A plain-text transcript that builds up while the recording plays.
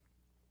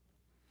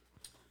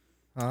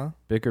Huh?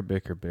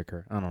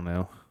 Bicker. I don't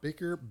know.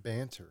 Bicker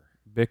banter.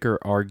 Bicker,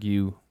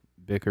 argue,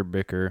 bicker,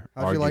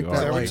 How'd argue, you like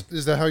that, argue.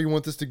 Is that how you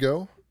want this to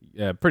go?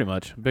 Yeah, pretty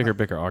much.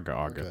 Bicker, argue.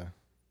 Okay.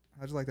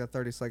 How'd you like that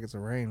 30 seconds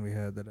of rain we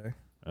had today?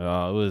 It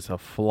was a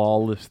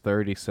flawless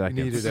 30 seconds.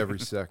 You need it every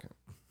second.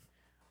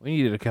 We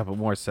needed a couple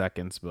more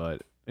seconds,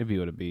 but maybe it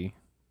would be.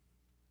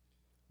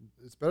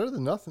 It's better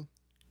than nothing.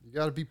 You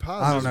got to be I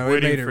positive. don't know. It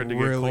waiting made it for it to get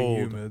really cold.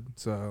 humid.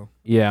 So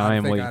Yeah, I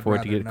am think waiting I'd for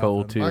it to rather get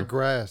cold nothing. too. My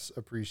grass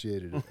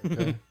appreciated it.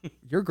 Okay?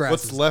 your grass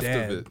What's is left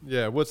dead. of it?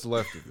 Yeah, what's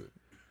left of it?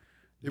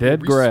 It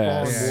Dead will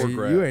grass. respawn Yeah, more you,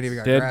 grass. you ain't even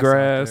got Dead grass.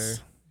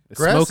 grass.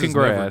 Grass Smoking is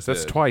never grass.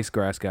 That's dead. twice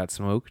grass got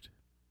smoked.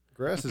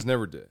 Grass is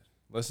never dead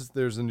unless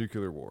there's a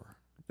nuclear war.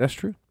 That's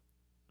true.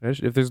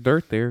 If there's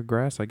dirt there,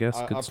 grass, I guess,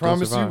 could I still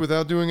promise you, survive.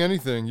 without doing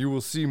anything, you will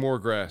see more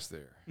grass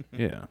there.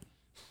 Yeah,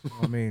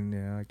 I mean,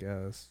 yeah, I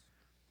guess.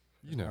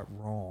 You know. Not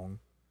wrong.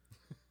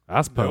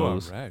 I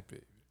suppose. No, I'm right,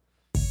 baby.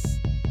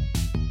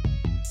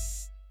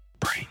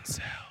 Brain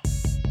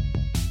cells.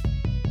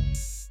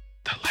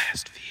 The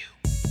last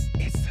view.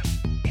 It's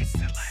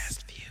the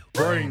last view.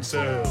 Brain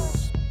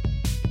cells.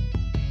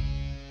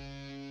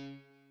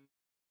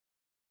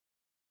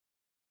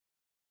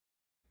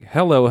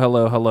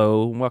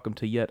 Hello. Welcome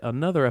to yet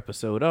another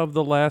episode of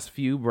the Last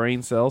Few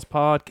Brain Cells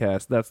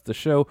podcast. That's the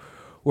show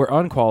where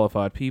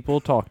unqualified people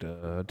talk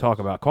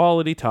about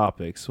quality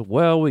topics.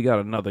 Well, we got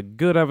another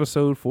good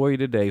episode for you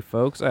today,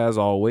 folks. As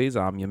always,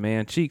 I'm your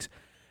man Cheeks,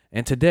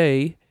 and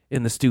today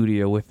in the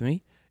studio with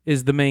me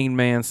is the main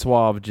man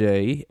Suave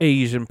Jay,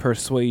 Asian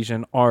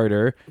persuasion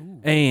ardor,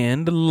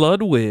 and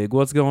Ludwig.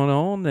 What's going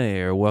on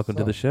there? Welcome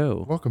to the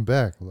show. Welcome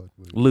back,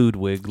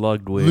 Ludwig.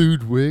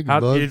 Ludwig.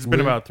 It's been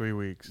about 3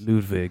 weeks.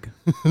 Ludwig.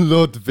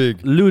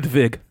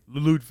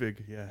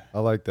 Ludwig, yeah.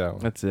 I like that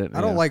one. That's it. I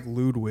don't like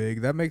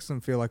Ludwig. That makes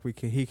him feel like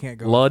he can't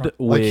go. Ludwig.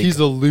 Like he's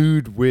a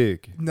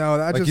Ludwig. No,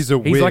 that Like just he's a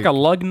wig. He's like a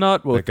lug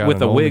nut with got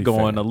a an wig OnlyFans.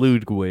 on, a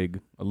Ludwig.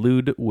 A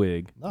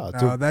Ludwig. No,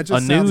 it's no, a, that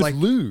just a sounds nude like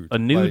lewd. A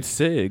nude Like,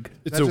 sig.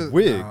 it's that a just-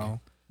 wig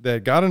no.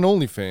 that got an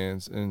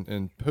OnlyFans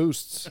and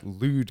posts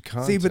lewd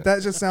content. See, but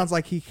that just sounds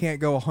like he can't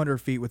go 100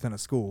 feet within a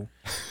school.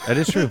 That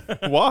is true.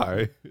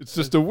 Why? It's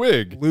just a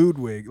wig.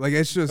 Ludwig, like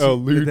it's just Oh,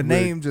 the Ludwig.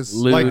 name just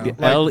Lewd.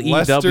 Like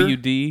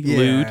L-E-W-D. Yeah.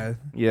 Lewd.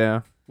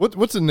 Yeah.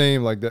 What's a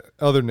name like that?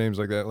 Other names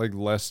like that, like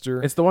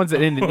Lester. It's the ones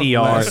that end in ER.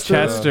 Lester.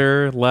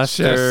 Chester,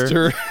 Lester.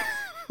 Chester.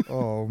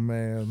 Oh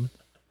man,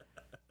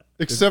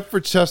 Except for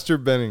Chester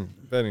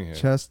Benningham.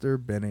 Chester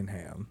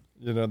Benningham.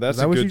 You know, that's Is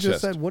that a what good you just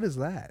Chester. said? What is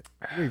that?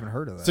 I've never even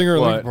heard of that. Singer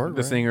of What? Linkin Park,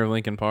 The right? singer of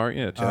Linkin Park.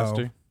 Yeah,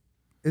 Chester.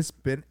 It's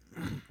been.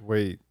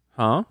 Wait,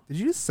 Huh? Did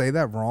you just say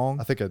that wrong?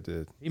 I think I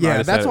did. He might Yeah,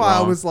 have said that's it why I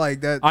wrong. was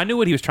like that. I knew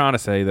what he was trying to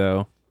say,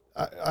 though.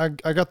 I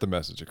got the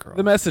message across.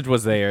 The message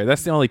was there.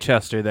 That's the only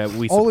Chester that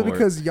we support. Only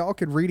because y'all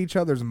can read each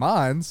other's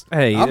minds.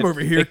 Hey, I'm it- over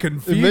here it-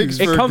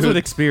 confused. It for a comes good- with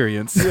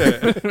experience. Yeah,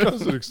 it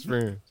comes with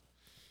experience.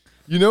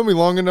 You know me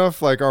long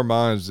enough, like our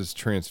minds just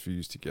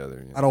transfuse together.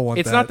 You know? I don't want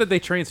It's that. not that they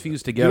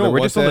transfuse together. don't We're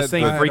want just on the that,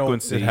 same but I don't-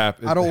 frequency. It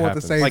happens. I don't want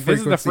the same Like this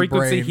is the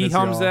frequency brain he as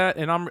hums y'all. at,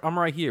 and I'm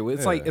right here.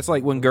 It's Yeah.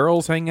 like when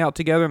girls hang out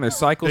together and their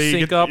cycles Yeah, you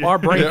sync get- up. Our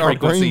brain Yeah, our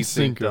frequencies brains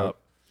sync sync up. up.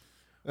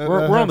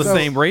 We're on the So,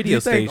 same radio do you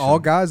think station. all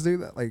guys do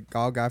that? Like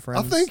all guy I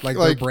friends? think like,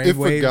 like their brain if a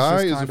waves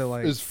guy just kinda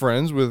like. is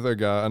friends with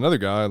another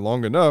guy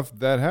long enough,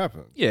 that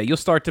happens. Yeah, you'll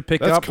start to pick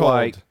That's up called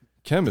like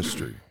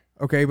chemistry.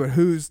 Okay, but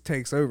who's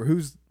takes over?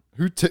 Who's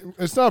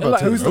It's not about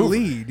Like, who's taking the over.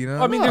 lead? You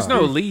know, I mean, there's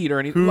no lead or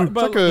anything. It's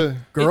But like a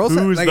girls.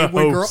 Who's like the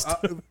when host?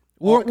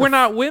 we're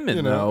not women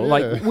you know, though.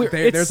 yeah. Like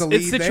There's a lead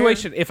it's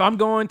situation. If I'm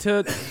going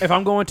to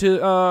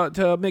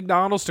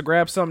McDonald's to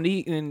grab something to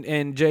eat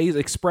and Jay's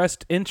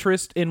expressed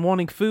interest in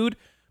wanting food,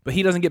 but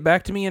he doesn't get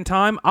back to me in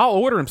time, I'll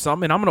order him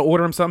something, and I'm going to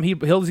order him something he's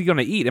going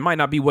to eat. It might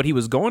not be what he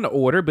was going to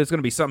order, but it's going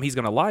to be something he's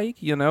going to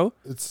like, you know?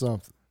 it's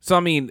something. So, I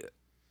mean,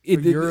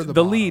 you're the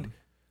the lead, bottom.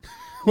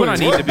 when I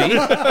need to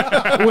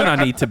be. When I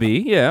need to be,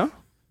 yeah.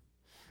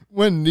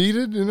 When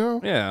needed, you know.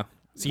 Yeah.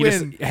 So you when,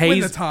 just, when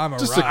Hayes, the time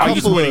just a arrives. I'm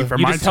just couple waiting of- for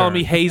you my just telling me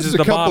turn. Hayes is Just a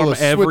the couple bottom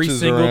of every switches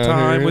single around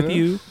time here, with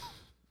you you?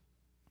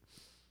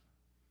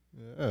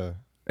 Yeah.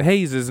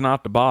 Hayes is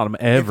not the bottom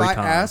every if I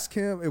time. ask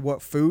him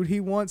what food he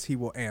wants, he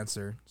will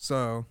answer.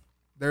 So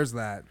there's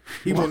that.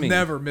 He Well, will I mean,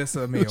 never miss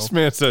a meal. This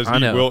man says I he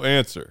know. will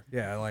answer.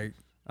 Yeah, like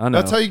I know.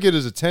 That's how you get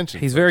his attention.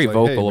 He's folks. very Like,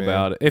 vocal hey, man,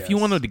 about it. If you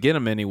yes. want him to get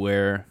him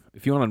anywhere,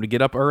 if you want him to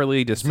get up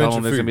early, just Just tell mention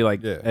him there's going to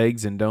be food. like Yeah.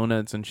 eggs and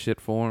donuts and shit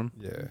for him.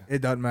 Yeah.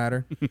 it doesn't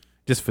matter.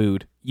 Just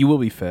food. You will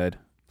be fed.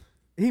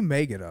 He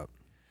may get up.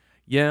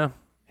 Yeah.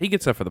 He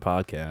gets up for the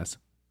podcast.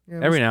 Yeah,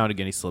 Every now and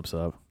again, he slips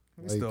up.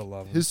 we still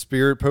love him. His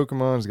spirit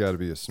Pokemon's got to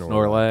be a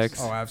Snorlax.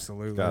 Snorlax. Oh,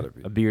 absolutely. Got to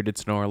be A bearded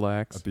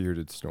Snorlax. a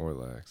bearded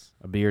Snorlax.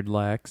 A beard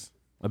lax.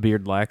 A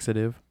beard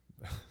laxative.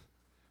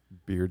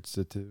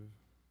 Beardsative.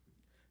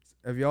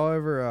 Have y'all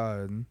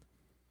ever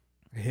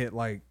hit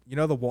like the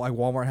like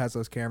Walmart has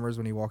those cameras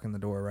when you walk in the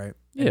door, right?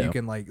 And Yeah. you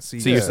can like see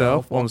See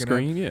yourself on the walking in.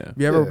 screen? Yeah. Have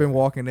you ever Yeah. been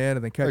walking in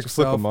and then catch Like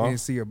flip yourself 'em and off. you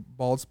see a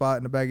bald spot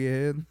in the back of your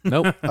head?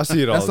 Nope. I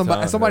see it all That's the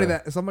time.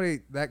 somebody yeah.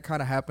 that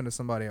kind of happened to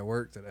somebody at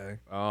work today,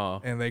 Oh.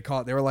 and they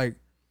were like,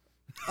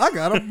 "I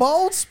got a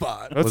bald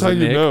spot." That's Was how it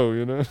you Nick? know,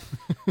 you know.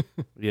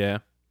 Yeah.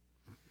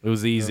 It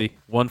was easy.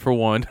 1 for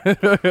 1.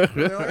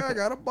 I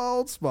got a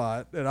bald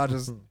spot, and I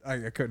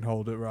couldn't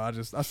hold it, bro.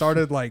 I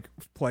started like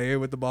playing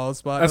with the bald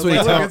spot. That's I was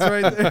what like, look, it's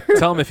right there.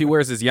 Tell him if he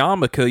wears his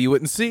yarmulke, you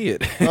wouldn't see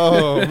it.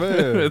 Oh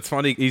man, It's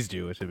funny. He's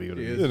Jewish. If he would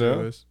He have is You know.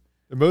 Jewish.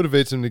 it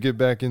motivates him to get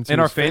back into In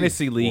our his faith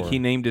fantasy league, more. he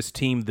named his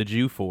team the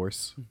Jew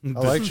Force. I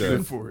like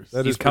that. Force.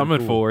 That He's is pretty coming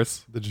cool. for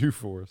us. The Jew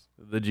Force.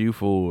 The Jew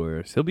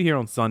Force. He'll be here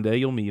on Sunday.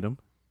 You'll meet him.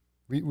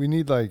 We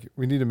need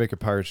to make a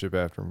pirate ship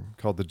after him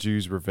called the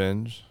Jew's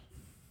Revenge,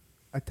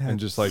 and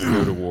just like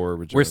go to war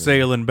with Germany. We're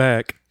sailing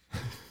back.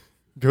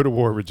 Go to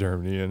war with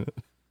Germany in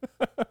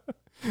it.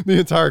 The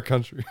entire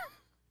country.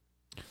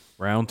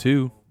 Round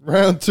 2.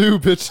 Round 2,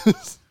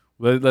 bitches.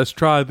 Let's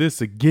try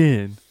this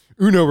again.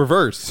 Uno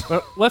reverse.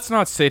 But let's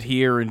not sit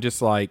here and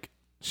just like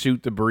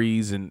shoot the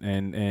breeze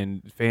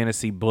and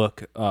fantasy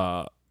book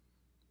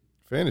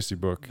Fantasy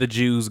book. the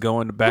Jews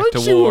going back Write to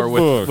you a war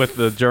book. with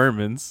the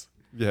Germans.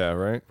 Yeah,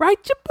 right.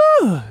 Write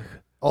your book.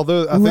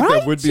 Although I think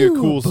that would be a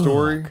cool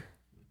story.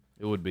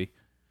 It would be.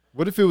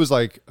 What if it was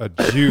like a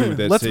Jew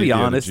that Let's saved be the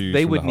other honest. Jews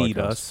They from would the need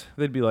Holocaust? us.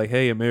 They'd be like,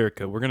 "Hey,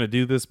 America, we're gonna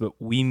do this, but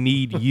we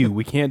need you.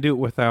 We can't do it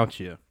without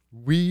you."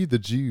 We, the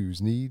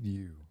Jews, need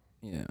you.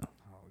 Yeah.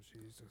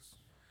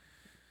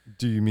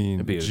 Do you mean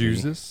It'd be a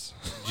Jesus?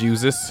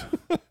 Jesus.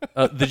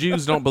 The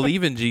Jews don't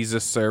believe in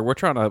Jesus, sir. We're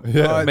trying to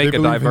Yeah, make they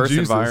a believe in diverse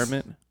Jesus.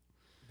 environment.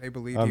 They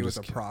believe I'm he was just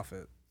a kidding.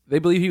 prophet. They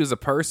believe he was a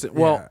person.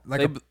 Well,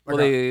 like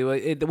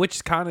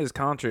which kind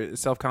of is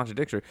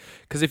self-contradictory.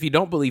 Because if you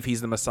don't believe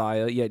he's the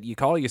Messiah, yet you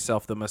call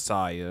yourself the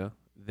Messiah,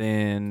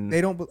 then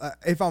They don't.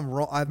 If I'm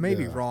wrong, I may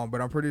be Yeah. wrong,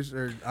 but I'm pretty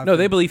sure. no,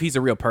 they believe he's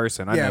a real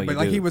person. I know Yeah, you but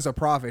like do. he was a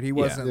prophet. He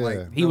wasn't Yeah.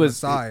 like He the was-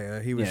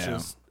 Messiah. He was yeah.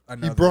 just He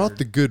another. brought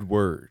the good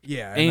word.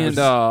 yeah, and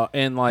that's-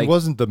 and He like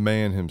wasn't the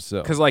man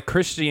himself. because like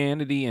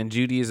Christianity and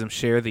Judaism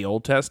share the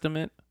Old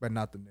Testament, but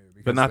not the new. but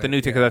because not the they- New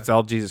Testament. yeah. That's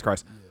all Jesus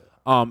Christ.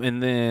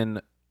 And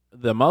then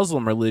the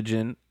Muslim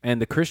religion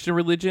and the Christian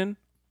religion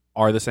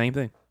are the same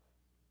thing.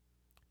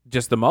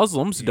 Just the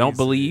Muslims don't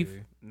believe. Easy.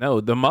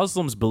 No, the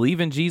Muslims believe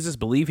in Jesus,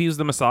 believe he was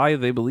the Messiah.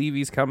 They believe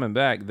he's coming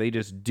back. They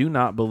just do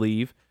not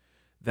believe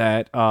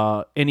that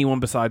anyone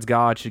besides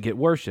God should get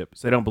worship.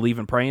 So they don't believe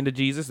in praying to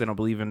Jesus. They don't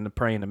believe in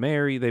praying to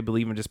Mary. They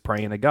believe in just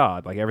praying to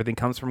God. Like everything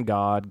comes from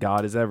God.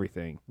 God is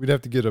everything. We'd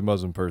have to get a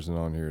Muslim person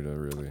on here to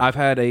really. I've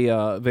had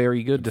a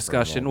very good Confirm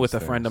discussion all with a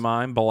these friend of things.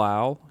 mine,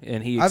 Bilal,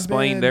 and he I've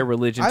explained been- their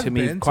religion I've to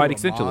me been quite a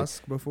extensively.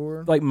 mosque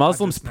before. Like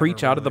Muslims just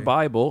preach never out of the really-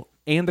 Bible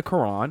and the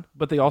Quran,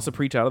 but they also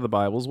preach out of the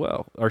Bible as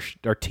well, or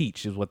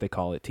teach is what they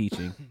call it,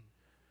 teaching.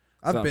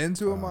 I've So- been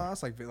to a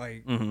mosque, like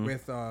Mhm.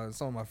 with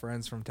some of my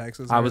friends from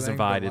Texas. and I was everything,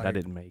 but, invited. I like,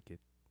 didn't make it.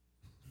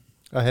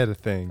 I had a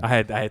thing. I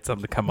had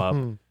something to come up.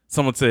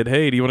 Someone said,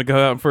 "Hey, do you want to go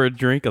out for a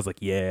drink?" I was like,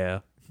 "Yeah."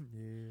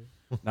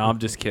 No, I'm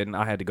just kidding.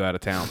 I had to go out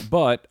of town,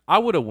 but I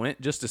would have went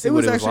just to see It what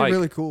was it was actually like.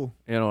 really cool.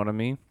 You know what I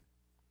mean?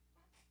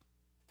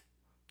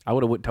 I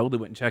would have totally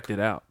went and checked it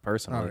out Oh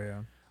personally.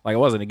 yeah. Like I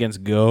wasn't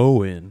against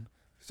going.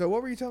 So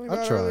what were you telling me I'll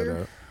about try it earlier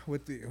out.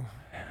 with the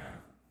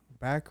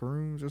back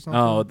rooms or something?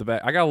 Oh, at the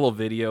back. I got a little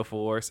video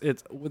for us.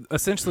 It's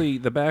essentially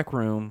the back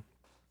room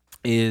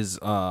is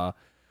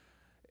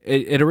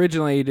it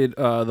originated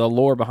the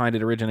lore behind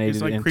it originated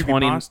It's like in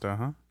creepypasta,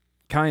 huh?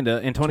 kinda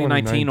in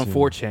 2019 on 2019.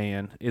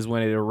 4chan is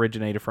when it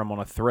originated from on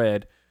a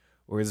thread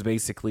where it's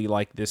basically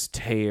like this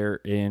tear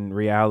in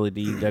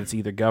reality that's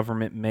either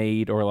government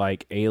made or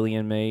like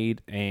alien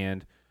made,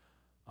 and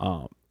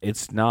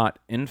it's not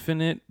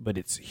infinite, but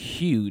it's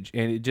huge,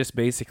 and it just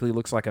basically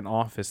looks like an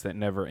office that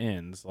never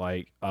ends.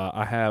 Like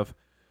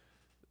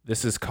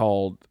this is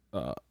called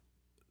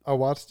I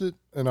watched it,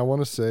 and I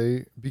want to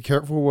say, be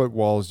careful what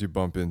walls you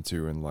bump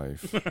into in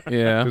life,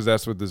 yeah. because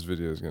that's what this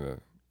video is gonna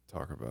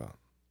talk about.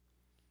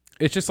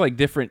 It's just like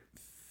different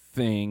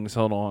things.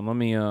 Hold on, let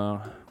me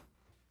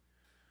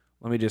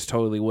just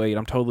totally wait.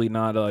 I'm totally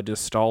not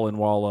just stalling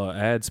while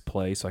ads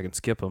play, so I can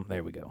skip them.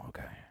 There we go.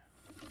 Okay.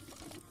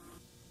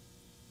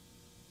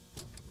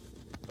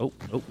 Oh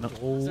no.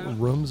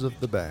 Rooms of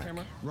the back.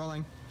 Camera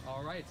rolling.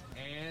 All right,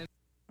 and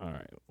All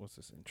right. What's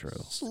this intro?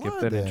 Slide Skip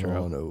that that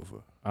intro. on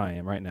over. I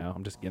am right now.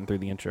 I'm just getting through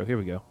the intro. Here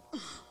we go.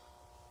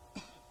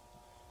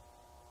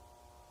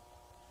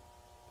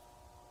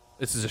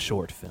 This is a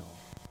short film.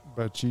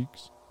 By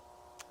cheeks.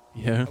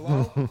 Yeah.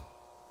 hello.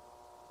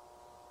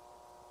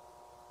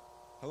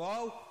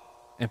 Hello.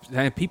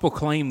 And people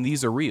claim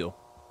these are real.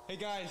 Hey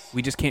guys.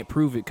 We just can't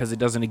prove it because it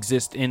doesn't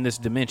exist in this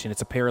dimension.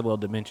 It's a parallel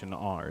dimension to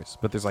ours.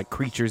 But there's like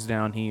creatures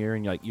down here,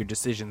 and like your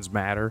decisions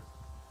matter.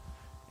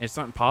 And it's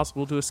not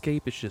impossible to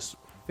escape. It's just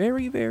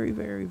very, very,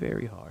 very,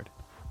 very hard.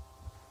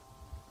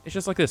 It's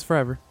just like this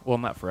forever. Well,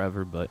 not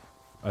forever, but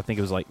I think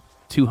it was like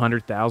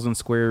 200,000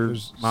 square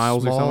There's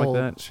miles or something small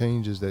like that.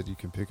 changes that you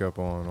can pick up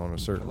on a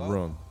certain Hello?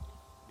 run.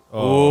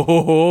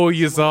 Oh,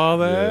 you saw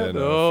that? Yeah, no,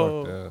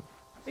 oh. fuck that.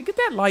 Hey, get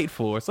that light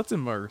for us. Let's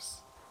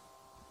immerse.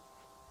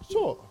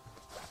 Sure.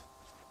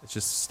 It's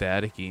just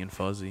staticky and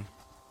fuzzy.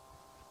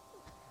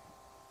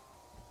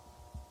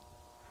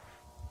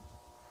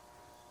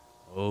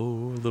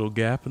 Oh, a little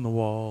gap in the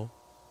wall.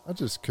 I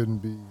just couldn't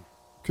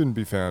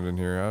be found in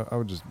here. I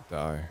would just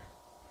die.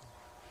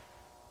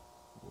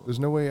 There's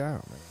no way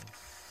out, man.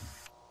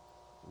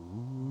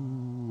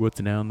 Ooh, what's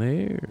down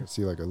there? I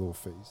see like a little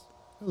face.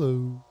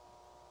 Hello.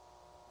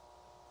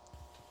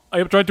 I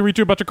am trying to reach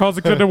you about your cause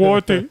extended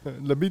warranty.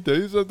 Let me tell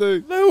you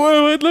something.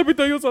 No, wait, let me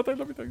tell you something.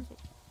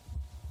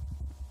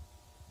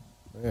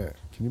 Man,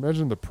 can you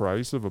imagine the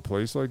price of a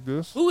place like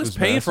this? Who is This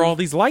paying for massive? all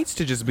these lights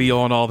to just be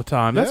on all the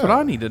time? That's what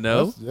I need to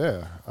know.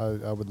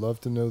 I would love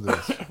to know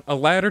this. A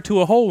ladder to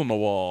a hole in the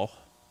wall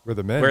Where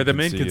the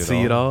men can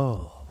see it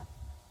all.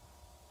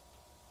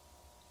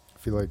 I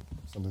feel like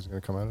something's going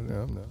to come out of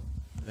it.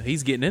 No.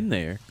 He's getting in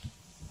there.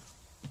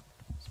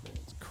 This man's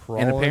And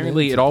crawling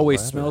apparently into it the always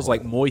ladder smells hole.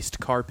 like moist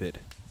carpet.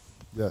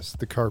 Yes,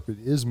 the carpet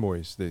is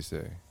moist, they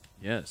say.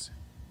 Yes.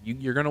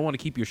 You're going to want to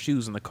keep your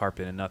shoes on the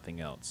carpet and nothing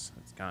else.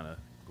 It's kind of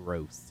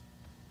gross.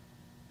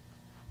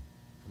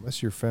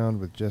 Unless you're found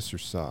with just your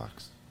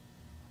socks.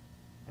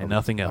 And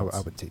nothing else. I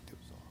would take those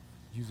off.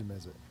 Use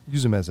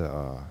them as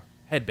a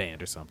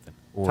Headband or something.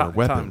 or a Time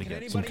weapon. to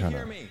get Some kind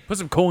of. Put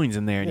some coins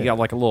in there and you got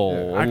like a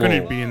little... I a couldn't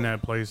little- be in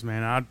that place,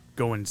 man. I'd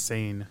go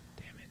insane.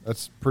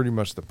 That's pretty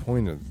much the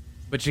point of.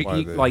 But why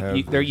you they like have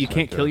you, there, those, you I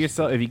can't kill guess.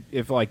 yourself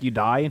if like you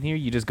die in here.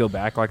 You just go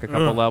back like a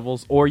couple Ugh.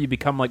 levels, or you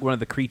become like one of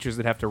the creatures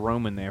that have to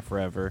roam in there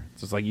forever.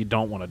 So it's like you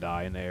don't want to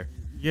die in there.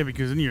 Yeah,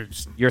 because then you're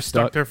You're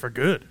stuck. there for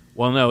good.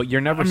 Well, no,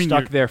 you're never I mean,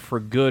 stuck you're- there for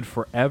good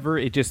forever.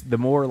 It just the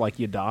more like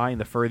you die and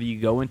the further you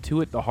go into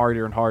it, the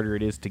harder and harder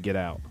it is to get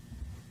out.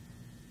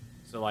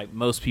 So like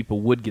most people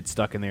would get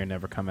stuck in there and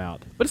never come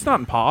out, but it's not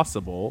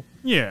impossible.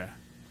 Yeah.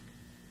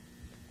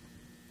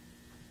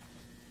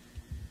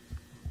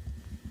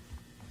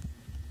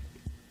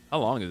 How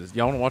long is this?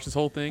 Y'all want to watch this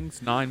whole thing?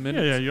 It's 9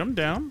 minutes. Yeah, I'm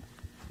down.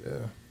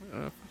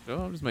 Yeah.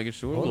 I'm just making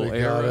sure. A Oh, little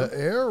they got arrow. an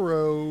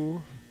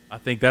arrow. I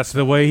think that's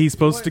the way he's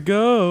supposed to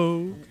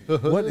go.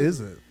 What is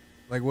it?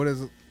 Like, what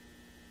is it?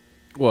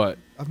 What?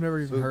 I've never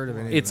even heard of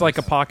any. It's of like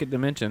a this. pocket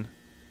dimension.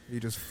 You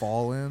just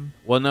fall in.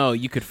 Well, no,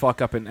 you could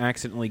fuck up and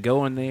accidentally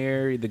go in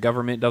there. The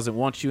government doesn't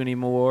want you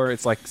anymore.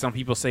 It's like some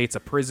people say it's a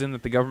prison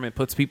that the government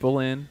puts people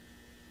in.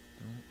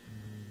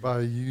 By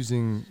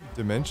using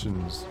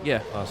dimensions,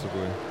 Yeah.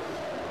 possibly.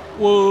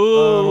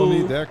 Whoa. I don't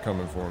need that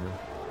coming for me.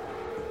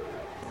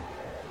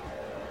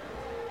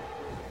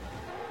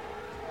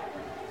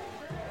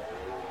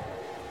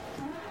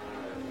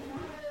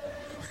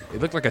 It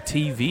looked like a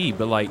TV,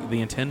 but like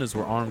the antennas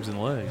were arms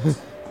and legs.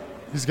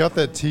 He's got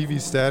that TV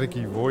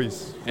staticky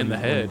voice. And the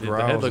when he head. The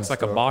growls head and looks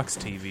like a stuff. box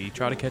TV.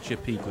 Try to catch a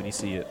peek when you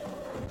see it.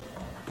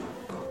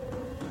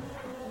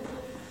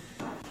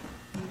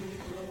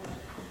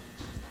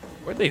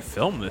 Where'd they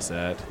film this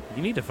at?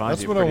 You need to find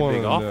That's you a what I pretty want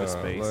big to office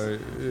know. space.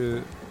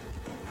 Like,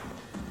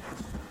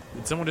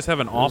 Did someone just have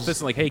an office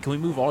and like, hey, can we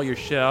move all your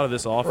shit out of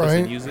this office Right.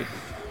 and use it?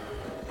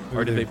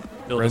 Or did they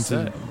build a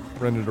set?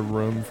 rented a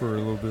room for a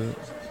little bit.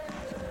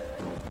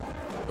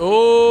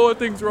 Oh, that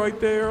thing's right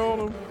there on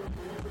him.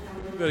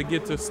 You better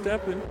get to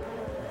stepping.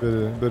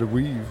 Bit of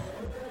weave.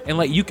 And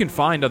like, you can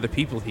find other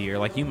people here.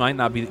 Like, you might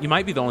be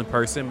the only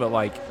person, but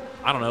like,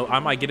 I don't know. I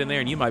might get in there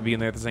and you might be in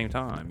there at the same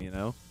time. You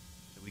know,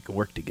 we can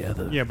work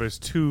together. Yeah, but it's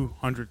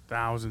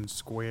 200,000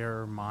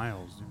 square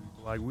miles. Dude.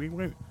 Like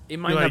It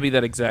might like- not be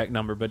that exact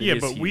number, but it yeah,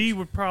 is but huge. we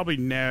would probably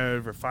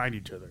never find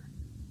each other.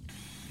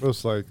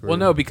 Most likely. Well,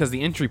 no, because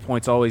the entry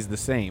point's always the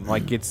same.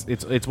 Like it's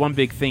one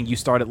big thing. You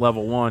start at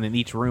level 1, and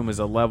each room is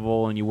a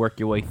level, and you work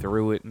your way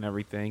through it and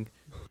everything.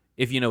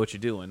 If you know what you're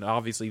doing.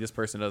 Obviously, this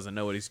person doesn't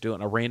know what he's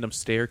doing. A random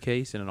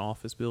staircase in an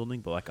office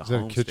building, but like a Is that a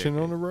home kitchen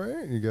staircase. on the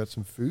right? You got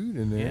some food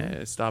in there.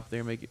 Yeah, stop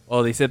there, make it.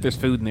 Oh, they said there's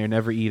food in there.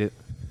 Never eat it.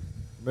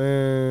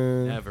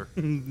 Man. Never.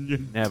 Yeah,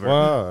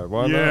 Never.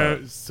 Why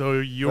not? so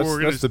you're That's-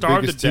 gonna that's the start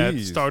the biggest death,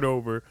 tease. start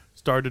over,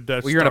 start a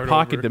death. Well, you're in a start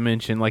pocket over.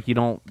 dimension. Like you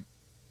don't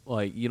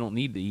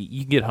need to eat.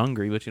 You can get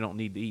hungry, but you don't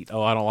need to eat.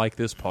 Oh, I don't like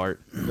this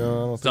part. No, I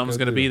don't think Something's I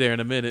gonna do. be there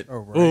in a minute. Oh,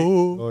 right.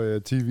 Oh yeah,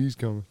 TV's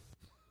coming.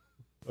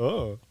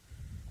 Oh.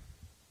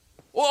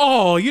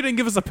 Oh, you didn't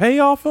give us a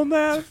payoff on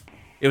that?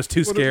 It was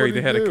too What did- scary. what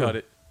They did had he to do? cut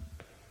it.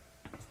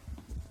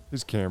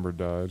 His camera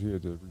died. He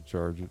had to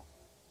recharge it.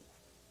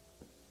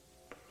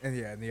 And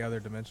yeah, in the other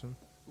dimension.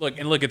 Look,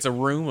 it's a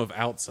room of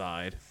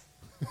outside.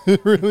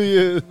 It really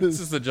is. This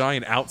is a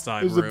giant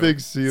outside There's a room. big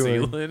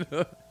ceiling.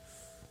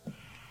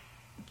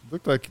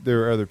 Looked like there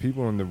were other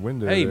people in the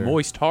window. Hey, there.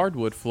 moist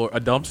hardwood floor.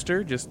 A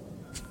dumpster just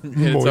in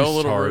its Moist own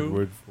little hardwood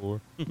room.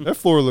 floor. That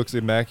floor looks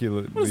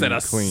immaculately What is that, a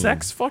clean.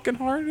 sex fucking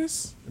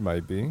harness? It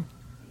might be.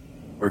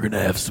 We're going to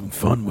have some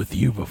fun with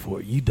you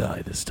before you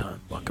die this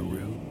time,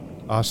 buckaroo.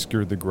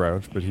 Oscar the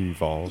Grouch, but he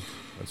evolved.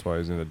 That's why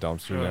he's in a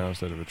dumpster now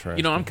instead of a trash.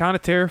 You know, I'm can. kind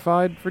of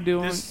terrified for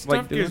doing This stuff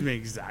like gives doing me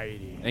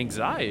anxiety.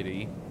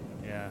 anxiety.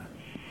 Yeah.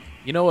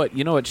 You know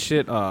what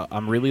shit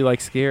I'm really like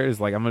scared is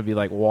like I'm going to be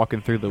like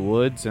walking through the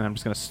woods and I'm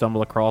just going to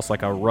stumble across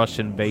like a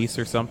Russian base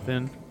or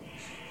something.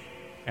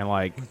 And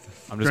like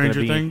I'm just going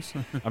Stranger to be Things.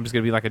 I'm just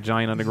going to be like a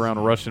giant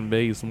underground Russian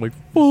base. I'm like,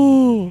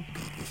 "Fuck."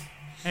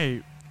 Hey,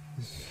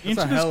 a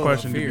answer this hell of a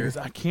question fear. because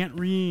I can't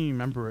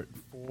remember it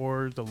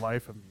for the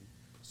life of me.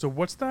 So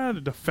what's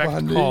that effect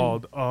Blondie.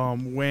 called?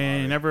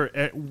 Whenever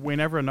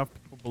enough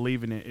people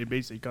believe in it, it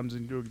basically comes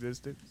into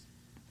existence.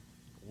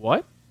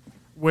 What?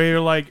 Where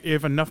like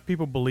if enough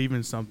people believe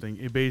in something,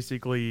 it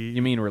basically.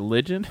 You mean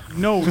religion?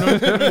 No.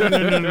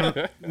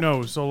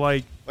 No. So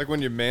like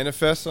when you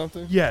manifest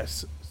something.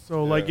 yes.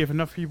 So like Yeah. if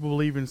enough people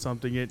believe in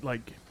something, it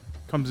like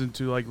comes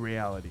into like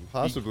reality.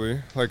 Possibly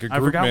like a I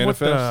group forgot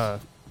manifest. what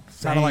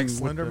the Kind of like saying with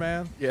Slender the-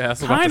 Man. Yeah,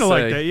 that's what I'm about Kind to of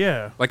like say. that,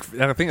 yeah. Like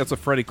I think that's what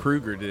Freddy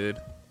Krueger did.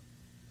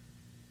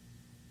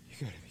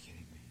 You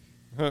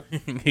gotta be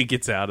kidding me. He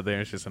gets out of there.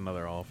 And it's just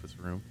another office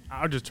room.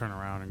 I'll just turn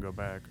around and go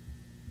back.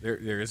 There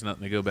is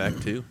nothing to go back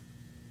to.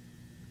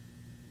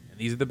 And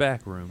these are the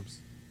back rooms.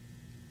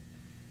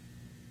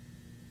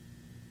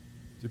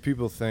 Do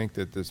people think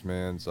that this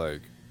man's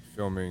like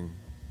filming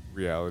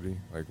reality,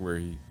 like where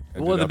he?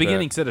 Ended Well, at the up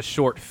beginning at? said a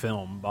short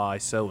film by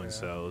so and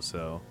so.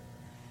 So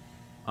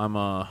I'm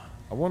I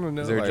want to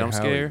know Is there a like, jump how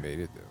scare? he made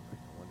it though. Like,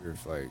 I wonder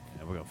if like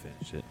yeah, we're gonna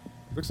finish it.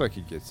 looks like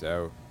he gets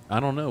out. I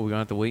don't know. We're gonna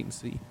have to wait and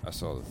see. I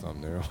saw the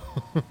thumbnail.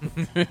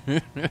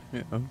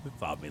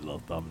 Thought me little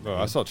thumbnail. Oh,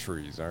 I saw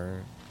trees. All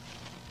right.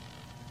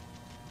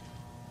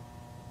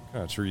 What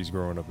kind of trees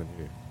growing up in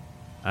here?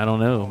 I don't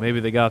know. Maybe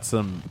they got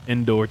some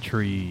indoor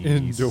trees.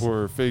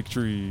 Indoor fake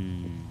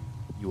tree.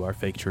 You are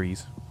fake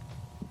trees.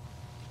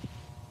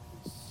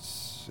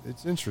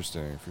 It's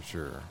interesting for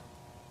sure.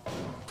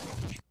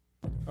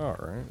 All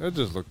right, that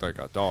just looked like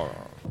a dog.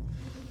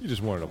 He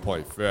just wanted to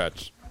play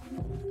fetch.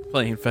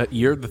 Playing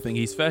you're the thing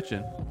he's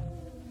fetching.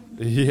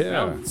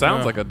 Yeah,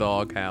 Sounds like a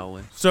dog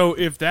howling. So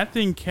if that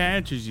thing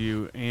catches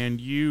you and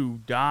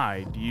you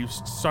die, do you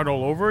start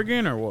all over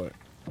again or what?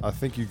 I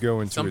think you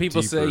go into. Some a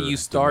people say deeper you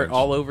start dimension.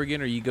 all over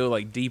again, or you go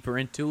like deeper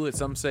into it.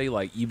 Some say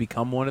like you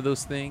become one of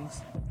those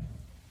things.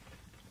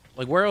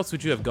 Like where else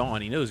would you have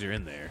gone? He knows you're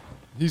in there.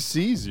 He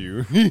sees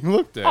you. He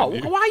looked at Oh,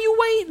 you. why are you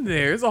waiting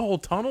there? There's a whole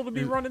tunnel to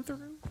be running through.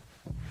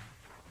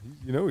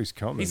 You know he's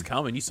coming. He's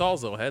coming. You saw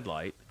his little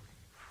headlight.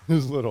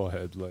 His little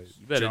headlight.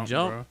 You better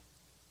jump. Bro.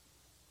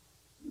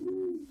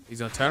 He's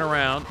gonna turn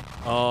around.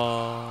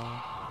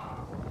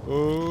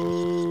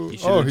 Oh, You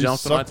should have he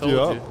jumped when I sucked told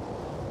up you.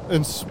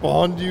 and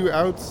spawned you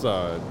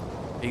outside.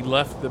 He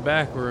left the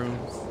back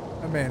rooms.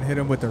 That man hit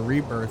him with the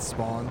rebirth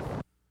spawn.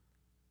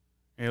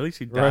 Yeah, at least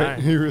he Right? died.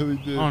 He really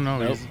did. Oh no,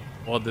 Nope. he's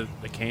Well, the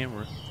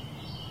camera.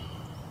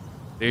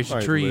 There's your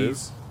Might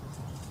trees.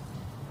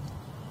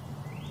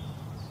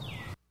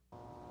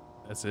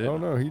 That's it. Oh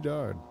no, he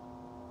died.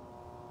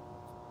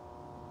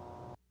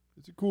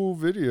 It's a cool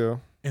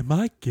video. Am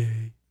I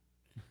gay?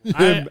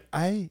 I-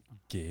 I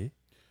gay?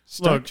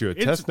 Start look. your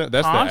It's test.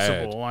 That's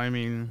possible. I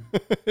mean,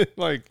 the ad.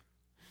 Like,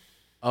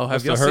 Oh,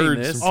 have Must y'all have seen heard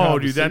this? some- oh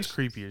dude, that's conversation.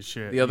 creepy as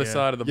shit. The other Yeah.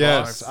 side of the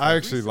yes, box. I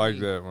actually like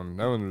Recently, that one.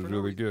 That one was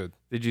really good.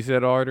 Did you see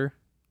that, Arter?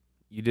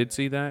 You did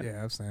see that?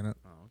 Yeah, I've seen it.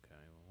 Oh, okay.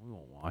 Well, we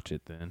won't watch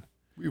it then.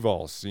 We've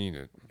all seen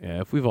it.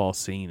 Yeah, if we've all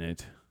seen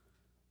it,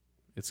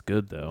 it's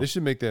good though. They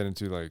should make that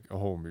into like a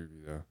whole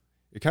movie though.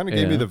 It kind of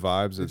gave me Yeah. the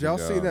vibes of Did y'all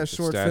the, see the that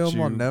short film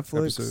on statue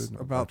Netflix episode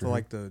of about Doctor the Who.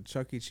 like the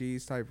Chuck E.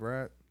 Cheese type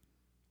rat?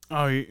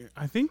 Oh,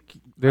 I think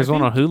There's I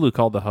one on think- Hulu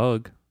called The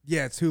Hug.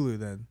 Yeah, it's Hulu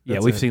then. Yeah,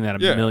 That's we've it. seen that a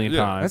Yeah, million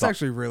yeah. times. That's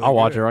actually really I'll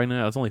watch good. it right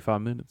now. It's only 5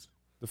 minutes.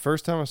 The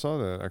first time I saw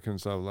that, I couldn't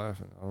stop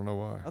laughing. I don't know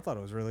why. I thought it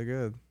was really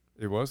good.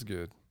 It was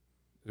good.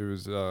 It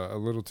was a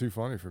little too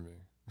funny for me.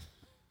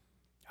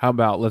 How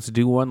about let's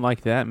do one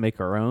like that,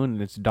 make our own,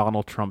 and it's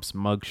Donald Trump's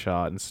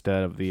mugshot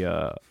instead of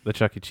the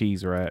Chuck E.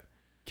 Cheese rat.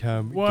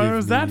 Come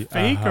Was give that me a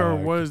fake or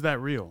hug. was that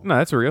real? No,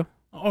 that's real.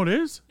 Oh, it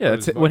is. Yeah, What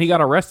that's is it. When he mugshot?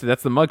 got arrested,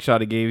 that's the mugshot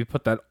he gave. He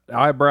put that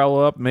eyebrow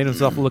up, made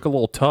himself look a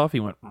little tough. He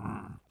went,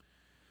 "Mm."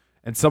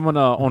 And someone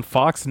on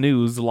Fox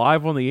News,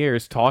 live on the air,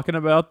 is talking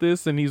about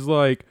this, and he's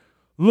like,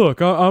 "Look,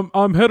 I'm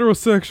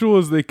heterosexual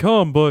as they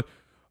come, but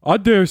I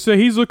dare say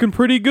he's looking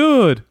pretty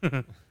good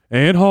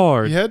and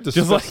hard." He had to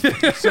just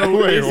spec- like. So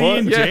Wait, is he what?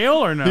 in Yeah. jail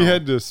or no? He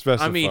had to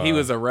specify. I mean, he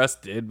was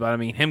arrested, but I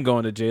mean, him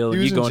going to jail He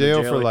and was you in going jail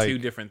to jail for are like two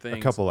different things. a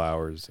couple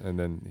hours, and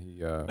then he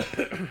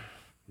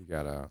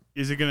got out.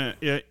 Is it gonna?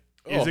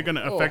 Is it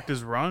gonna affect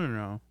his run or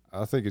no?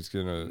 I think it's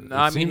gonna. No, it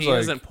I mean seems he like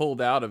hasn't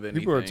pulled out of anything.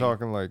 People are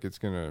talking like it's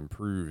gonna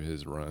improve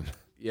his run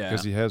Yeah,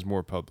 because he has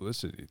more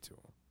publicity to him.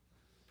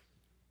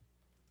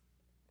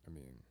 I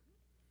mean,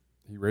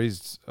 he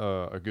raised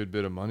a good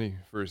bit of money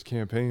for his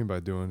campaign by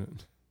doing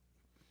it.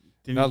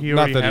 Didn't Not, he not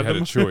already that he have had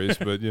them? a choice,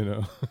 but you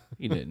know.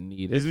 he didn't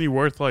need it. Isn't he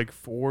worth like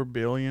 $4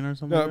 billion or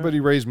something? No, like but that?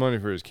 he raised money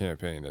for his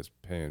campaign. That's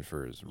paying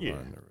for his Yeah. run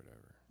or whatever.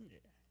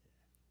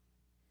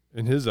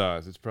 In his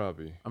eyes, it's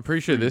probably. I'm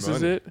pretty sure Free this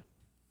is money. it.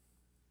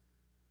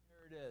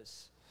 There it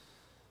is.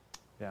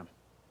 Yeah.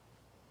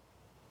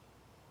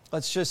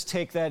 Let's just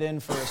take that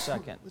in for a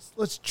second.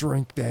 Let's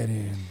drink that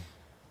in.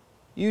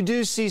 You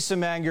do see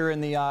some anger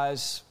in the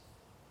eyes.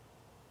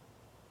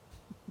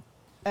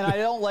 And I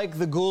don't like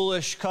the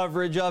ghoulish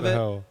coverage of The it.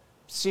 hell.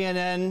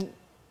 CNN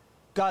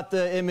got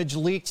the image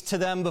leaked to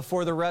them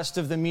before the rest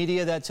of the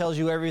media. That tells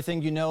you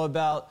everything you know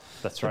about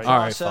That's the right. All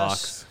right,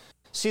 process. Fox.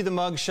 See the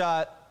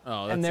mugshot,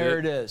 Oh, and that's there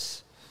it. it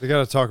is. They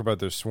got to talk about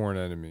their sworn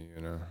enemy,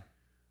 you know.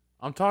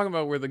 I'm talking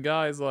about where the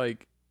guy's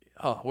like,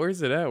 oh,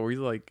 where's it at? Where he's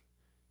like,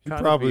 He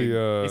kinda probably,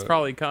 being- he's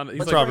probably kind of. He's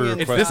Let's like, probably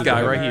bring in it's this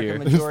guy right American here.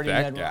 Majority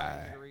That Network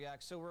guy. to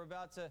react. So we're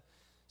about to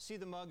see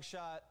the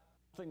mugshot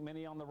I think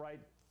many on the right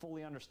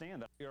fully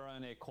understand that we are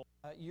in a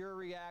Your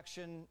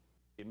reaction?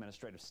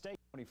 Administrative state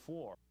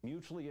 24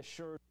 mutually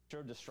assured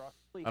destruction.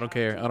 I don't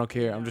care.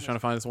 I'm just trying to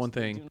find this one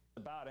thing.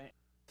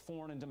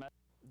 Foreign and domestic.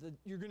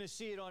 You're going to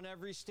see it on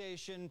every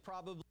station.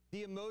 Probably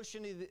the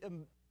emotion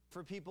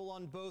for people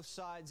on both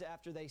sides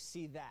after they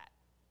see that.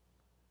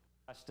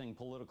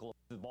 Political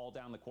the ball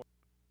down the court.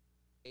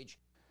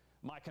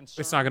 My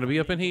concern. It's not going to be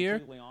up in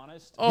here.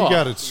 Oh. He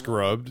got it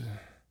scrubbed.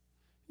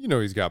 You know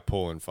he's got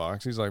Pull and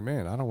Fox. He's like,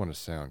 man, I don't want to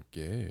sound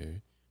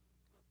gay.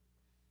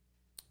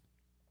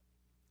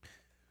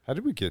 How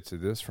did we get to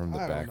this from the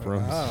back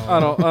rooms? I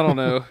don't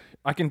know.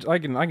 I can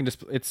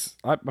just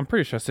I'm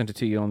pretty sure I sent it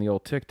to you on the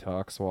old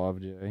TikTok,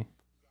 Suave Jay.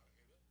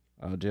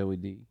 Joey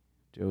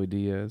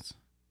Diaz.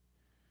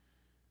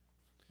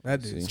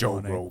 That dude's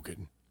Joe funny.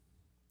 Rogan.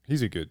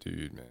 He's a good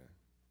dude, man.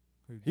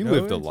 He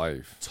lived a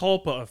life.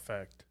 Tulpa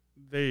effect.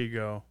 There you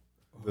go.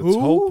 The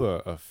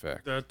Tulpa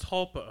effect. The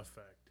Tulpa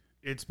effect.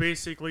 It's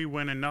basically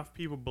when enough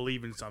people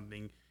believe in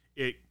something,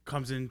 it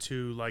comes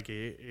into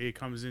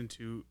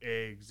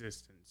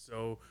existence.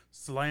 So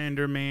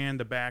Slender Man,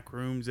 the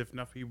Backrooms, if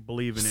enough people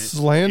believe in it,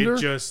 Slander? it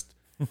just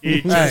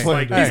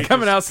like he's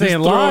coming out saying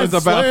lies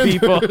about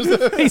people.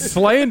 He's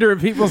slandering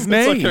people's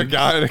names. It's like a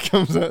guy that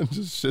comes out and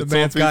just shits The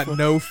man's on people. got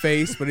no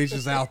face, but he's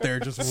just out there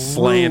just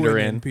Slandering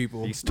ruining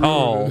people. He's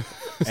tall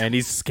and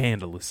he's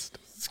scandalous.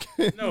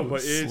 no,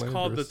 but it's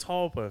called the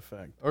Tulpa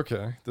effect.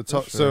 Okay.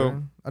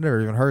 So I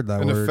never even heard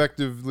that and word.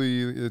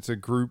 effectively, it's a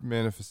group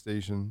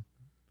manifestation.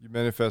 You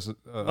manifest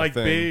a like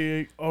thing.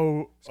 big.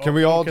 Can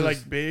we all just, like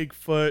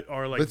Bigfoot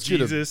or like let's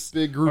Jesus get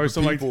a big group or of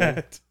something people like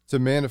that? to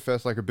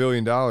manifest like $1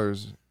 billion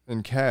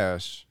in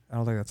cash? I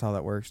don't think that's how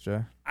that works,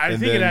 Jay. I And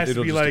think it then has to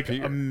it'll be just like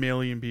appear. 1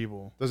 million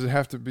people. Does it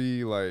have to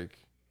be like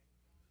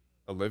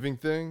a living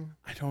thing?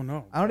 I don't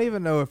know. I don't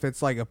even know if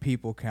it's like a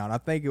people count. I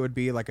think it would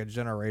be like a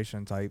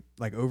generation type,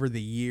 like over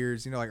the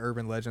years, like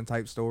urban legend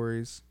type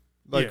stories.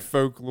 Like Yeah.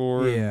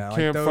 folklore Yeah, and like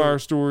campfire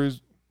those-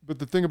 stories. But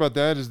the thing about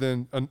that is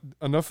then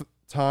enough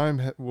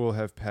time will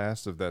have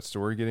passed of that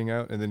story getting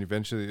out, and then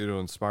eventually it'll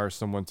inspire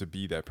someone to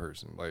be that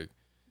person. Like,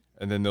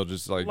 and then they'll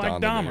just like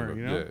don the name Dahmer, of-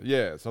 you know?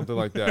 yeah, something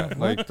like that.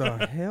 What Like,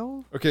 the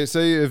hell? okay,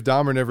 say if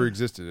Dahmer never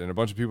existed and a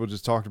bunch of people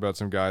just talked about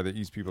some guy that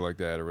eats people like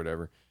that or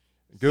whatever.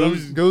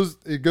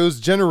 It goes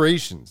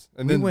generations,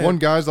 and then one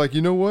guy's like,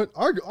 you know what?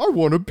 I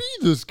want to be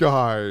this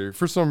guy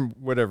for some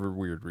whatever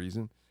weird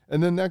reason,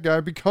 and then that guy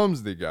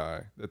becomes the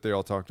guy that they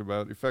all talked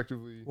about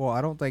effectively. Well,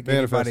 I don't think anybody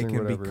manifesting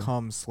can whatever.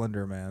 become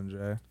Slender Man,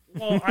 Jay.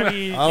 Well, I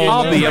mean,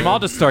 I'll be him. I'll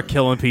just start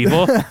killing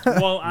people.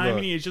 Well, I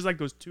Look. mean, it's just like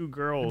those two You'd be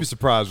girls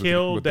surprised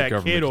killed what the that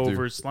government kid could do.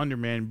 over Slender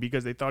Man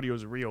because they thought he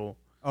was real.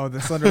 Oh,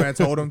 the Slender Man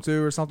told him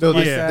to, or something No,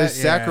 like they, that. they Yeah.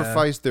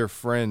 sacrificed their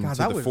friend God, to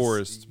that the was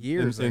forest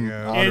years in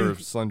ago. honor And-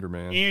 of Slender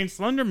Man. And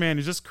Slender Man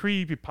is just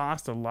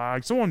creepypasta.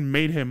 Like someone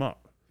made him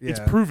up. It's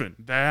Yeah. proven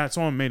that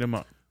someone made him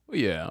up. Well,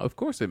 yeah, of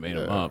course they made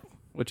him Yeah. up.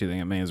 What do you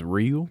think? That man's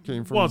real?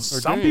 Came from Well, a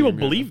some game, people yeah.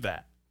 believe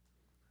that.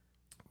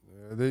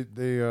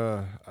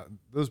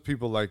 Those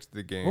people liked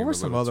the game. What were a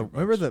some little other?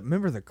 too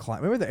Remember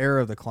the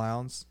era of the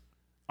clowns?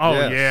 Oh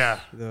Yes.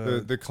 yeah.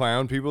 much. The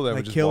clown people that like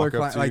would just killer walk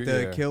up to like you,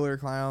 the yeah. killer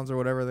clowns or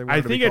whatever they were.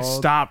 I think it called.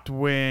 stopped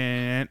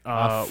when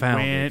I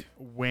found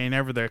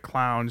whenever the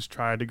clowns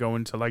tried to go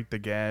into like the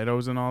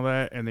ghettos and all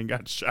that, and then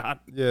got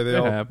shot. Yeah, they That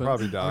all happens.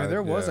 probably died. I mean,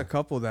 there was yeah. a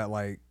couple that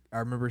like I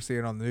remember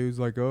seeing on the news,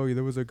 like, oh,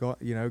 there was a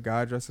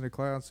guy dressed in a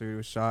clown suit who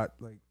was shot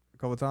like a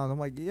couple times. I'm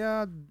like,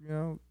 yeah,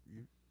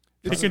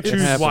 Pick and It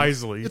choose happens.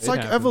 wisely. It's It like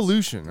happens.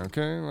 evolution,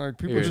 okay? Like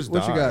people Here. just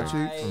What you die got,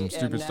 Chief? from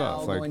stupid now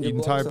stuff, like going to eating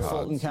book Tide the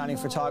Fulton Pods. County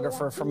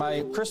photographer for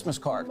my Christmas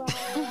card.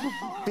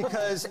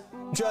 Because,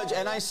 Judge,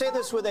 and I say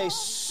this with a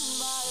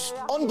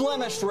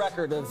unblemished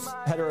record of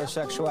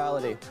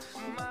heterosexuality,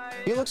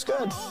 he looks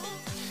good.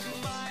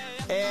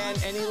 And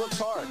he looks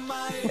hard.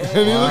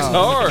 And he looks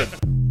hard.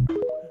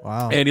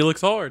 wow. And he looks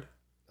hard.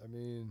 I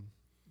mean,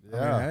 I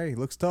yeah, mean, hey, he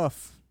looks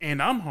tough. And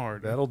I'm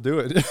hard. that'll do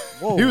it.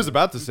 He was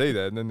about to say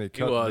that, and then they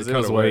cut. It they cut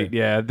was away. wait.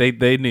 Yeah,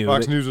 they knew.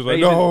 Fox They- News was they like,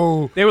 even-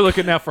 no, They were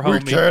looking out for we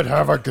homie. can't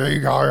have a gay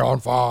guy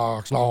on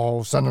Fox.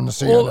 No, send him to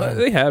CNN. Well,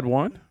 they had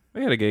one.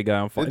 They had a gay guy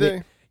on Fox.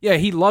 Did they? Yeah,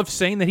 he loved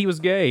saying that he was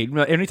gay.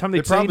 Anytime They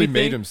they'd say probably anything,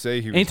 made him say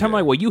he was anytime gay.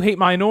 like, well, you hate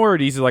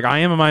minorities. He's like, I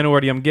am a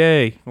minority. I'm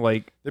gay.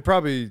 Like, They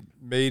probably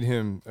made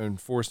him and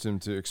forced him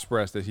to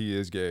express that he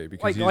is gay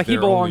because he's he their only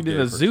belonged in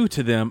gay a person. zoo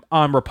to them.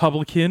 I'm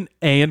Republican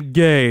and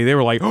gay. They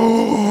were like,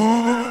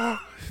 oh,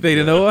 they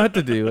didn't know what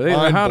to do. They didn't know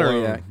Mind how to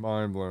blown. react.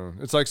 Mind blown.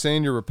 It's like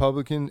saying you're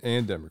Republican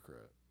and Democrat.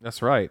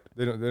 That's right.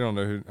 They don't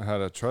know how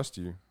to trust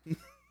you.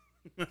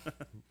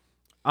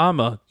 I'm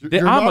a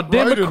You're I'm a not right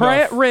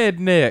Democrat enough.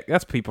 redneck.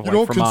 That's people You like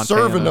don't from conserve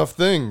Montana. enough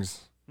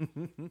things.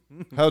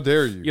 How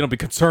dare you? You don't be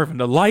conserving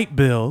the light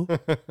bill.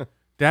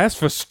 That's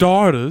for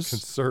starters.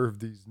 Conserve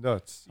these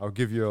nuts. I'll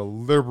give you a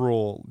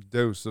liberal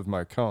dose of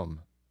my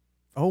cum.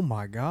 Oh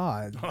my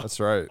God. That's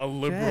right. A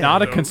liberal.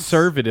 Not a dose.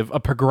 conservative, a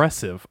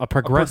progressive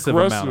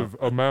amount.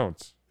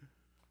 amount.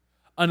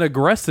 An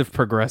aggressive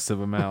progressive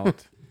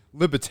amount.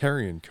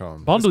 Libertarian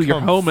cum. Bundle This your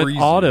cum home and frees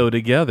auto you.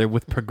 together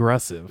with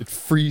progressive. It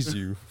frees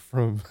you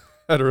from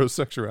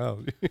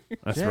heterosexuality.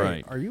 That's Jay,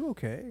 right. Are you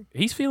okay?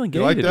 He's feeling gay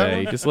like that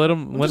today. one? Just let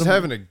him. I'm just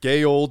having a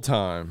gay old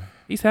time.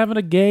 He's having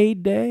a gay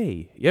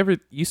day.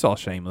 You saw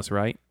Shameless,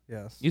 right?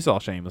 Yes. You saw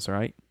Shameless,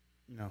 right?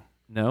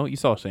 No. You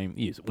saw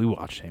Shameless. We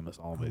watched Shameless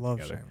all I day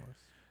love together.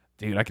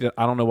 Shameless. Dude,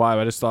 I don't know why,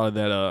 but I just thought of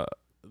that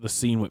the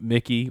scene with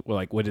Mickey,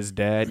 with his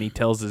dad, and he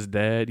tells his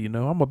dad,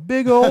 I'm a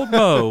big old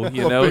Mo,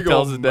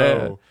 tells his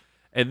dad.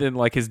 And then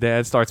his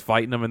dad starts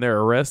fighting him and they're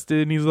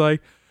arrested, and he's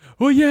like,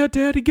 well, yeah,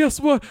 Daddy, guess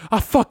what? I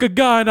fuck a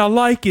guy and I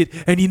like it.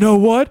 And you know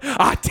what?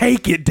 I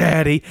take it,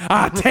 Daddy.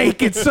 I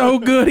take it so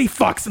good. He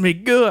fucks me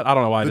good. I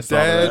don't know why I just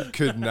thought of that. Dad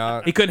could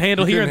not. He couldn't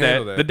handle hearing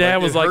that. The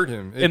dad was it hurt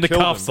him. It in the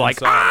killed cuffs, him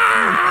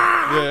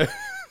ah! Yeah. It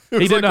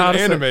was He didn't know how to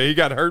anime. He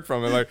got hurt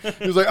from it.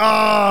 He was like,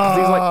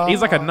 ah.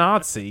 He's like a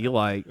Nazi. He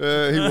was.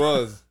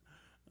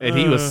 And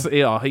he was,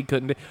 he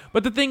couldn't.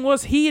 But the thing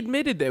was, he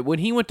admitted that when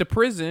he went to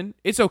prison,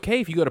 it's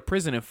okay if you go to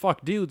prison and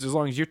fuck dudes as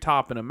long as you're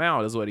topping them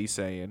out, is what he's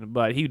saying.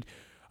 But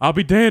I'll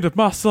be damned if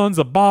my son's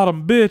a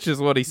bottom bitch, is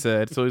what he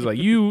said. So he's like,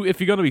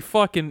 if you're gonna be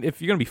fucking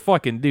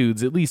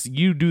dudes, at least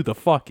you do the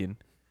fucking.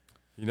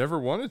 He never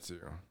wanted to.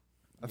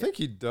 I think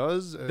he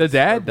does. The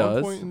dad at does.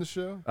 one point in the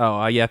show.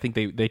 Oh, yeah, I think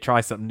they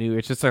try something new.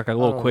 It's just like a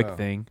little quick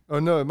thing. Oh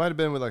no, it might have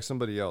been with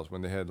somebody else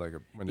when they had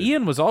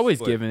Ian was always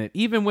split. giving it,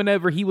 even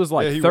whenever he was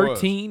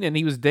 13 and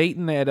he was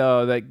dating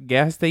that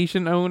gas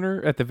station owner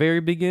at the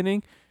very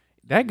beginning.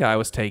 That guy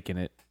was taking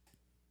it.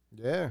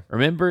 Yeah,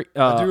 remember?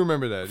 I do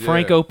remember that.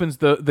 Frank opens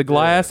the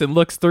glass and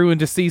looks through and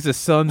just sees his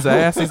son's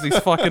ass as he's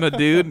fucking a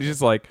dude, and he's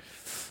just like,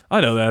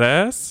 I know that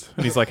ass.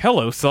 And he's like,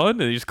 hello,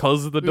 son, and he just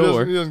closes the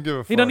door. He doesn't give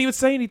a fuck. He doesn't even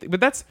say anything. But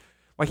that's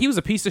he was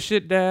a piece of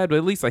shit dad, but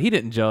at least he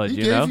didn't judge. He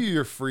gave you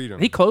your freedom.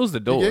 He closed the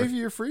door. He gave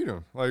you your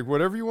freedom.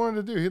 Whatever you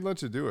wanted to do, he'd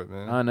let you do it,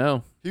 man. I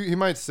know. He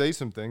might say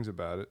some things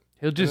about it.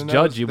 He'll just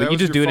judge you, but you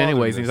just do it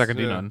anyways, and he's not gonna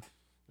do nothing.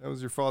 That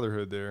was your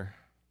fatherhood there.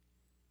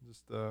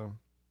 Just y'all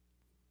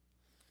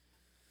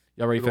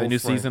ready for the new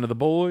season of The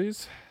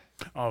Boys?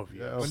 Oh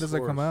yeah. When does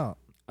it come out?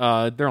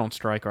 They're on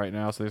strike right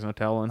now, so there's no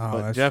telling. Oh,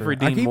 but that's Jeffrey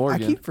true. Dean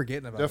Morgan. I keep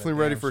forgetting about definitely that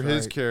ready damn for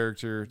his strike.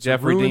 character to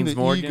Jeffrey ruin Dean the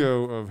Morgan?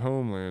 ego of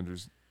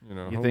Homelander's.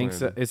 You think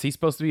so? Is he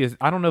supposed to be?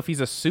 I don't know if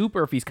he's a soup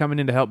or if he's coming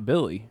in to help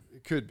Billy.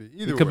 It could be.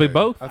 Either It could way. be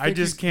both. I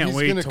just can't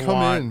wait He's to gonna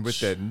come in watch. with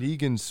that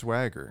Negan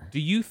swagger. Do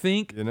you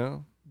think? You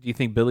know? Do you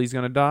think Billy's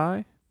gonna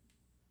die?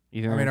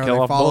 You think I mean, they're are gonna kill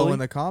they off following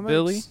the comics?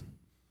 Billy?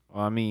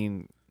 Well, I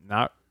mean,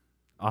 not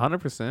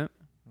 100%.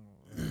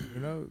 Who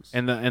knows?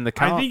 And the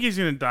I think he's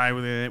gonna die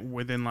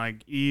within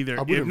either,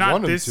 I if wouldn't not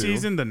want him this to.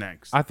 season, the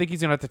next. I think he's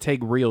gonna have to take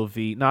real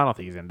V. No, I don't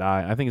think he's gonna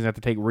die. I think he's gonna have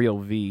to take real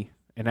V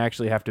and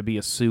actually have to be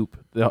a soup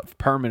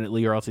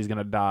permanently, or else he's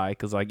gonna die.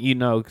 Because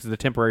because the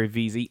temporary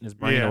V's eating his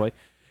brain away.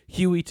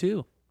 Huey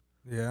too.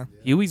 Yeah.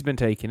 Huey's been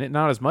taking it,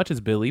 not as much as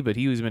Billy, but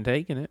Huey's been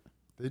taking it.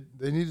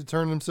 They need to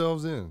turn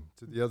themselves in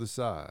to the other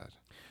side.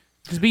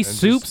 Just be And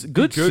soups, just be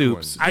good good soups.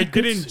 ones. I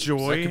Good did soups. That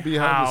enjoy could be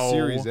how the how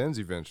series ends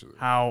eventually.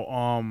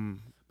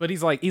 But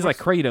he's like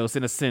Kratos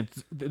in a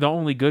sense. The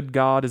only good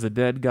god is a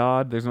dead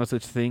god. There's no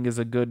such thing as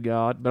a good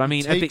god. But I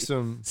mean,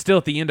 still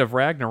at the end of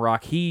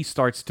Ragnarok, he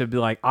starts to be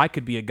like, I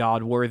could be a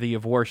god worthy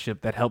of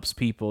worship that helps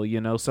people.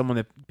 Someone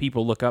that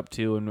people look up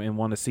to and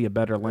want to see a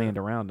better land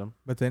around them.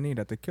 But then he'd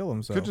have to kill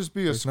himself. Could just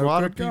be a There's no squad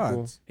good of people.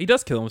 gods. He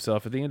does kill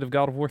himself at the end of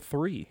God of War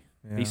 3.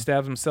 Yeah. He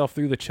stabs himself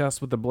through the chest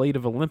with the blade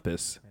of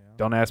Olympus.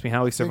 Don't ask me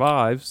how he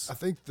survives. I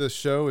think the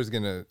show is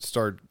gonna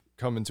start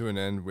coming to an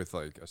end with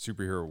a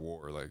superhero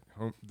war.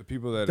 The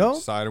people that are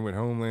siding with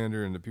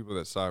Homelander and the people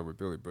that side with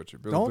Billy Butcher.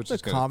 Don't the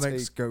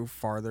comics go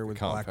farther with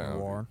Black compound.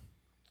 Noir?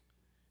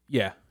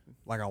 Yeah.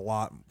 A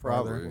lot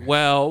Probably. farther.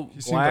 Well,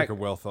 He seems like a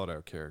well thought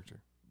out character.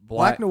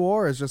 Black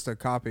Noir is just a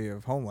copy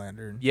of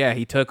Homelander. Yeah,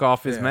 he took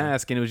off his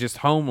mask and it was just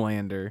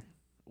Homelander.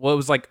 Well, it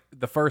was like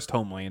the first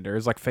Homelander. It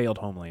was like failed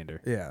Homelander.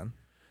 Yeah.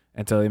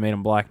 Until they made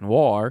him Black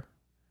Noir,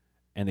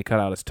 and they cut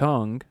out his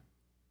tongue,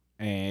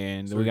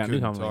 and So we he got new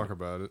couldn't Homelander. talk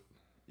about it.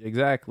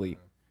 Exactly.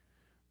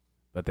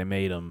 But they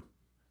made him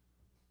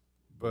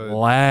But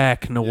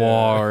Black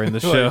Noir in the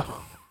show.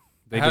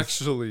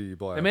 Actually,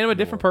 Black. They made him a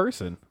different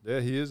person. Yeah,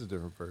 he is a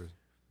different person.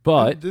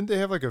 But didn't they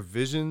have a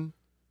vision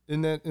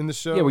in the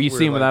show? yeah, where you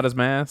see him without his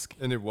mask,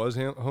 and it was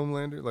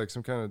Homelander,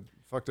 some kind of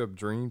fucked up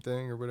dream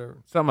thing or whatever.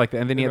 something like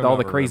that. And then he I had don't all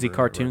the ever crazy remember it,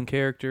 cartoon right.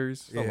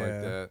 characters. Something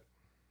like that.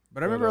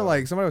 But I remember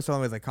somebody was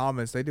telling me the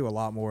comments, they do a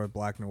lot more with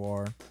Black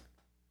Noir.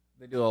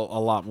 They do a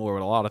lot more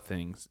with a lot of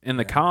things. In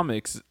the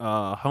comics,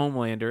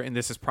 Homelander, and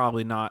this is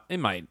probably not,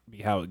 it might be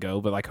how it go,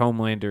 but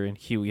Homelander and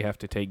Huey have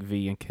to take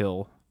V and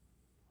kill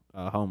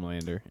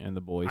Homelander and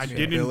the boys. I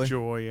did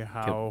enjoy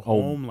how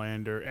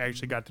Homelander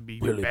actually got to be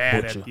Billy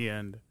bad Butcher. at the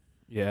end.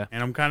 Yeah.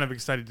 And I'm kind of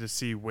excited to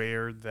see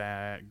where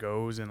that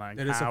goes and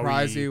Did it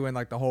surprise you when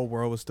the whole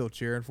world was still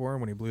cheering for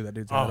him when he blew that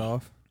dude's head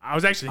off? I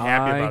was actually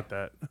happy about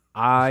that.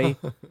 I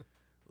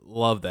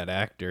love that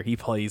actor. He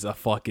plays a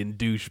fucking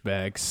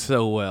douchebag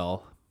so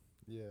well.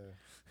 Yeah.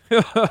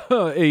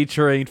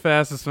 A-Train,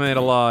 fastest man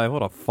alive.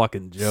 What a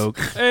fucking joke.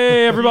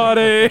 Hey,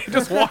 everybody.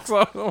 Just walks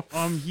off.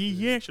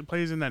 He actually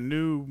plays in that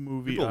new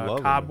movie, People love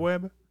him.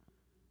 Cobweb.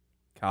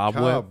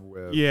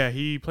 Cobweb. Yeah,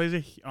 he plays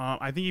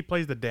I think he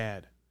plays the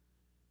dad.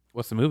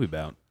 What's the movie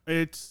about?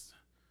 It's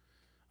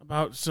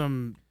about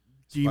some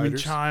demon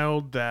Spiders?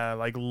 child that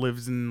like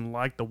lives in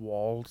like the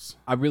walls.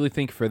 I really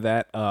think for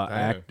that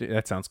actor,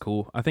 that sounds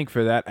cool. I think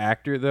for that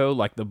actor though,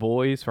 like The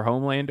Boys for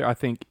Homelander, I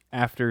think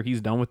after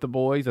he's done with The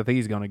Boys, I think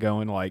he's gonna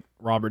go in like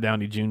Robert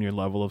Downey Jr.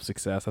 level of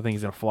success. I think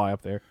he's gonna fly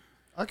up there.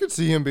 I could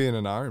see him being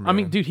an Iron Man. I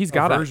mean, dude, he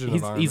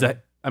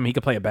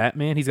could play a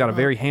Batman. He's got a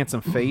very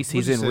handsome face.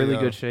 He's in really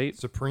good shape.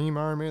 Supreme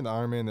Iron Man, the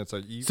Iron Man that's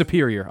like evil.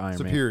 Superior Iron Man.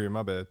 Superior,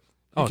 my bad.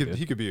 Oh,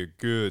 He could be a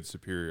good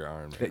superior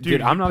Iron Man.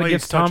 Dude, I'm not plays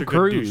against such Tom a good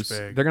Cruise.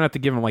 douchebag. They're gonna have to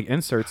give him like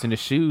inserts in his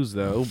shoes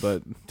though.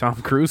 But Tom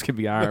Cruise could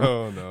be Iron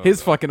Man. No,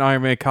 His fucking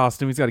Iron Man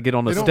costume. He's got to get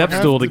on a They don't step have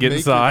stool to to get make it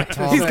inside.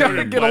 Tom He's got to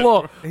Cruise. get a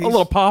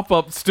little pop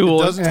up It stool.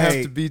 doesn't have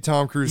Hey, to be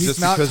Tom Cruise He's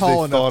just not because tall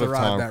they enough thought to of ride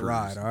Tom that Cruise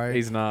ride. All right.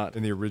 He's not.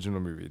 in the original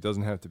movie. It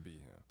doesn't have to be him.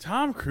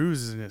 Tom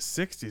Cruise is in his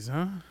 60s,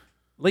 huh?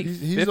 Late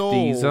He's 50s,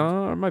 old.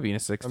 or might be in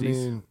his 60s. I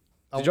mean,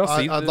 Did y'all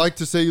see I'd this? like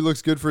to say he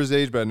looks good for his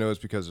age, but I know it's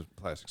because of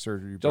plastic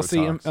surgery. Did y'all see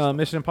Botox.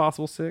 Mission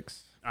Impossible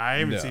 6? I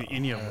haven't No. seen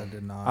any of I them.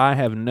 did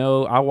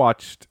not. I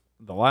watched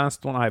the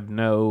last one. I have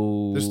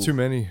no. There's too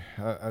many.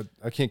 I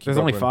can't keep There's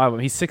up only with 5 of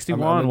them. He's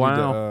 61.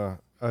 Wow.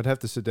 I'd have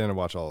to sit down and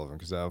watch all of them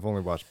because I've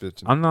only watched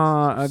bits. I'm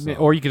not. I mean,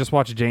 so- or you could just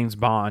watch James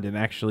Bond and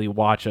actually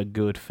watch a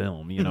good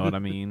film. You know what I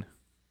mean?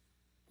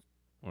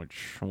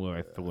 Which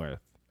with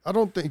I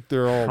don't think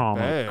they're all Sean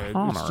bad.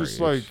 It's just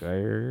Connery, like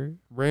sir.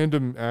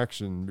 random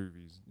action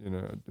movies. You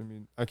know, I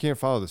mean, I can't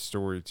follow the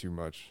story too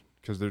much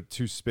because they're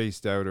too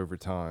spaced out over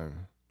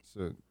time.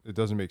 So it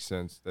doesn't make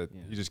sense that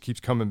Yeah. he just keeps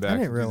coming I back to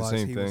didn't do the realize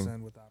same he was thing.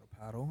 in Without a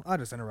Paddle. I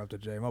just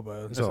interrupted Jay. My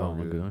bad. It's That's all all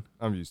I'm good. doing.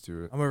 I'm used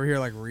to it. I'm over here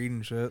like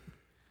reading shit.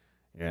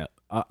 Yeah,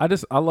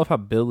 I love how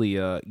Billy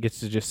gets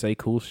to just say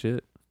cool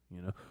shit.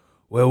 You know,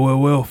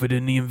 well, fit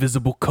in the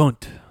invisible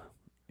cunt.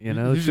 You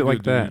know, He's a shit like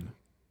good that. dude.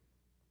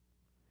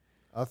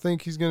 I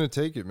think he's gonna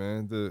take it,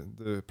 man.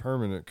 The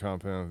permanent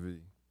compound V.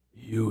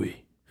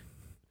 Huey.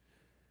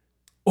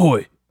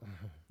 Oi.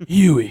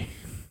 Huey.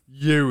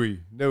 Yui,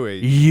 no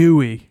age.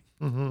 Huey.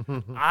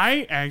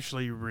 I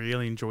actually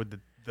really enjoyed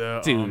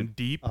the Dude.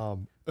 deep.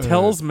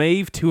 Tells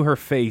Maeve to her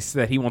face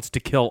that he wants to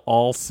kill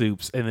all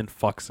soups and then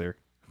fucks her.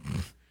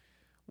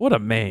 What a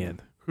man.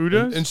 Who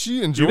does? and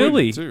she enjoyed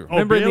Billy. it too. Oh,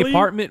 Remember in the Billy?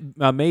 apartment,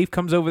 Maeve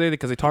comes over there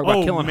because they talk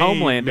about killing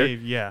Homelander.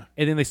 Maeve, yeah.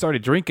 And then they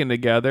started drinking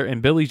together,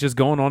 and Billy's just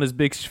going on his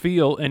big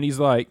spiel, and she's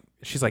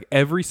like,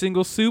 every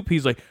single soup?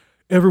 He's like,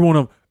 every one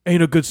of them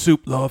ain't a good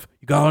soup, love.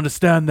 You gotta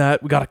understand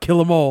that. We gotta kill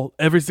them all.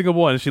 Every single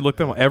one. And she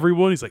looked at him,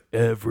 everyone? He's like,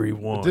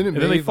 everyone. Didn't and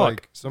then they Maeve fuck.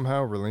 like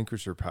somehow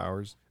relinquish her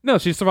powers? No,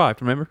 she survived,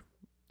 remember?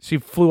 She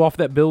flew off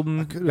that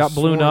building, Could've got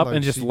ballooned sworn, up, like,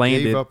 and just she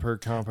landed. Gave up her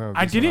compound.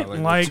 I V didn't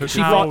somehow, like took She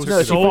her how fought,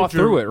 powers. she fought Soldier-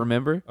 through it,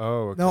 remember?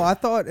 Oh, okay. No, I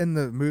thought in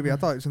the movie, I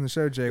thought it was in the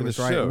show, Jay In the was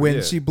right. show, When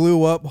yeah. she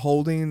blew up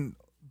holding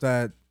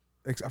that,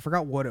 I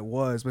forgot what it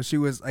was, but she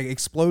was like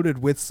exploded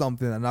with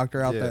something that knocked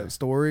her out Yeah. that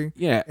story.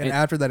 Yeah. And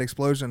after that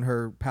explosion,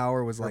 her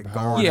power was like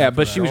power- gone. Yeah, after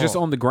but that. she was just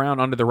on the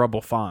ground under the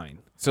rubble fine.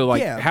 So,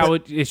 like, Yeah, how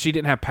if she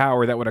didn't have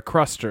power, that would have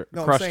crushed her.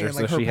 No, I'm crushed saying her,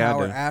 like so her she had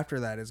power to. after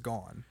that is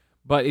gone.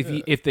 But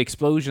if the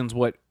explosion's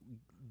what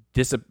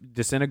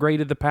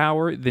disintegrated the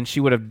power, then she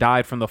would have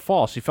died from the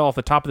fall. She fell off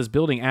the top of this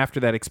building after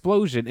that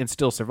explosion and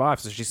still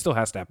survived, so she still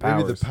has to have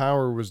powers. Maybe the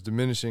power was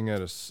diminishing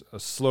at a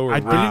slower I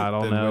rate. didn't- I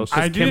don't than know. when she-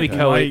 I Because Kimmy didn't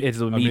Coe like-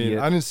 is I immediate. mean,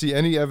 I didn't see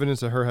any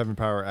evidence of her having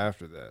power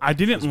after that. I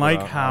didn't That's what like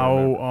I how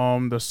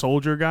remember. the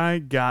soldier guy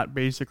got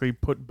basically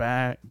put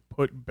back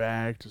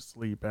to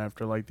sleep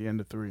after like the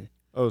end of 3.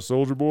 Oh,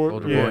 Soldier Boy.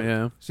 Soldier Yeah. Boy,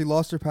 yeah. She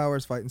lost her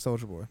powers fighting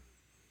Soldier Boy.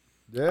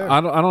 Yeah.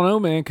 I don't know,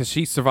 man, because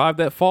she survived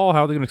that fall.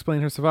 How are they going to explain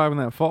her surviving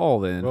that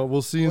fall then? Well,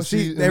 we'll see. Well,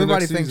 in the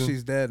everybody next thinks season.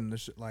 she's dead in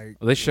the like.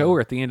 Well, they show her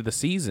at the end of the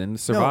season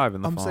surviving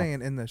no, the I'm fall.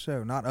 saying in the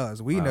show, not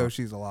us. We Oh. know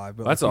she's alive,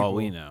 but That's like, all people-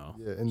 we know.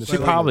 Yeah, in the She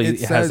show. probably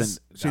it hasn't says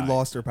she died.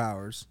 lost her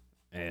powers.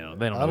 Yeah, they don't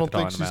know I don't what they're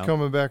think talking she's about.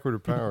 coming back with her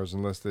powers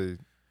unless they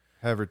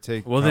have her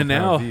take. Well, then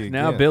Compound V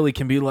now again. Billy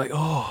can be like,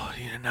 oh,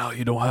 now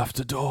you don't have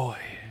to die.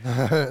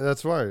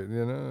 That's right.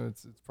 You know,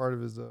 it's part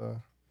of his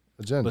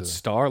agenda. But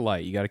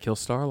Starlight, you got to kill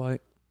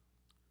Starlight.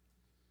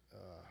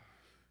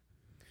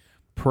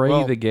 Pray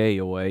well- the gay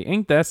away.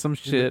 Ain't that some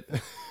shit?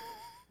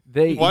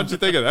 They Why'd you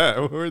think of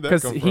that? Where'd that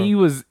because come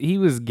he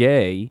was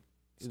gay.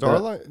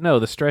 Starlight? No,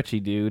 the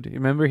stretchy dude.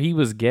 Remember, he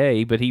was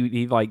gay, but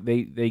he like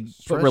they put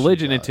Stretchy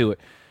religion guy. into it.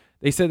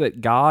 They said that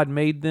God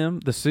made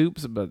them the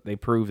soups, but they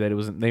proved that it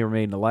wasn't. They were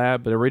made in the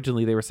lab. But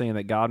originally, they were saying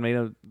that God made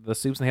the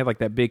soups, and they had like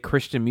that big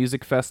Christian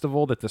music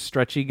festival that the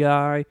stretchy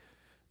guy,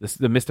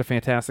 the Mr.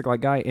 Fantastic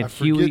like guy, and I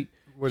forget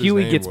what his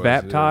Huey name gets was,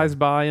 baptized yeah.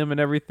 by him and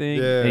everything.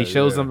 Yeah, and he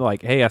shows yeah. them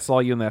like, "Hey, I saw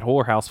you in that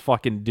whorehouse,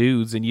 fucking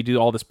dudes, and you do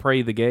all this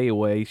pray the gay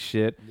away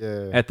shit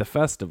Yeah. at the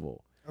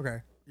festival."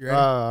 Okay, you ready?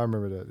 I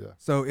remember that. Yeah.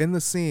 So in the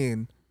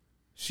scene,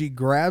 she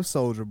grabbed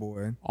Soldier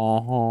Boy.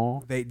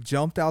 They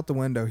jumped out the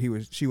window.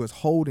 She was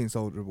holding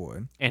Soldier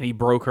Boy. And he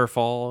broke her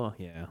fall.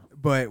 Yeah.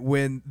 But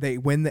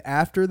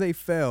after they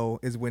fell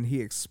is when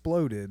he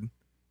exploded,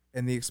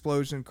 and the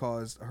explosion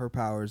caused her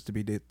powers to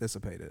be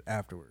dissipated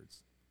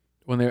afterwards.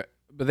 When they're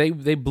But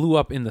they blew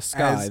up in the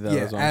sky, though.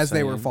 Yeah, as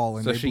they were saying.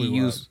 falling. So they she blew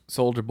used up.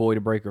 Soldier Boy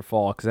to break her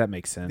fall, because that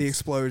makes sense. The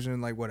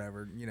explosion, like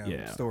whatever,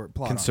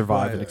 plot can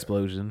survive an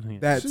explosion.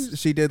 Yeah.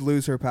 She did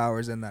lose her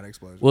powers in that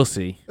explosion. We'll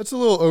see. That's a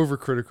little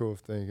overcritical of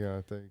thinking,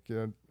 I think.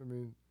 I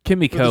mean,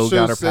 Kimiko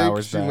got her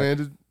powers she back.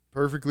 landed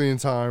perfectly in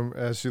time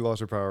as she lost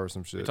her power or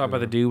some shit. You're talking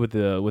about the dude with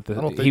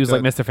the he was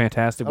like Mr.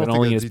 Fantastic, but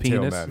only in his detail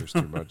penis. matters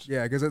too much.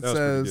 Yeah, because it That was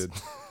says pretty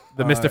good.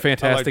 The Mr.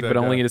 Fantastic, that but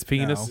only guy. in his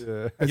penis. Yeah.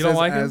 It You don't says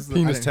like him? as the- I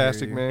didn't hear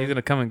Penis-tastic, you. man. He's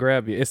gonna come and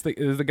grab you. It's the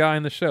guy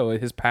in the show.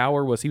 His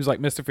power was he was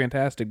like Mr.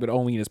 Fantastic, but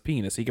only in his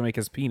penis. He can make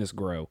his penis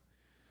grow.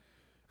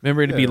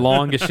 Remember, it'd be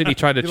long as shit. He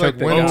tried to He, choke like,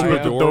 the went guy into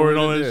a out. door and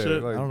all with that it,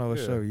 shit. like, I don't know what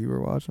yeah. show you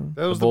were watching.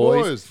 That was The the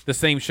boys. boys. The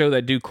same show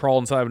that dude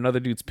crawled inside of another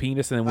dude's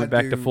penis and then went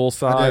back to full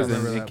size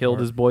remember and that killed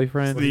part. his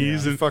boyfriend.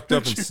 Sneeze He and fucked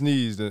up and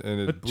sneezed, and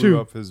it Achoo.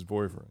 blew up his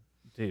boyfriend.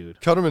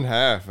 Dude, Cut him in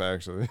half,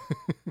 actually.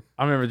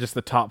 I remember just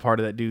the top part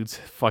of that dude's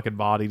fucking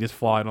body just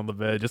flying on the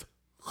bed, just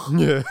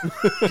Yeah.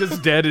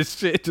 just dead as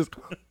shit. Just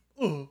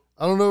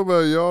I don't know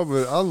about y'all,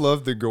 but I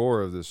love the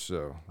gore of this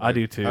show. I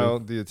do too. How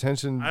the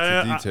attention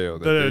to detail.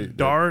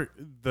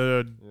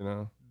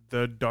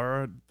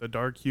 The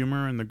dark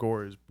humor and the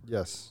gore is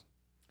Yes.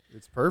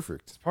 It's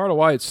perfect. It's part of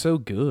why it's so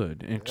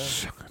good. And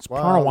it's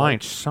Wow, part of why like-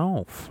 it's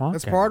so fucking.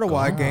 That's part of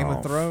why Game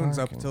of good. Thrones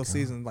up fucking until God.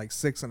 season like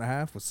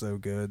 6.5 was so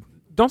good.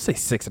 Don't say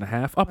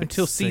 6.5. Up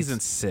until six. season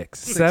 6.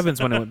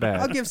 7's when it went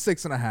I'll bad. give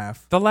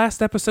 6.5. The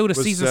last episode of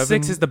Was season 6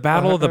 7 is the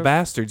Battle of the half?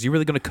 Bastards. You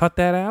really going to cut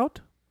that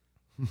out?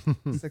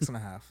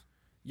 6.5.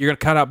 You're going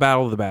to cut out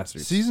Battle of the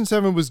Bastards. Season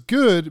 7 was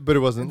good, but it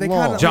wasn't They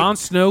long. kinda- Jon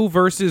Snow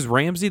versus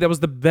Ramsay, that was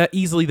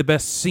easily the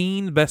best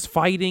scene, best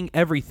fighting,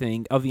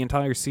 everything of the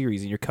entire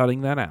series, and you're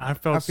cutting that out. I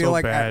felt I feel so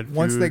like bad.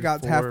 once they dude,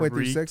 got for halfway through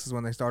Reek. 6 is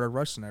when they started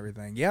rushing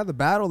everything. Yeah, the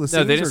battle, the No,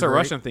 scenes they didn't are start great.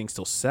 rushing things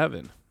till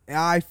 7.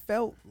 I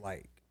felt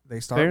like they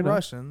Fair started enough.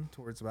 rushing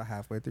towards about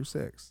halfway through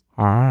 6.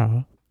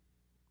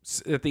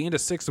 At the end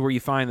of 6 is where you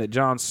find that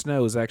Jon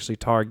Snow is actually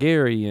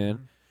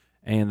Targaryen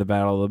and the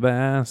Battle of the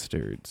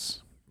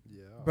Bastards.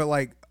 But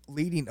like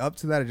leading up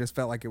to that, it just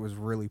felt like it was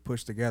really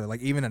pushed together. Like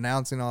even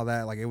announcing all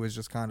that, like it was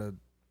just kind of.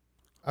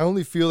 I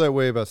only feel that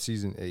way about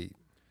season 8.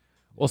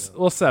 Well,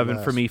 7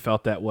 for last- me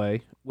felt that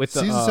way. With the,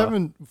 Season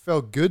 7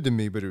 felt good to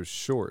me, but it was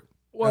short.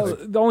 Well,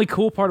 the only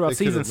cool part about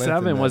they could've season 7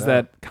 lengthened was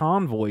that that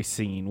convoy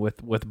scene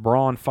with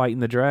Braun fighting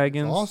the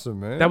dragons. Awesome,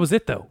 man. That was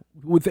it, though.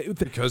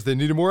 because they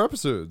needed more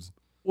episodes.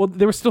 Well,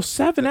 there were still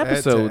 7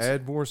 episodes. To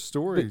add more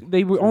story.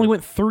 They only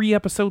went 3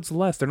 episodes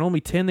less. They're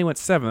normally 10. They went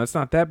 7. That's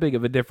not that big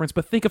of a difference.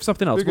 But think of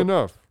something else. Big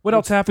enough. What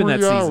else It's happened 3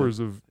 that season? hours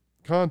of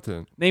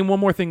content. Name one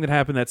more thing that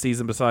happened that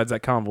season besides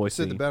that convoy You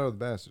said the scene. Battle of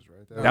the Bastards, right?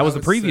 That was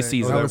the previous sick.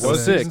 season. Oh, That that was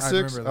was 6. season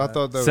 6? remember I that.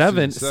 thought that was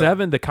 7. season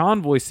 7. The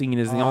convoy scene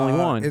is the only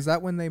one. Is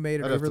that when they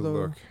made it I'd have over to the?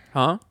 look.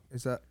 Huh?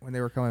 Is that when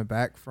they were coming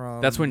back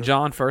from? That's when the-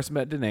 Jon first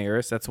met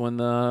Daenerys. That's when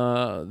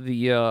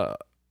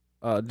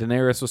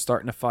Daenerys was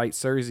starting to fight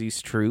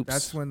Cersei's troops.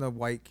 That's when the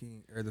White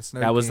King or the Snow.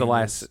 that was the King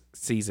last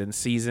season.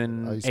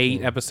 Season Ice 8,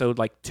 King. episode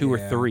like 2 or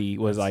Yeah. 3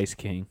 was Ice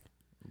King.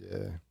 Yeah.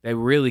 They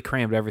really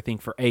crammed everything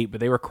for 8, but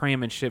they were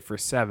cramming shit for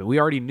 7. We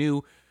already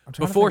knew I'm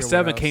trying to before think of what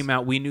 7 else. came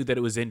out, we knew that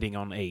it was ending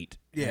on 8.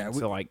 Yeah, And we-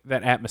 so like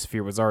that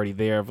atmosphere was already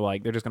there of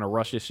like they're just gonna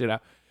rush this shit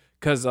out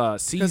because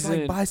Because season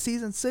like by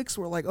season 6,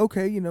 we're like,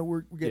 okay,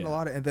 we're getting Yeah. a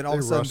lot of, and then all They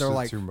of a sudden rushed they're it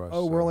like, too much,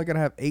 oh, we're so. only gonna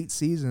have 8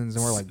 seasons,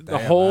 and we're like,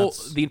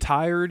 the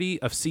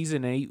entirety of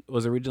season 8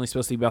 was originally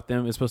supposed to be about them.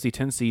 It was supposed to be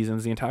 10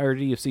 seasons. The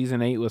entirety of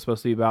season 8 was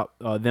supposed to be about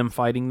them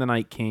fighting the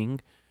Night King.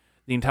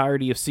 The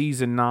entirety of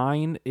season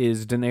 9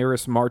 is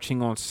Daenerys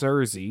marching on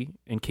Cersei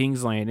in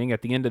King's Landing.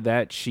 At the end of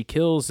that, she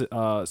kills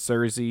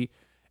Cersei,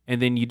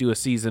 and then you do a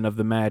season of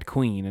the Mad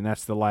Queen, and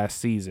that's the last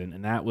season.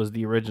 And that was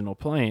the original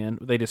plan.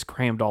 They just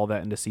crammed all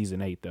that into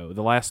season 8, though.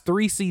 The last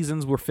 3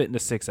 seasons were fit into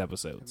 6 Have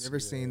episodes. you ever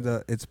seen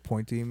the "It's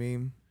Pointy"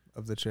 meme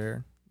of the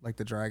chair? Like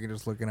the dragon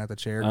just looking at the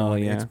chair. Oh,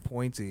 going, yeah. It's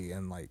pointy,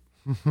 and like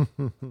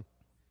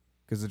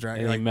because the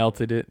dragon And they like,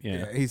 melted it.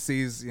 Yeah. he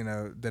sees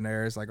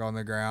Daenerys like on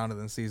the ground,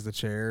 and then sees the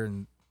chair,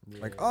 and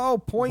like,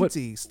 oh,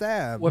 pointy,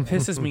 stab. What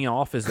pisses me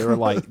off is they were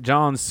like,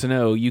 Jon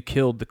Snow, you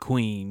killed the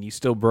queen. You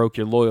still broke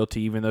your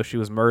loyalty even though she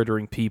was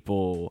murdering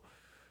people.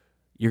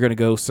 You're going to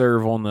go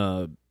serve on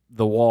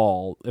the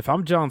wall. If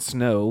I'm Jon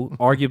Snow,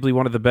 arguably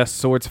one of the best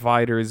swords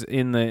fighters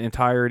in the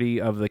entirety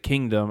of the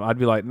kingdom, I'd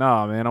be like,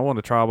 nah, man, I want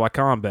a trial by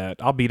combat.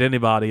 I'll beat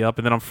anybody up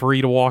and then I'm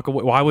free to walk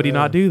away. Why would he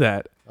not do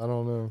that? I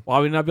don't know. Why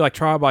would he not be like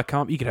trial by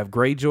combat? You could have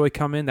Greyjoy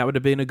come in. That would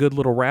have been a good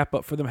little wrap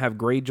up for them. Have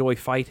Greyjoy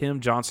fight him.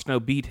 Jon Snow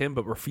beat him,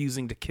 but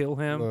refusing to kill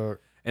him.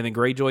 Look, And then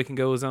Greyjoy can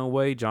go his own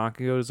way. Jon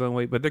can go his own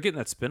way. But they're getting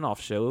that spinoff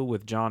show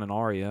with Jon and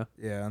Arya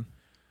Yeah,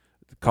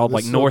 called they're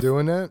like still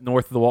doing that?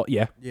 North of the Wall.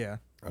 Yeah. yeah.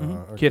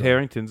 Okay. Kit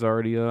Harington's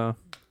already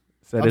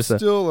said I'm it's a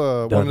still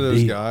one done of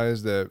those deal.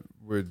 guys that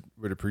would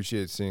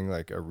appreciate seeing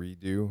like a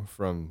redo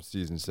from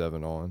season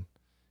 7 on.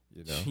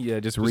 yeah.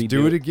 Just Just redo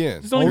do it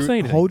again. Just don't even say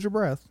anything. Hold your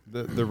breath.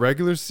 The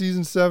regular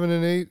season 7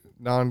 and 8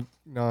 non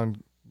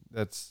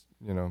that's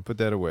put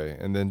that away,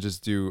 and then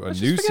just do a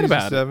Let's new just forget season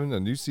about it. 7, a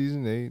new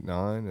season 8,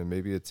 9, and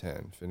maybe a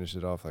 10. Finish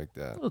it off like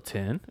that. Well,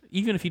 10.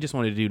 Even if you just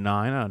wanted to do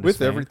 9, I understand.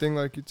 With everything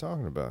like you're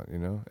talking about,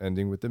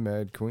 ending with the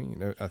Mad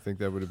Queen. I think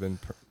that would have been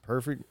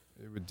perfect.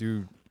 It would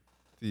do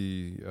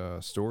the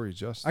story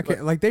justice. I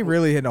can't, they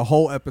really in a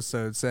whole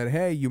episode said,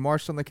 "Hey, you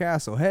marched on the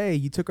castle. Hey,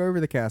 you took over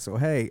the castle.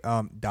 Hey,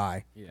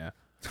 die." Yeah.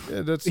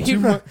 Yeah, that's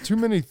too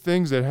many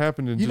things that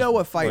happened in. You know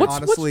what fight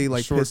honestly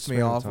short pissed me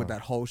span of off time. with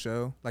that whole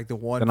show? Like the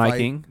one The fight. Night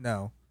King?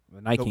 No, The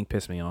Night King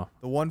pissed me off.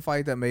 the one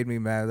fight that made me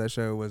mad at that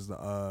show was the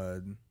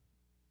Mountain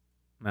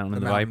and the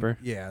mountain- Viper.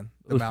 Yeah,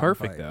 It was mountain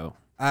perfect fight. though.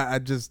 I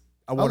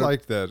I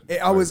like that.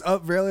 I was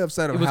really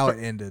upset of was how per-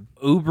 it ended.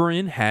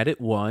 Uberin had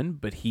it won,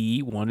 but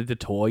he wanted to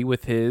toy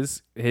with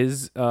his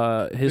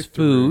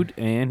food,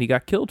 and he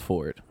got killed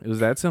for it. It was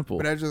that simple.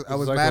 But I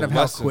was like mad a at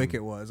how lesson. quick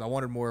it was. I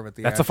wanted more of it.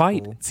 That's a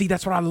fight. See,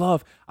 that's what I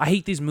love. I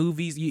hate these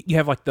movies. You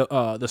have like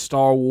the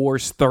Star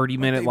Wars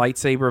 30-minute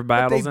lightsaber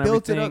battles They and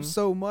built everything. it up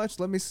so much.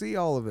 Let me see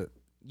all of it.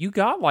 You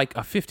got like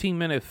a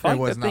 15-minute fight.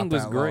 was That thing not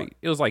was that great. long.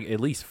 It was like at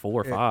least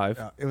 4 or 5.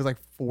 It was like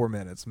 4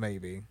 minutes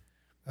maybe,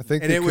 I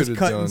think and they it was could have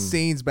cutting done.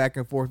 scenes back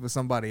and forth with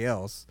somebody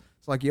else.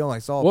 It's like you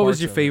only saw. What was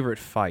parts your of it. favorite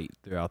fight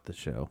throughout the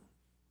show?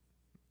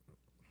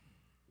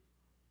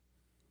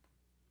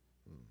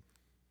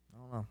 I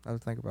don't know. I have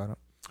to think about it.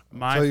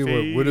 My tell you what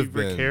favorite would have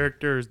been.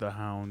 character is the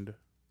Hound.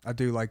 I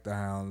do like the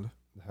Hound.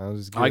 The Hound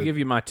is good. I'll give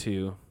you my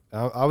 2.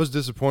 I was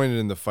disappointed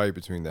in the fight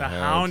between The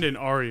Hound and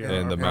Arya.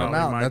 And the are Mountain.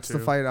 probably my That's the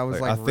two. fight I was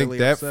I think really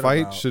that upset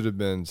fight about. should have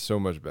been so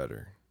much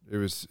better.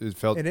 It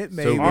felt And it so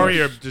made good.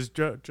 Arya just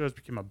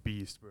became a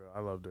beast, bro. I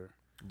loved her.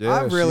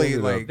 Yeah, I she really,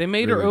 ended like- up They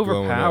made really her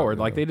glowing up, overpowered. you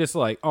Like know. they just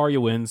like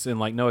Arya wins and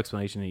like no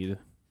explanation needed.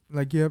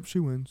 Like, yep, she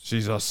wins.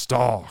 She's a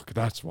Stark.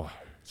 That's why.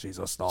 She's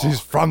a star. She's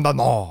from the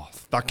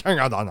North. The King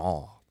of the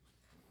North.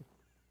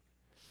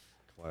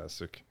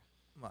 Classic.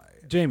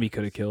 Jamie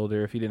could have killed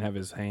her if he didn't have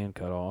his hand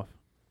cut off.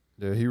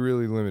 Yeah, he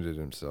really limited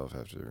himself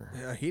after.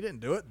 Yeah, he didn't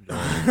do it.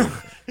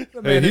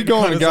 Hey, he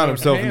gone and got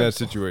himself in that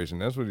situation.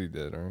 That's what he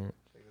did, all right?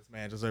 This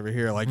man just over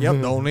here, like, yep,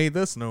 don't need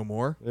this no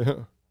more. Yeah.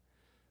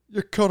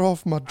 You cut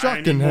off my I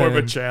jocking need more of a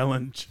hand.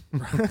 challenge.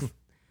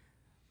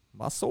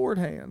 My sword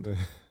hand.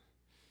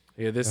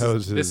 Yeah, this That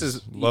was is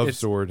his love it's,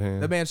 sword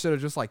hand. That man should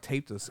have just like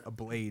taped a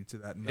blade to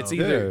that. It's nub.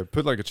 either- Yeah,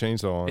 put like a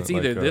chainsaw on It's it.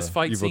 either like, this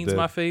fight Evil scene's Dead.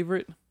 my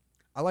favorite.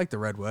 I like the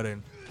Red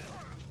Wedding.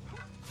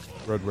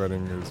 Red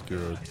Wedding is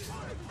good.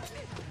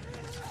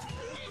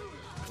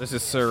 This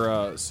is Sir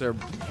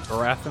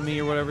Baratheon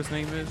or whatever his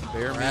name is.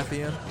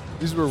 Baratheon.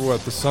 These were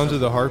what, the Sons of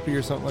the Harpy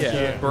or something like Yeah,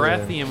 that?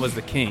 Baratheon was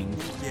the king.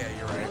 Yeah,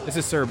 you're right. This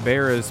is Sir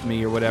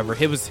Barasme or whatever.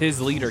 He was his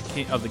leader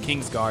of the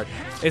Kingsguard.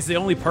 It's the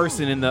only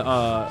person in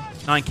the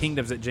 9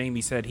 Kingdoms that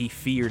Jamie said he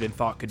feared and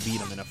thought could beat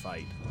him in a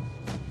fight.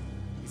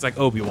 He's like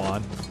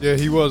Obi-Wan. Yeah,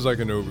 he was like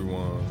an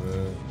Obi-Wan.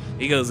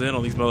 He goes in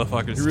on these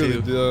motherfuckers He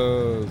really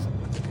too. does.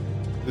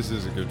 This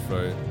is a good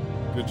fight.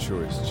 Good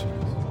choice, Cheese.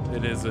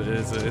 It is.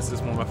 It's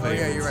just one of my Oh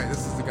favorites. yeah, you're right.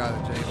 This is the guy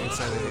that Jamie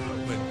said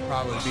that would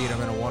probably beat him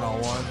in a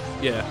one-on-one.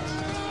 Yeah.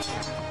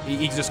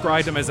 He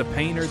described him as a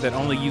painter that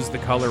only used the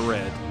color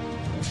red.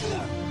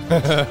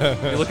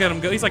 You look at him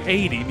go. He's like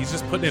 80, and he's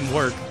just putting in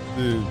work.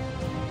 Dude.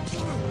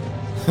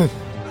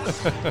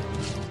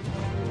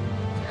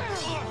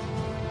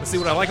 But see,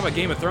 what I like about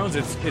Game of Thrones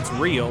is it's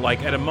real.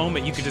 Like, at a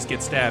moment, you could just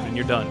get stabbed and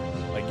you're done.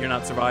 Like, you're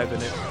not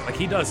surviving it. Like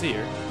he does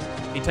here.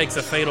 He takes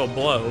a fatal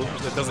blow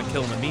that doesn't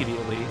kill him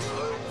immediately.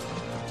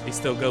 He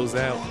still goes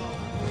out.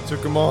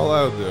 Took them all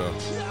out, though.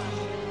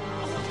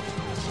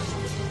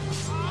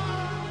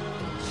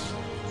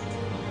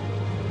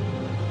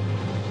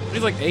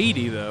 He's like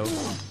 80, though.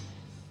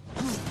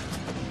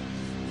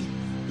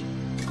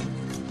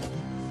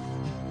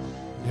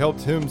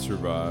 Helped him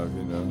survive,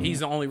 you know. He's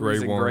the only Grey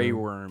reason Worm. Grey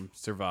Worm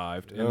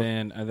survived. Yep.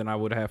 And then I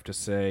would have to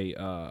say,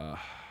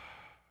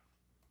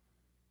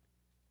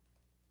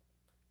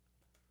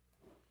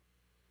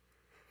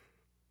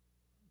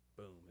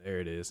 boom, there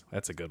it is.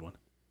 That's a good one.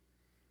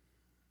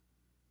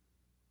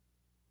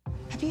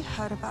 Have you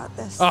heard about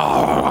this? Oh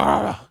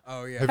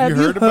yeah. Have you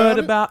heard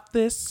about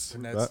this?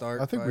 Ned I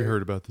Stark think we fight.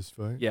 heard about this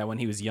fight. Yeah, when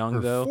he was young, Her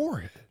though.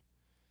 forehead.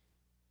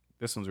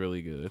 This one's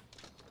really good.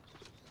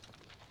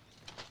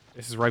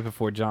 This is right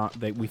before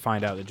we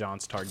find out that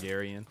Jon's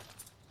Targaryen.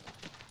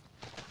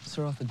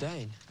 Sir Arthur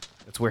Dane.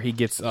 That's where he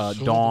gets of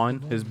the Dawn,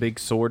 Lord. his big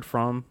sword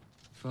from.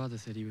 Father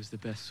said he was the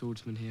best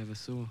swordsman he ever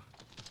saw.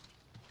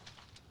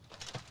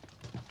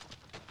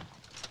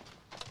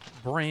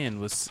 Bran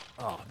was.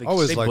 Oh, I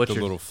always they liked the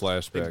butchered- little They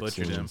flashback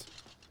butchered him. scenes.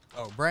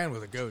 Oh, Bran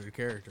was a goated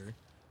character.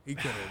 He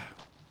could have.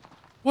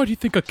 Why do you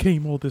think I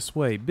came all this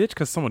way, bitch?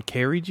 Because someone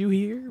carried you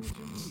here?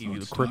 You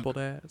crippled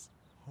ass.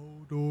 I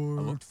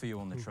looked for you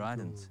on the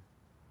Trident.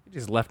 You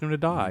just left him to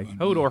die.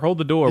 Hodor, hold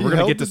the door. He We're gonna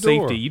held get to the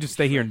door. safety. You just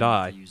stay here and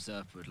die. The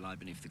usurper would lie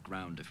beneath the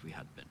ground if we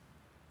had been.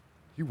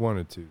 He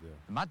wanted to, though.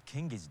 The Mad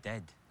King is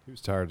dead. He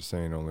was tired of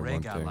saying only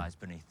one Rhaegar thing. lies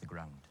beneath the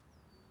ground.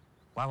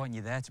 Why weren't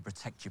you there to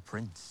protect your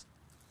prince?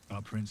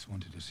 Our prince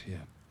wanted us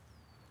here.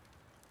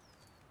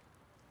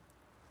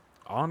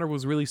 Honor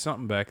was really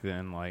something back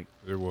then. Like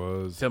It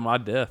was. till my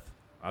death.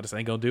 I just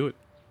ain't gonna do it.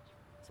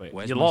 Like,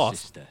 Where's you my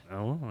lost. sister?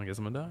 Oh, well, I guess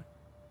I'm gonna die.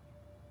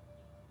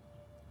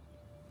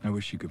 I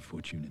wish you good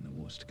fortune in the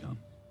wars to come.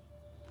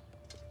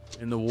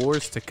 In the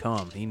wars to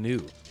come, he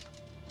knew.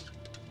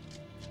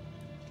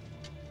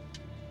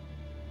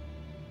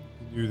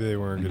 He knew they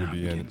weren't going to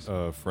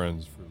be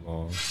friends for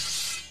long.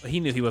 He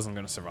knew he wasn't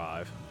gonna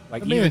survive.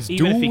 Like, That even man's if he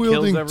kills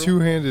dual-wielding everyone.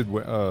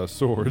 two-handed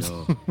swords.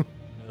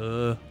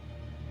 No.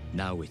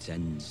 Now it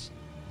ends.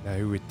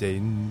 Now it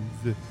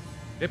ends.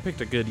 They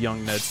picked a good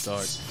young Ned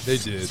Stark. They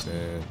did,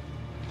 man.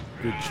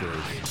 Good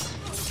choice.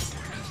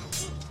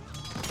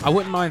 I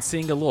wouldn't mind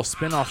seeing a little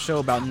spin-off show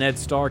about Ned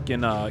Stark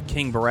and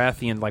King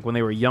Baratheon, like when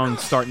they were young,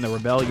 starting the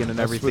rebellion and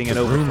everything, and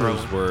That's what the overthrowing.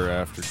 rumors were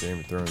after Game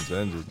of Thrones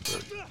ended,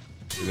 but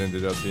it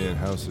ended up being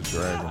House of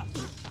Dragon.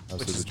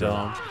 Which is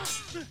dumb.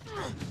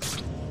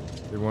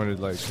 They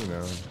wanted, like,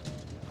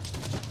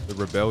 the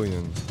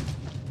rebellion.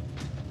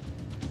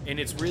 And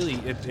it's really,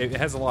 it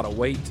has a lot of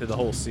weight to the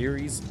whole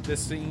series, this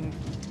scene,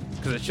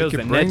 because it shows could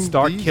that bring Ned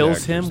Stark these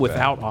kills him actors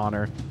without back.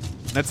 honor.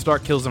 Ned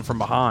Stark kills him from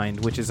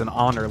behind, which is an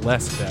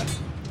honor-less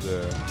death.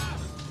 Yeah.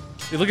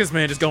 Dude, look at this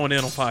man just going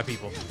in on 5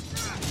 people.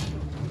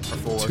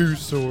 Or 4. 2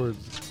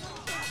 swords.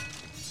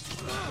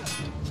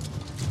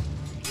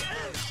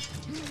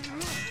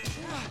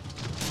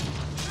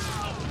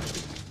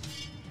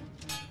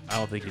 I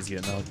don't think he's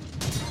getting up.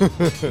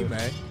 He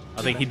may.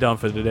 I think he's done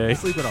for today.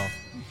 Sleep it off.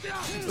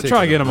 We'll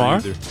try again tomorrow.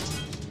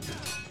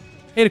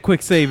 Hit a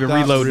quick save and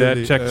Not reload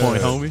really, that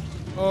checkpoint, homie.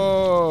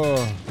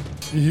 Oh,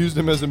 he used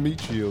him as a meat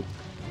shield.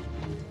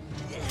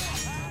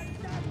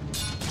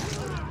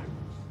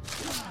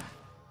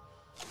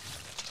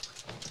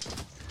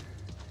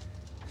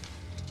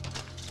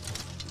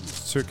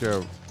 Took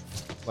out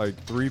like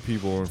 3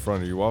 people in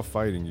front of you while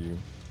fighting you.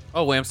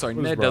 Oh, wait, I'm sorry.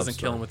 What is Ned Robb doesn't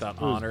kill Stark? him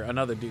without What is- honor.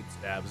 Another dude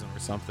stabs him or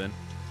something.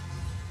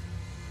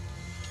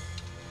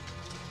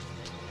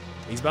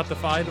 He's about to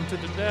fight him to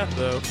the death,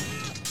 though.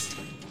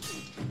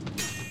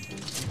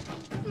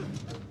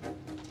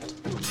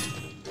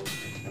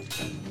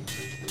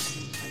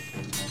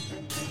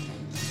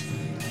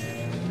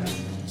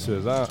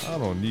 Says, I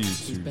don't need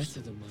He's to. better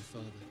than my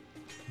father.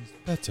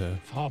 Better.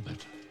 Far better.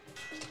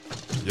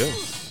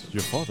 Yes,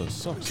 your father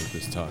sucks at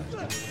this time.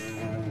 My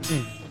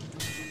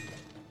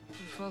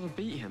father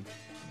beat him.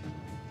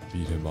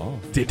 Beat him off.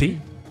 Did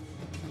he?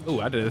 Oh,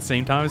 I did it at the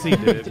same time as he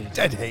did.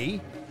 Did he?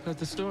 Heard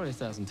the story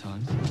 1,000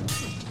 times.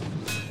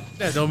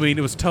 That don't mean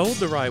it was told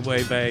the right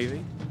way,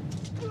 baby.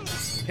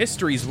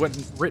 History's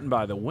written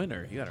by the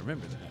winner. You gotta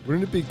remember that.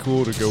 Wouldn't it be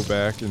cool to go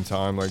back in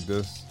time like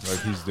this, like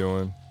he's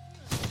doing?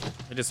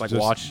 And just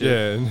watch it.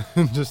 Yeah,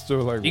 and just to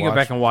like. You can go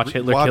back and watch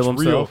Hitler kill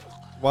himself.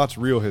 Watch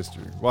real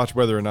history. Watch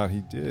whether or not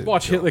he did.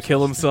 Watch Hitler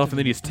kill himself and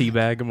then you just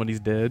teabag him when he's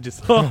dead.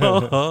 Just Find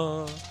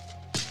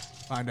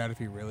out if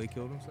he really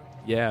killed himself.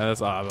 yeah,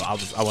 that's I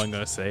wasn't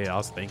gonna say it. I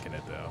was thinking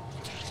it though.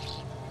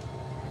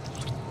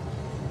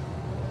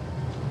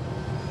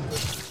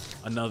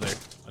 Another.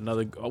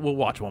 We'll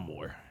watch one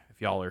more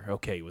if y'all are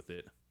okay with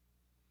it.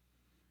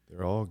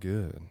 They're all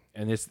good.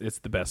 And it's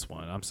the best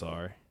one. I'm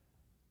sorry.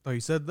 Oh, you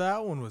said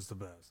that one was the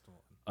best one.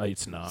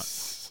 It's not.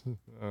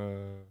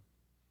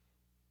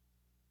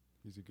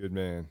 He's a good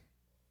man.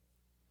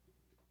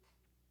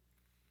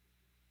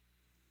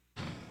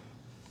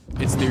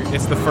 It's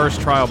the first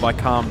trial by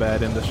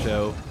combat in the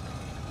show.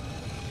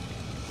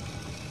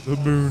 The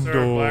moon Sir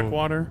door.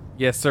 Blackwater.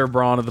 Yes, sir,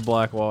 Braun of the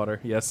Blackwater.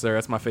 Yes, sir.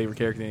 That's my favorite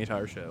character in the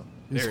entire show.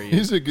 There he is.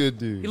 He's a good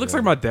dude. He looks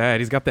man. like my dad.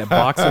 He's got that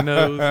boxer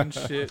nose and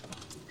shit.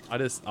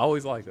 I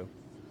always like him.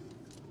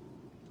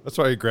 That's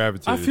why he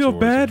gravitated. I feel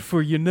towards bad him.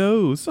 for your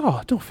nose.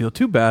 Oh, don't feel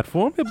too bad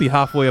for him. He'll be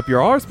halfway up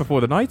your arse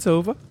before the night's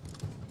over.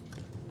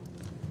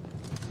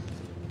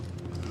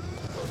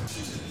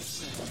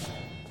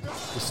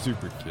 The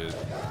stupid kid.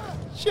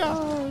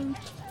 Charge,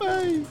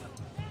 face.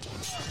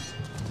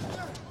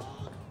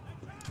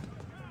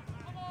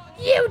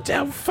 You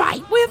don't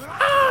fight with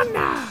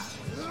honor.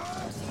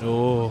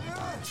 Oh,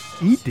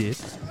 he did.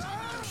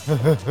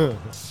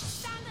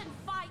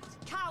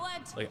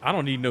 Like, I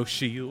don't need no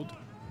shield.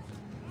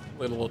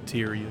 Little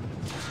Tyrion.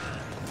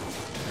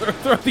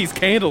 Throw these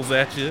candles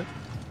at you.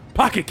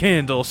 Pocket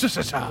candles.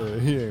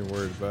 He ain't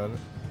worried about it.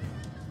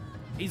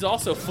 He's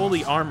also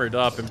fully armored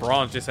up, and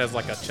Braun just has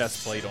like a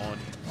chest plate on.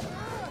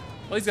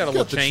 Well, he's got a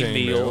Got little the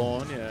chainmail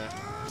chainmail. on, yeah.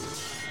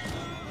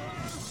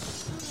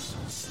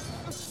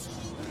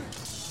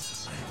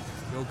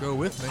 You'll go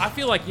with me. I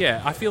feel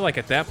like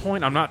at that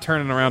point, I'm not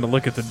turning around to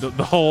look at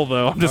the hole,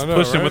 though. I'm just I know,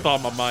 pushing right? with all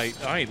my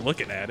might. I ain't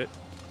looking at it.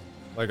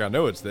 Like, I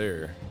know it's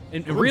there.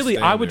 And wouldn't really,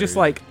 stand I would there just either.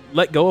 like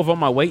let go of all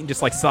my weight and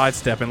just like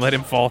sidestep and let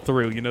him fall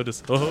through. You know,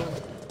 just. Yeah,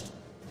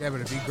 but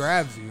if he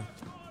grabs you,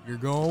 you're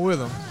going with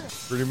him.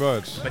 Pretty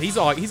much. But he's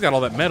got all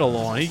that metal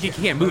on. He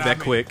can't move that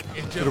quick.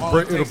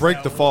 It'll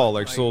break the fall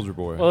like Soldier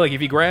Boy. Well, like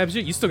if he grabs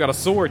you, you still got a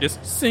sword.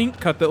 Just sink,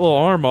 cut that little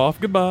arm off.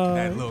 Goodbye.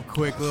 That little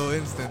quick little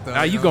instant though.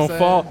 Now you know gonna what I'm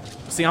fall.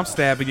 See, I'm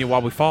stabbing you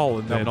while we fall,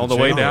 and then with on the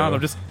the way chainsaw. down,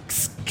 I'm just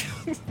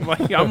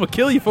like, I'm gonna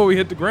kill you before we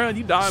hit the ground.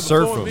 You die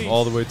Surf before him me.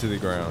 all the way to the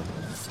ground.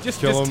 Just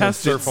kill him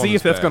test and it. surf on See his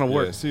if that's back. going to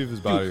work. Yeah, see if his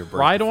body will break.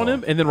 Ride the on fall.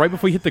 him, and then right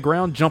before you hit the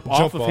ground, jump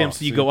off of him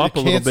so you go up a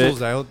little bit. It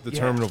cancels out the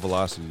terminal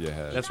velocity you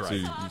had. That's right. So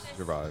you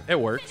survive. It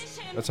works.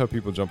 That's how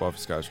people jump off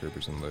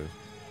skyscrapers and live.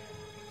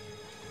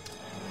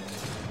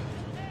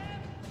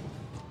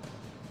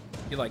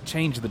 You like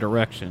change the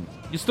direction.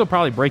 You still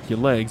probably break your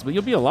legs, but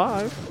you'll be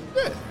alive.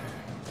 Yeah.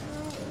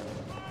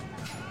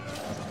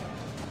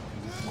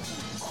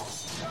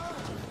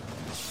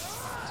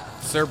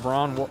 Sir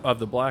Bronn of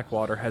the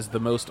Blackwater has the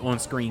most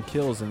on-screen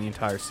kills in the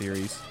entire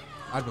series.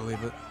 I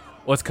believe it.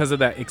 Well, it's because of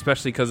that,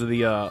 especially because of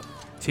the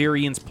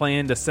Tyrion's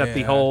plan to set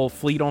the whole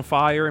fleet on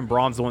fire, and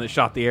Bronn's the one that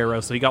shot the arrow,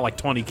 so he got like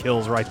 20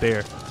 kills right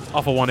there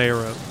off of one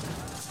arrow.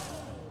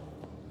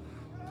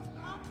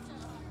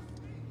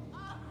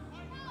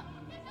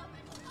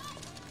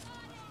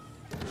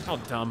 How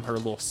dumb her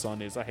little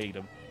son is. I hate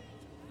him.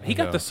 He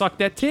got to suck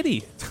that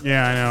titty.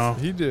 Yeah, I know.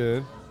 He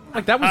did.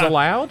 Like, that was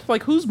allowed?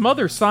 Like, whose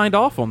mother signed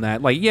off on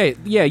that? Like, yeah,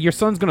 your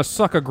son's going to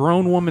suck a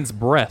grown woman's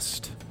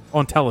breast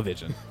on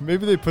television.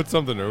 Maybe they put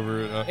something over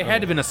it. It had to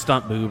have been a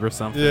stunt boob or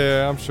something.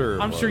 Yeah, I'm sure.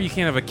 I'm sure you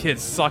can't have a kid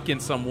sucking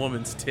some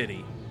woman's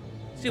titty.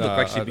 She looked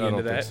like she'd be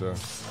into that. Think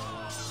so.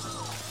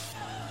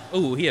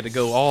 Oh, he had to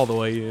go all the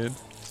way in.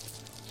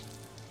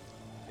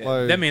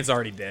 Like, that man's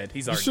already dead.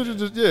 He's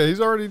already dead. He's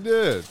already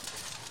dead.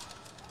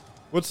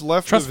 What's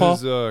left of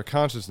his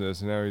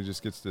consciousness, and now he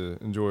just gets to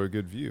enjoy a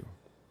good view.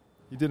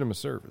 He did him a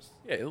service.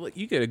 Yeah,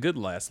 you get a good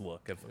last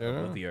look of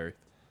the Earth.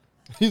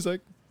 He's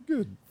like,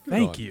 good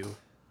Thank you.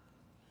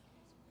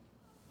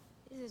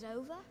 Is it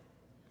over?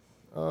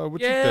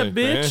 What yeah, you think,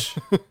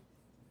 bitch. man?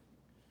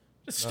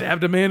 Just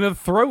stabbed a man in the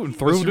throat and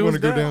threw him to you his want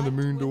to go death. down the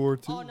moon door,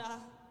 too?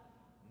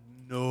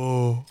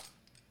 No.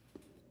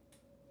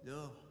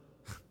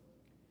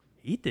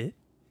 He did.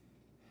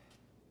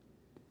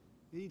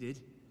 He did.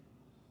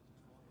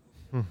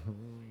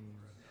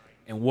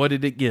 And what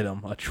did it get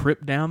him? A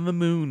trip down the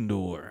moon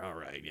door. All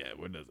right, yeah.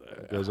 What does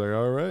that? I was like,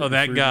 all right. Oh,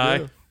 that guy.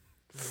 Look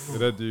at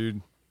that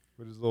dude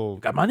with his little.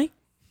 Got money?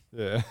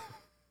 Yeah.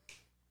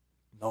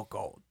 No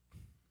gold.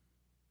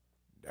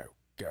 No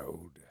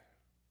gold.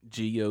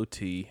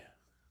 GoT.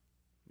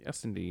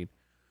 Yes, indeed.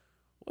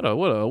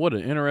 What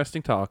an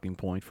interesting talking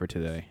point for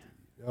today.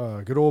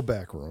 Good old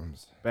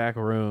BackRooms.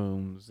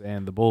 BackRooms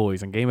and the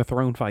boys and Game of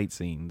Thrones fight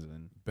scenes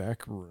and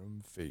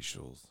Backroom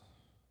facials.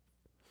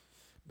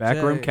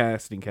 backroom Jay.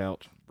 casting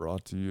couch.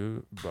 Brought to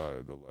you by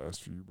the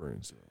last few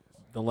brain cells.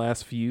 The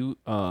last few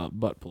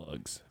butt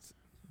plugs.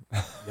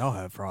 Y'all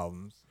have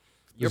problems.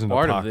 You're There's an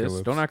part of this.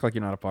 apocalypse. Don't act like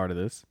you're not a part of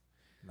this.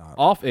 Not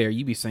Off air,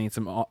 you be saying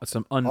some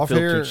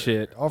unfiltered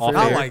shit. Off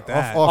I air. like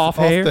that. Off Off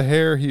air? the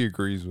hair, he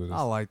agrees with us.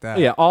 I like that.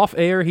 Yeah, off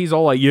air, he's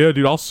all like, "Yeah,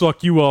 dude, I'll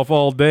suck you off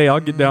all day. I'll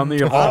get down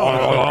there."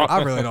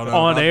 I really don't know.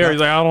 On about air, that.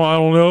 he's like, "I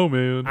don't know,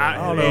 man." I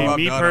don't know about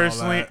Me none of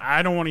personally, that.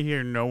 I don't want to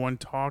hear no one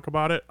talk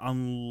about it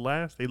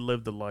unless they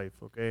live the life,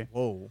 okay?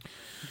 Whoa.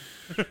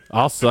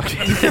 I'll suck.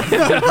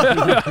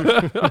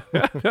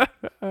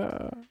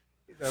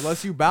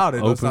 Unless you bout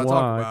it, let's Open not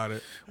talk wide. about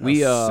it.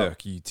 We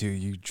suck you till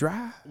you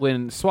dry.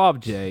 when Suave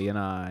Jay and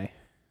I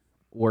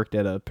worked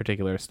at a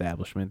particular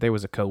establishment, there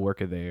was a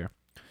coworker there.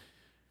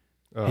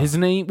 His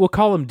name, we'll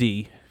call him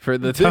D for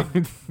the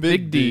time.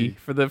 Big D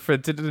for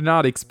to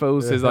not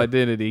expose his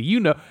identity.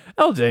 You know,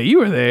 LJ, you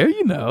were there.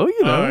 You know.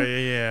 Oh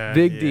yeah,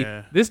 Big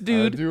yeah. D. This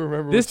dude. I do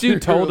remember This what you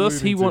dude told were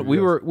us he alluding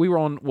went. to, We were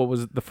on what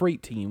was the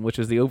freight team, which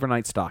is the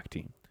overnight stock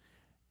team,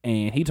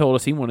 and he told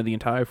us he wanted the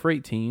entire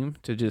freight team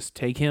to just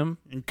take him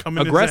And come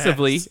in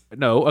aggressively. his ass.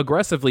 No,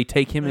 aggressively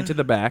take him into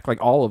the back,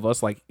 like all of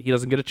us. Like he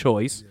doesn't get a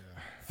choice.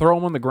 Throw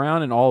him on the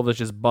ground, and all of us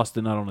just bust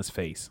a nut on his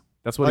face.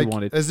 That's what Like, he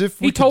wanted. as if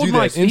he we could told do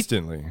my that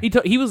instantly.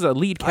 He was a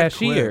lead I'd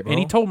cashier, quit, and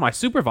he bro. told my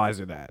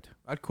supervisor that.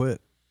 I'd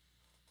quit.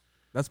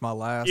 That's my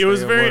last. It was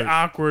day of very work.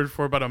 awkward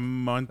for about a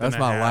month. That's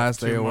and a my half, last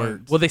day 2 of work.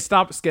 months. Well, they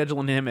stopped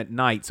scheduling him at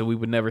night, so we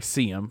would never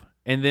see him.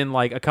 And then,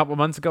 like a couple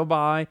months go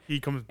by, He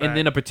comes back. and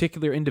then a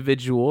particular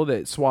individual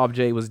that Suave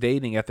Jay was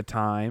dating at the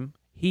time,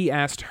 he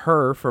asked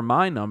her for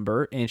my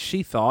number, and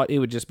she thought it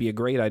would just be a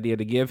great idea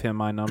to give him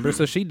my number,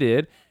 so she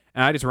did.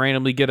 And I just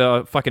randomly get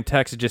a fucking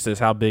text that just says,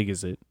 "How big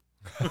is it?"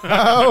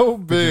 How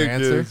big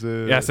answer? is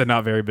it? Yeah, I said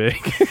not very big.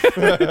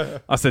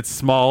 I said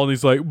small, and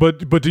he's like,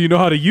 "But do you know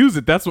how to use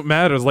it? That's what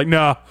matters." Like,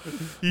 nah,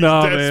 He's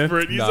nah, man.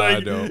 desperate. He's Nah, like, I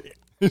don't.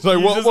 He's like,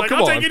 he's well, just well like, come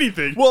I'll on. take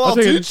anything. Well, I'll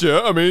take teach you.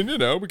 I mean,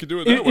 we could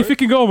do it that way. If it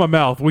can go in my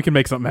mouth, we can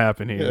make something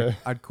happen here. Yeah.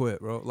 I'd quit,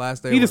 bro.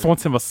 Last day. He of just work.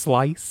 wants him a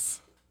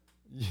slice.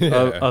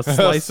 Yeah. A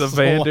slice of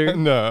Vander.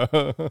 No.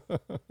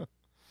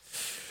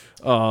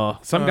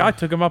 Some guy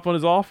took him up on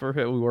his offer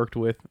that we worked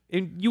with,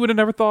 and you would have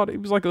never thought he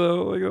was like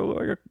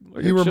a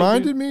He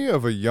reminded me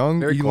of a young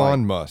Very Elon quiet.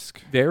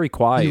 Musk. very He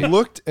quiet.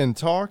 looked and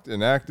talked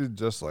and acted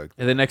just like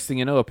And the next thing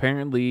you know,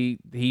 apparently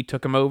he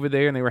took him over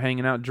there, and they were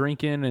hanging out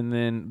drinking, and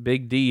then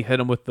Big D hit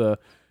him with the,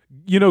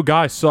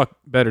 guys suck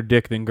better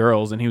dick than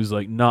girls, and he was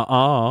like,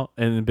 "Nuh-uh,"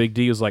 and then Big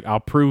D was like, "I'll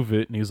prove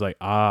it," and he was like,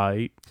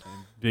 "Aight."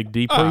 And Big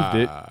D proved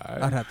it.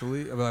 I'd have to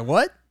leave. I'd be like,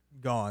 what?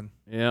 Gone.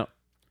 Yeah.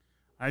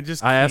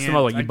 I asked him,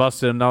 like, you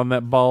busted him on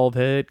that bald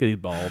head? Because he's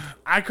bald.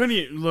 I couldn't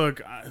even,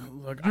 look.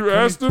 You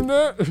asked him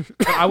that?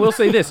 I will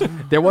say this.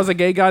 There was a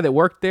gay guy that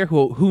worked there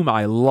whom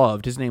I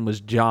loved. His name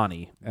was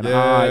Johnny. And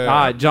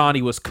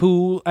Johnny was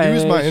cool. He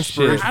was my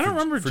inspiration I don't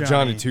remember for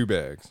Johnny Two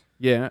Bags.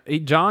 Yeah.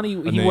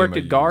 Johnny, he worked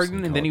at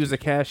Garden, and then he was a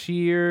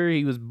cashier.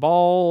 He was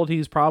bald. He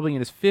was probably in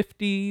his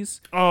 50s.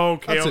 Oh,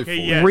 okay,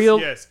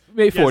 yes, yes.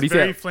 Maybe 40s.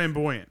 Very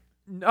flamboyant.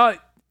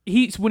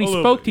 When he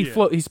spoke,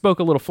 he spoke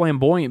a little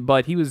flamboyant,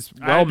 but he was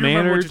well-mannered. I do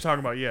remember what you're talking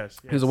about, yes.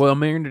 He was a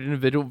well-mannered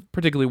individual,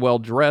 particularly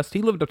well-dressed.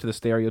 He lived up to the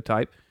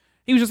stereotype.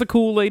 He was just a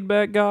cool,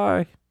 laid-back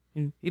guy.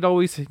 He'd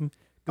always say, good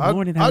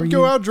morning, how are you? I'd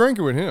go out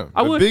drinking with him.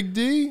 I would. Big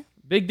D?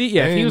 Big D,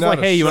 yeah. If he was like,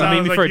 hey, you want to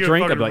meet me for a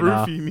drink? I'd be like,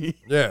 nah.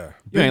 Yeah.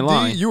 You ain't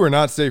lying. You are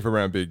not safe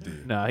around Big D.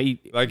 No, if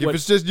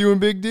it's just you and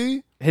Big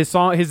D? His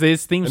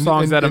theme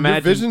songs that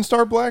Imagine... your vision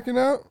start blacking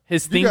out?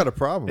 You got a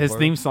problem. His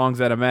theme songs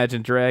that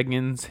Imagine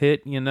Dragons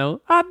hit,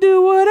 I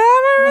do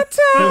whatever it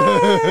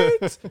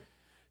takes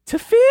to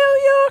feel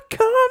your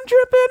cum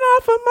dripping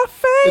off of my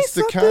face. It's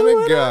the kind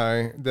of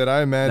guy that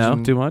I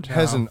imagine too much?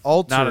 has an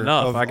altar. Not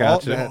enough, I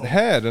got you.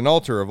 Had an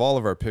altar of all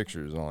of our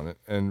pictures on it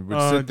and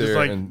would sit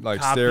there and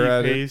stare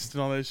at it.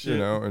 And all that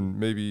shit. And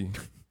maybe...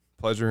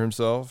 pleasure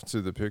himself to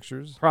the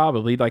pictures.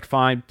 Probably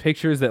find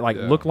pictures that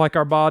look like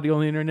our body on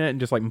the internet and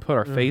just put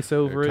our face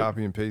over it.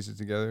 Copy and paste it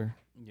together.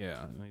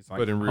 Yeah, it's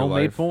but in real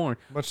homemade life, porn,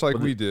 much like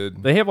we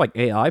did. They have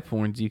AI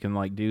porns you can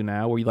do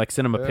now, where you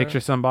send them a picture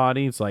of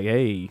somebody. It's like,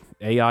 hey,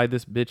 AI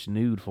this bitch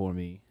nude for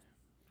me,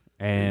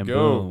 and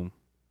boom.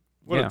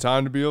 What a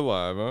time to be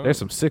alive, huh? There's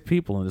some sick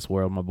people in this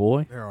world, my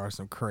boy. There are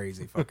some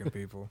crazy fucking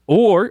people.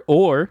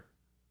 Or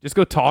just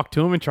go talk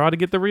to him and try to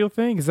get the real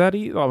thing. Is that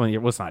easy? I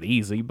mean, it's not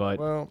easy, but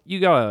you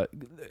gotta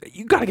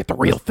get the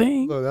real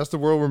thing. Look, that's the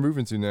world we're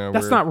moving to now.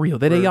 That's not real.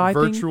 That AI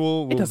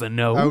virtual thing, it doesn't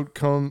know.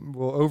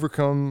 Will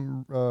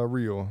overcome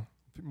real.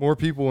 More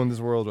people in this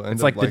world will end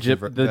up like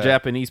the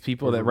Japanese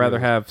people that rather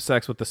have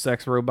sex with the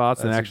sex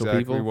robots than actual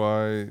people. That's exactly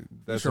why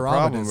that's a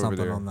problem over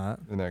there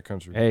in that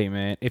country. Hey,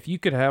 man, if you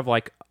could have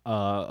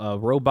a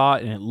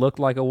robot and it looked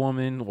like a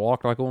woman,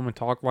 walked like a woman,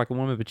 talked like a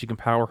woman, but you can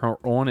power her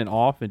on and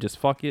off and just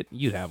fuck it,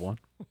 you'd have one.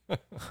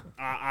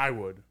 I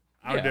would.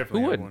 I would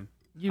definitely have one.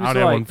 I'd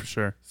have one for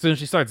sure. As soon as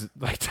she starts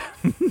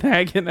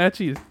nagging at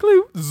you,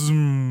 gloop,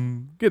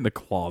 zoom, get in the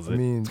closet. I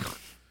mean,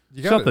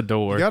 shut the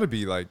door. You got to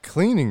be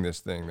cleaning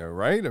this thing though,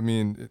 right? I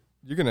mean,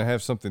 you're gonna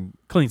have something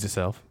cleans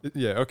itself.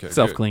 Yeah, okay,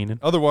 self-cleaning.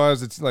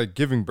 Otherwise, it's like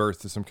giving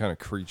birth to some kind of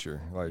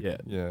creature.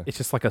 Yeah. It's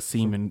just like a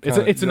semen.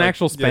 It's an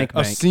actual spank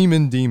bank. A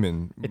semen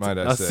demon, might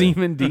I say? A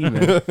semen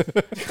demon.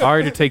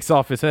 Already takes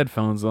off his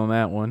headphones on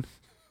that one.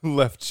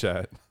 Left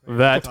chat.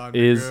 That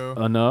is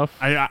enough.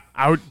 I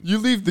would. You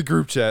leave the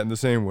group chat in the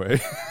same way.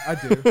 I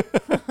do.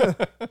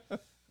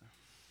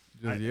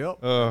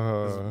 Yep.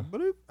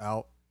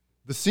 Out.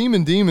 The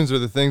semen demons are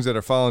the things that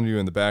are following you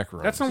in the back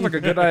room. That sounds like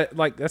a good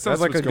that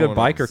sounds like a good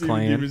biker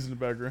clan. Demons in the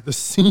background. The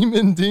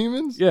semen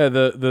demons? Yeah, a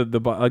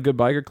good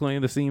biker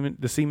clan. The semen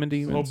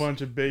demons. A whole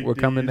bunch of big. We're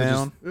coming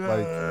down.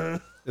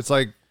 It's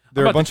like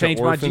they're a bunch of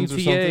orphans or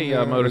something.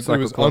 GTA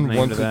motorcycle club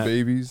unwanted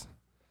babies.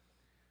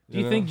 Do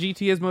you think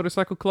GTA's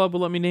motorcycle club will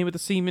let me name it the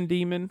Semen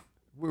Demon?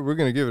 We're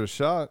gonna give it a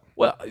shot.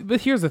 Well,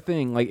 but here's the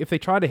thing: if they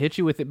try to hit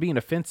you with it being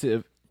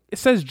offensive, it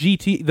says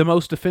GT, the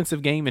most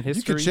offensive game in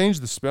history. You could change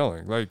the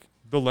spelling,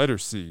 the letter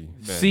C.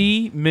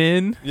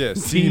 C-men. Yeah,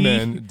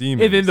 C-men,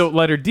 demons. And then the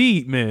letter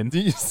D, men.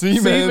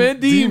 C-men,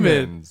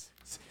 demons.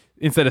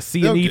 Instead of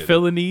C-and-E,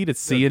 fill-and-need, it's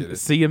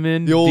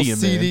C-men, the old D-men.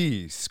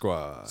 CD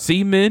squad.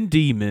 C-men,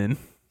 demon.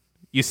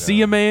 You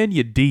see a man,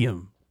 you D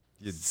him.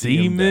 You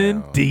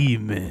C-men,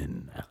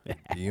 demon.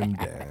 D him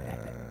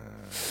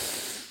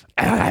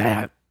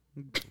down.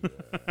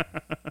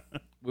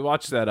 We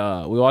watched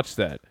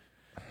that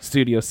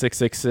Studio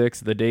 666,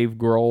 the Dave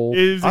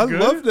Grohl. I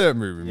love that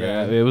movie,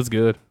 man. Yeah, it was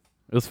good.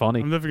 It was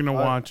funny. I'm definitely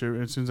gonna watch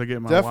it as soon as I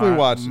get my definitely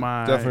watch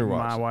my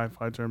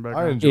Wi-Fi turned back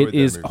on. I enjoyed it.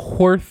 It is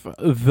worth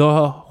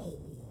the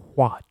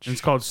watch.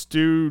 It's called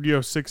Studio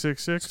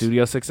 666.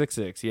 Studio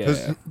 666. Yeah.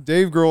 Because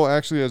Dave Grohl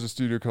actually has a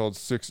studio called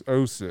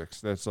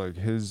 606. That's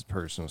his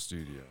personal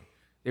studio.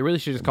 They really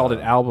should have called it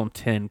Album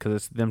 10 because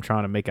it's them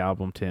trying to make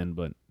Album 10.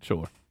 But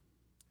sure.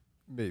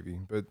 Maybe,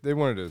 but they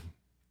wanted to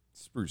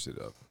spruce it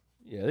up.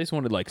 Yeah, they just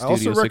wanted Studio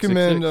 666. I also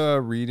recommend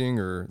reading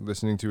or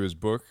listening to his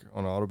book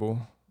on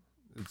Audible.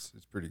 It's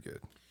pretty good.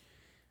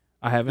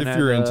 I haven't. If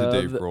you're into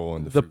Dave Grohl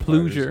and the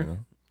Pluger.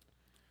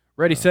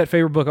 Ready, set,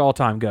 favorite book of all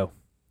time. Go.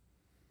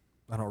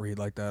 I don't read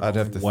like that. I'd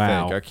have to think.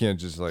 I can't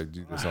just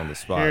do this on the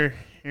spot.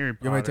 Harry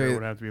Potter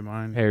would have to be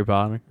mine. Harry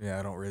Potter. Yeah,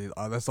 I don't really.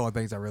 That's the only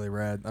things I really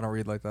read. I don't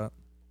read like that.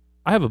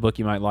 I have a book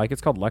you might like.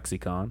 It's called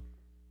Lexicon.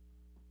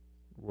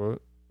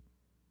 What?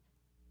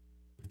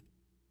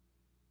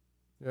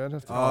 Yeah, I'd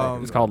have to.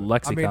 It's called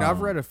Lexicon. I mean,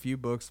 I've read a few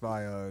books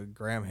by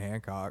Graham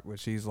Hancock,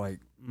 which he's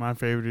my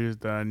favorite is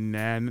the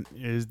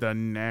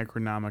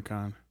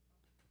Necronomicon.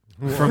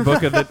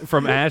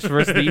 From Ash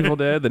versus the Evil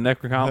Dead, the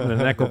Necronomicon,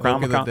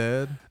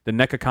 the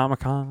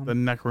Necronomicon.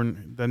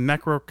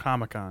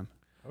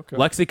 Okay.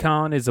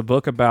 Lexicon is a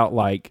book about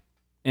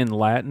in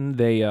Latin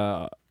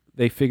they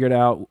they figured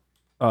out,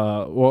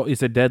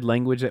 it's a dead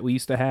language that we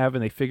used to have,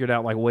 and they figured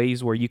out like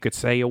ways where you could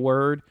say a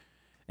word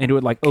and it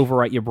would like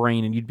overwrite your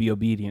brain and you'd be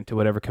obedient to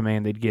whatever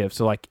command they'd give.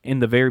 So like in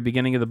the very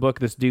beginning of the book,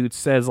 this dude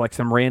says like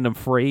some random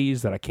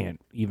phrase that I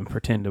can't even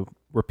pretend to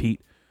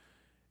repeat.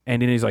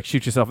 And then he's like,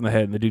 shoot yourself in the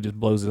head, and the dude just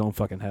blows his own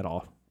fucking head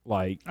off.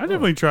 Like, I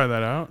definitely try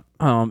that out.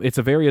 It's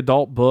a very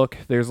adult book.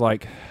 There's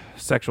like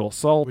sexual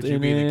assault Would in you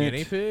be the it.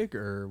 guinea pig,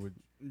 or would...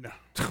 No.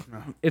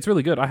 It's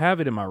really good. I have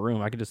it in my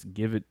room. I could just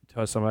give it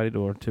to somebody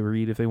to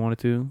read if they wanted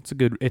to.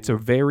 It's a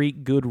very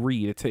good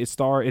read. It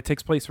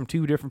takes place from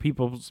two different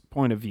people's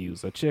point of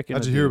views. A chick and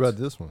How'd you hear about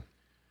this one?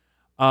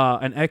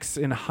 An ex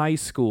in high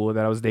school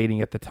that I was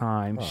dating at the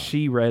time.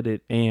 She read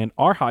it, and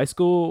our high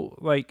school,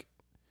 like,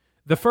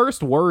 the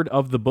first word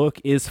of the book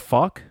is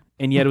fuck,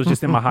 and yet it was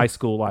just in my high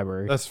school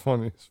library. That's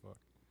funny as fuck.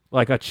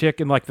 Like, a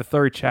chick in like the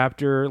third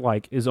chapter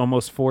like is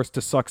almost forced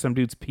to suck some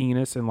dude's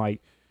penis, and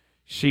like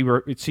she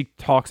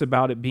talks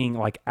about it being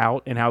like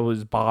out and how it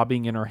was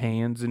bobbing in her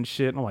hands and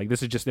shit. And I'm like,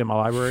 this is just in my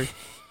library.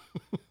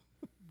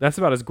 That's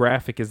about as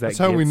graphic as that. That's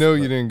how we gets, know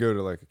you didn't go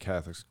to like a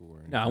Catholic school.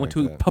 No, I went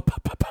to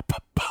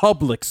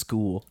public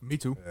school. Me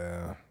too.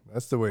 Yeah,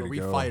 that's the way to we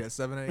go. We fight at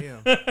 7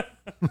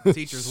 a.m.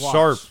 Teachers watch.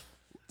 Sharp.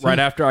 Right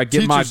after I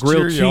get my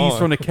grilled cheese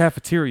from the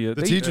cafeteria.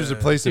 The teachers are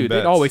placing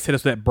bets. They'd always hit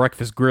us with that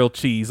breakfast grilled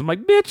cheese. I'm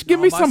like, bitch, give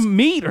me some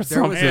meat or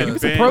something. Give me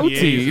some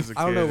protein.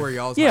 I don't know where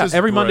y'all's. Yeah,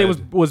 every Monday was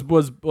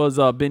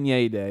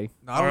beignet day.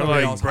 No, I don't know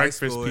where y'all's high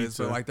school is,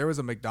 but like there was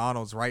a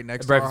McDonald's right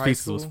next to our high school.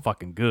 Breakfast pizza was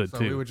fucking good so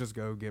too. We would just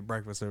go get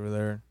breakfast over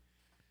there.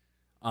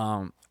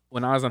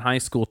 When I was in high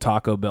school,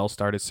 Taco Bell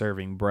started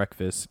serving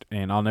breakfast,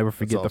 and I'll never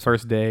forget the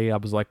first day. I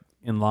was like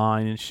in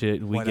line and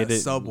shit. We get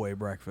it Subway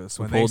breakfast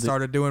when they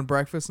started doing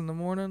breakfast in the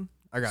morning.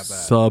 I got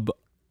that.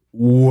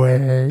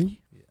 Subway.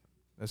 Yeah,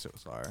 that shit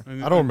was fire.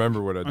 I don't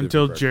remember what I did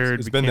until for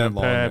Jared it's became been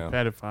that a long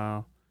now.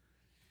 pedophile.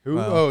 Who?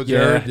 Oh,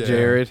 Jared. Yeah.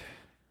 Jared.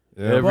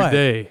 Yeah. Every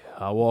day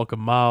I walk a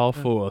mile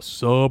for a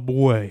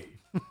Subway.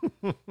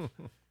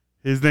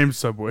 His name's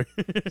Subway.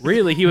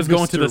 Really, he was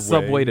going to the Mr.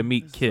 Subway Way. to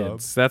meet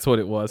kids. That's what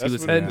it was. He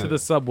was heading to the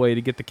Subway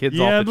to get the kids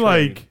He off had the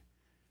train.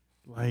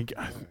 like a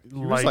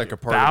part of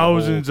the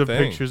thousands whole of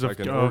thing, pictures like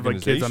an of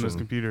like kids on his organization.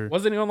 computer.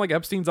 Wasn't he on like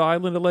Epstein's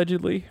Island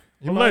allegedly?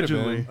 He might have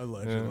Allegedly.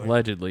 been. Yeah.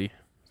 Allegedly.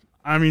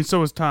 I mean,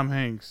 so was Tom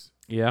Hanks.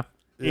 Yeah.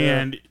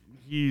 And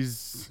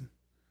he's...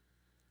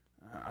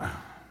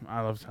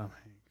 I love Tom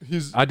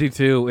Hanks. I do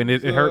too, and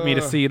it hurt me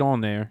to see it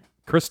on there.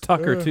 Chris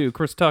Tucker too.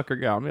 Chris Tucker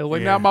got me. I was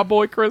like, now my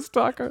boy Chris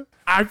Tucker.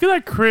 I feel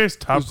like Chris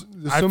Tucker.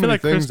 There's I so feel many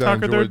like Chris things I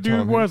Tucker, their enjoyed dude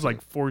Tom was Hanks.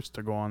 like forced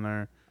to go on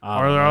there,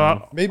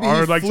 Maybe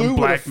or he like flew some with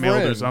a blackmailed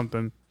or friend.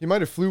 something. He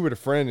might have flew with a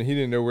friend and he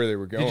didn't know where they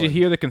were going. Did you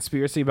hear the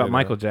conspiracy about You know.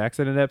 Michael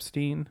Jackson and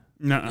Epstein?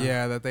 No.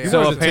 Yeah, that they. He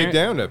So wanted to take apparent-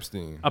 down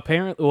Epstein.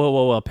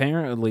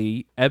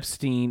 Apparently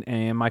Epstein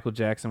and Michael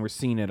Jackson were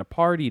seen at a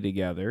party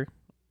together,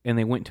 and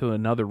they went to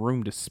another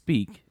room to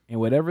speak. And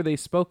whatever they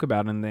spoke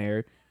about in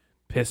there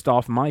pissed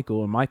off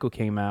Michael, and Michael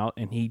came out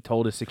and he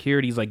told his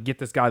security, he's like, get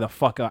this guy the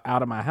fuck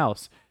out of my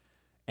house.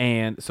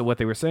 And so what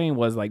they were saying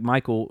was like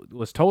Michael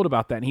was told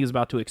about that and he was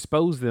about to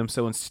expose them.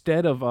 So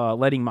instead of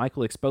letting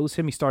Michael expose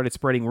him, he started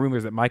spreading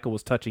rumors that Michael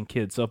was touching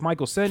kids. So if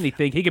Michael said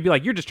anything, he could be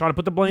like, you're just trying to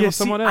put the blame on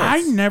someone else.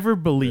 I never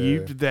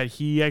believed that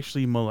he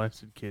actually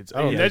molested kids.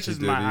 I don't That's think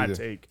just he my did hot either.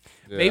 take.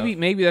 Yeah.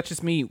 Maybe that's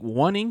just me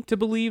wanting to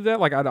believe that.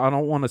 Like I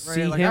don't want to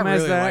see Like, him I as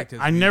really that. liked his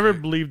I never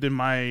music. believed in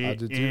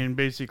did too. in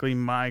basically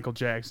Michael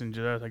Jackson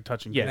just like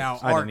touching Yeah. kids.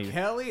 Now I R. didn't either.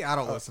 Kelly, I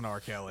don't listen to R.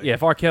 Kelly. Yeah,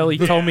 if R. Kelly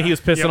told me he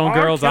was pissing on R.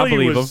 girls, Kelly I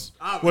believe him.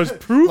 was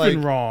proven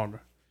Like- wrong.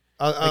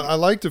 I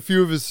liked a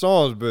few of his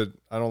songs, but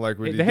I don't like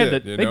what he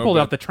did. They pulled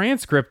out the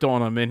transcript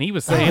on him, and he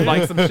was saying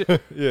like some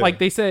shit. Yeah. Like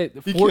they said,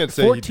 You can't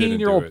say he didn't do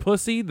 14-year-old it.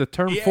 pussy. The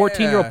term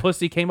 14-year-old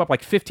pussy came up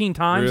like 15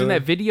 times in Really?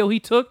 that video he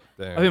took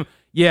Damn. of him.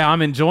 Yeah,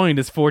 I'm enjoying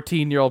this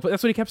 14-year-old.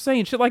 That's what he kept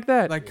saying, shit like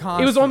that. Like it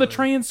was on the constantly.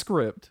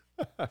 transcript.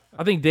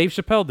 I think Dave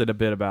Chappelle did a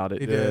bit about it.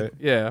 He did.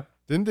 Yeah,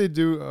 Didn't they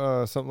do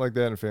something like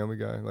that in Family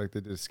Guy? Like they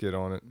did a skit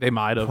on it. they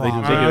might have. They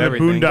did Probably. the The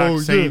everything. Boondock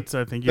yeah. Saints,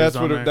 I think. He That's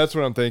was on what there. that's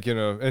what I'm thinking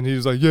of. And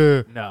he's like,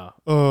 yeah,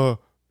 No,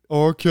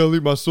 R.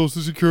 Kelly, my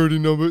social security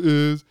number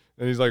is,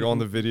 and he's like on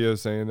the video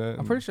saying that.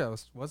 I'm pretty sure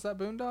that was that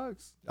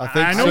Boondocks? I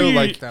think I know so. he,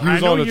 Like he I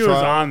was know on a he was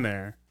trial. on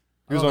there.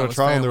 He was Oh, on that a was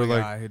trial, and they were Family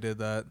like, Guy who did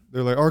that.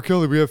 they're like, R.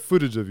 Kelly, we have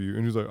footage of you,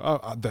 and he's like,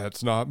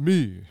 that's not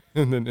me.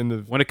 And then in the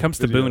when it comes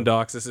to video.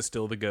 Boondocks, this is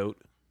still the GOAT.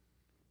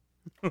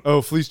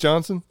 Fleece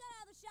Johnson.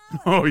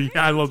 Oh yeah,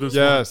 I love this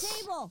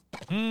Yes. one.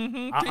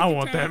 I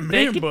want that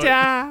man Take it butt.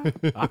 down.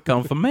 I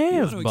come from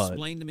man's Want to butt.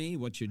 explain to me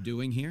what you're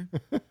doing here?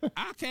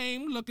 I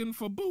came looking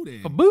for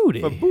booty. For booty.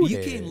 You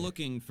came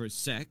looking for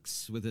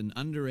sex with an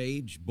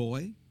underage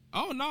boy?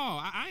 Oh, no,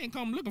 I ain't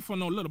come looking for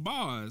no little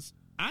boys.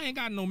 I ain't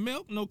got no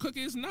milk, no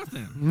cookies,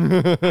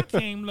 nothing. I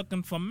came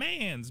looking for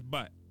man's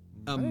butt.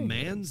 A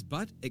man's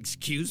butt?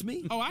 Excuse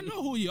me? Oh, I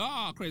know who you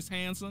are, Chris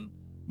Hansen.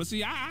 But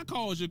see, I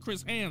calls you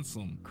Chris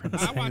Handsome.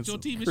 I watch your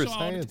TV Chris show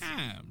all the Handsome.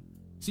 time.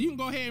 So you can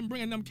go ahead and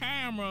bring them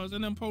cameras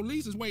and them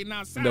police is waiting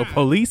outside. No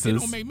polices. It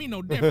don't make me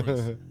no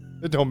difference.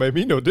 It don't make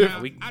me no Now,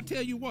 difference. I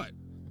tell you what,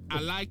 I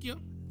like you.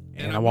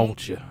 And I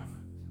want you.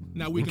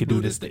 Now we can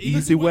do this the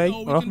easy way,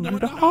 or we can do it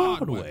the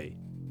hard way.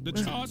 The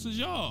choice is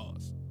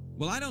yours.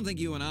 Well, I don't think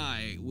you and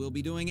I will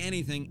be doing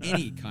anything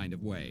any kind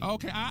of way.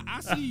 Okay, I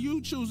see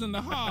you choosing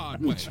the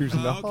hard way.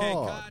 Choosing the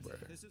hard way.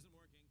 This isn't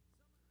working.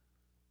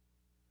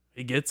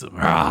 He gets him.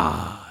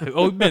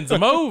 Oh, he bends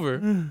him over.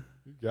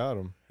 You got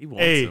him. He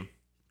wants him.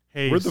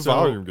 Hey, where'd the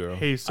volume go?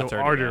 Hey, so I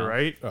turned it Arter, down.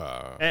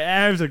 right?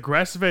 As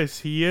aggressive as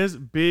he is,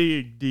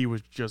 Big D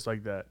was just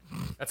like that.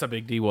 That's how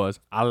Big D was.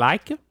 I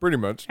like him. Pretty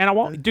much. And I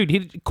want, dude,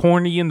 he'd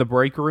corner you in the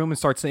break room and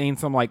start saying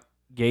some like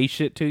gay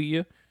shit to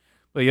you.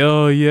 Like,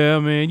 oh yeah,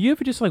 man, you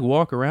ever just like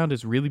walk around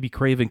just really be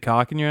craving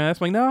cock in your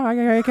ass? I'm like, no,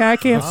 I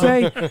can't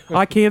say.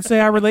 I can't say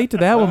I relate to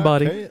that one,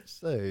 buddy. I can't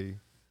say.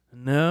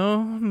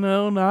 No,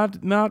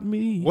 not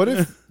me. What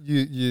if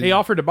you He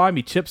offered to buy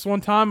me chips one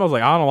time. I was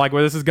like, I don't like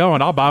where this is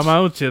going. I'll buy my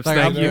own chips. Like,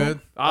 Thank I'm you.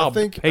 good. I'll I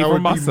think pay I for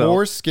would myself. be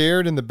more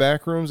scared in the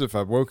back rooms if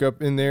I woke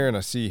up in there and I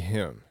see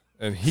him.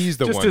 And he's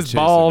the Just one his chasing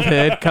bald me.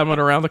 head coming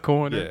around the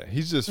corner. Yeah,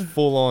 he's just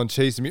full on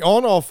chasing me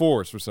on all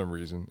fours for some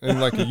reason, in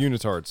like a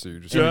unitard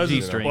suit. Or something, Just you know?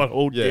 G-string.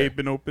 Butthole Yeah.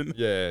 gaping open.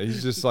 Yeah,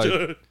 he's just like,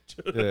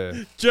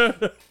 yeah.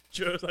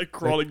 Just like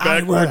crawling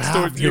backwards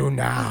towards you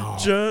now.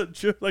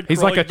 Just like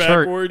He's like a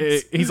backwards.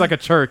 church. He's like a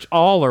church.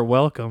 All are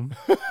welcome.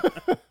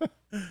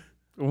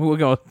 We're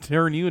gonna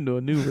turn you into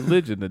a new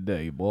religion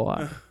today,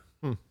 boy.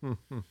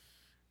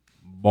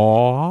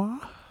 Boy.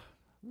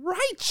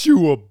 Write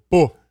you a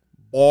book,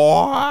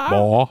 boy.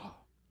 Boy.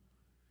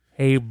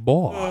 Hey,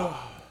 boy.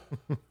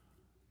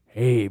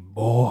 Hey,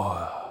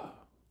 boy.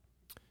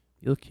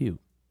 You look cute.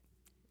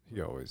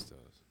 He always does.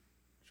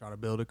 Try to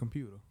build a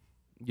computer.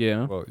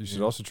 Yeah. Well, you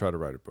should also try to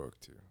write a book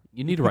too.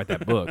 You need to write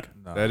that book.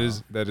 That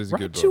is a Write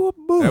good book. you a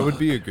book. That would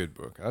be a good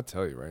book. I'll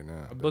tell you right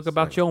now. A book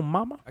about your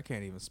mama? I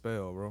can't even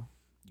spell, bro.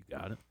 You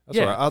got it. That's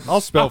all right.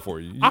 I'll spell for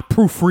you. I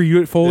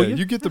proofread it for you.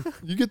 You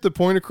get the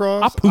point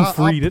across. I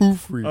proofread it. I'll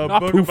proofread it. A I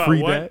book about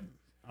proofread what? that.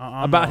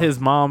 About his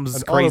mom's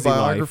An crazy life.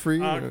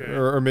 autobiography, Okay.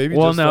 or maybe.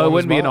 Well, just no, on it his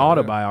wouldn't be an mom, yeah.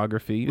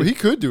 autobiography. Well, he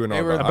could do an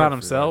They were autobiography about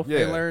himself. Yeah.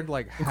 They learned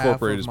like half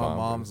Incorporate of his my mom.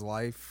 mom's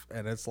life,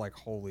 and it's like,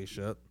 holy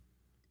shit.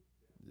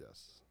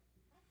 Yes.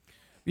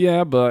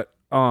 Yeah, but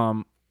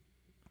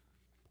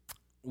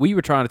we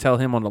were trying to tell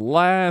him on the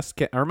last,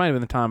 or it might have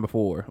been the time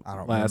before. I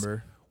don't last,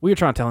 remember. We were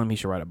trying to tell him he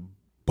should write a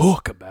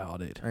book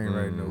about it. I ain't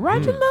writing no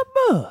Write your little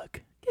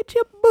book. Get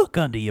your book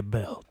under your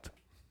belt.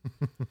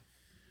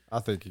 I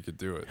think he could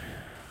do it.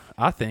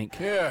 I think.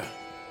 Yeah.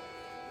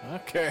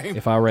 Okay.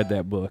 If I read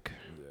that book.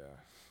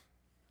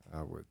 Yeah.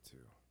 I would too.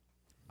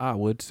 I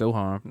would so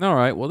harm. All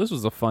right. Well, this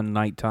was a fun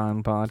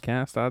nighttime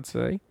podcast, I'd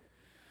say.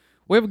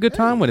 We have a good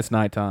time when it's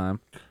nighttime.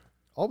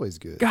 Always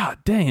good. God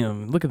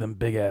damn. Look at them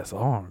big ass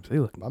arms. They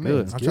look My good.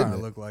 man's I'm getting trying to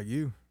it. look like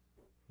you.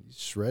 He's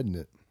shredding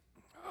it.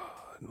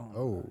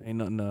 Oh. Ain't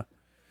nothing to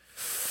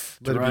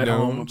Let it write be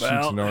home known, about.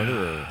 Shoots and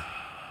Arter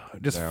are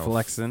Just now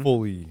flexing.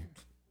 fully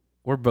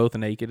We're both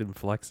naked and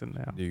flexing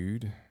now.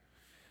 nude.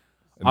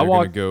 And I they're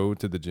walked- gonna go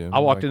to the gym. I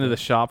walked like into that.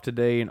 the shop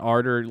today and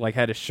Arter like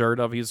had his shirt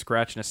off. He was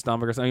scratching his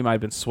stomach or something. He might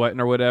have been sweating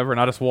or whatever.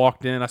 And I just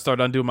walked in. I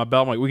started undoing my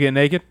belt. I'm like, we getting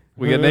naked?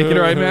 We getting naked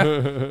right now?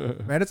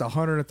 Man, it's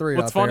 103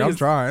 What's out there. funny I'm is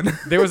trying.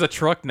 There was a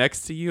truck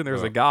next to you and there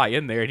was a guy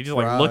in there. And he just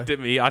like Right. looked at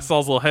me. I saw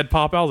his little head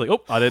pop out. I was like,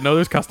 oh, I didn't know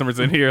there's customers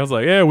in here. I was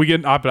like, yeah, we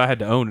getting, but I had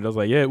to own it. I was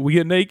like, yeah, we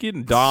get naked.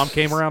 And Dom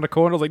came around the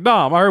corner. I was like,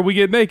 Dom, I heard we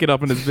get naked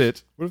up in this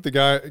bitch. What if the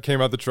guy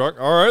came out the truck?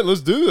 All right,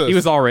 let's do this. He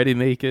was already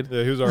naked.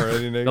 Yeah, he was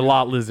already naked. The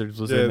lot lizards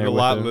was yeah, in there. the with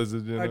lot him.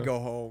 lizard. You know? I'd go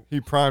home. He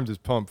primed his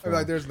pump. I'd For be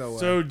like, him. there's no way.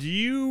 So, do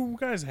you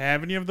guys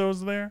have any of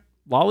those there?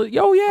 Oh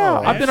yeah,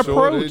 Oh, I've been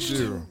sure they approached.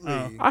 do.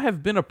 I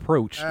have been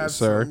approached,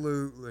 sir.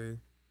 Absolutely.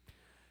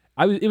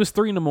 It was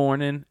 3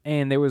 a.m.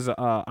 and there was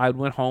I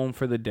went home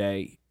for the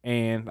day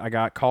and I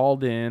got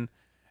called in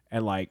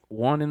at like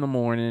 1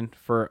 a.m.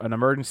 for an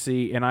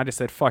emergency and I just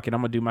said, fuck it,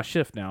 I'm gonna do my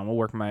shift now. I'm gonna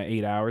work my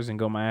 8 hours and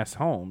go my ass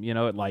home,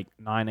 at like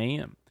 9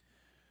 a.m.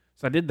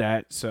 So I did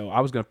that. So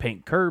I was gonna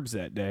paint curbs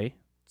that day.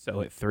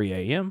 So at 3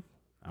 a.m.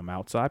 I'm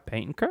outside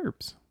painting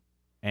curbs.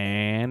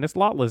 And this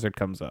lot lizard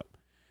comes up.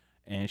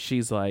 And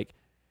she's like,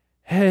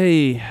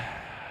 hey,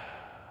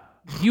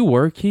 you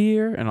work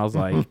here? And I was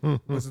like,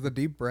 Was it the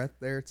deep breath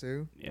there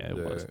too? yeah, it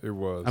was. It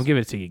was. I'm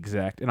giving it to you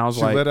exact. And I was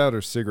She like, let out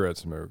her cigarette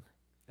smoke.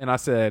 and I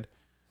said,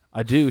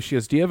 I do. She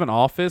goes, do you have an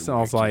office? And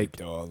I was like,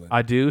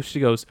 I do. She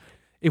goes,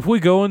 if we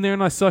go in there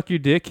and I suck your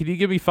dick, can you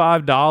give me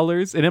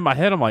 $5? And in my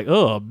head, I'm like,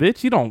 oh,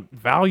 bitch, you don't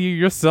value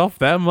yourself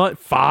that much.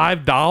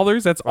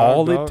 $5? That's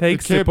all it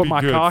takes to can't put be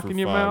my good cock for in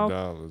your mouth.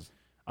 $5.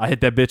 I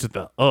hit that bitch with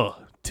the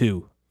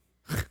 2.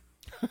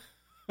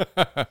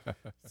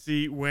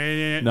 See,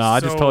 when No, I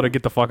just told her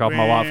get the fuck off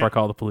my lot before I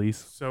call the police.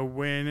 So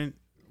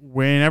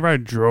whenever I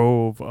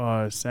drove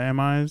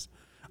semis,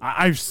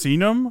 I've seen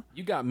them.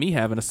 You got me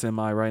having a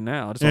semi right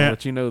now. I just want to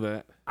let you know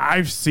that.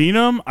 I've seen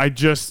them. I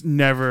just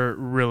never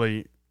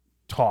really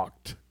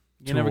talked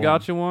You never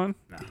got you one?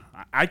 No,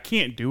 I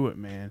can't do it,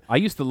 man. I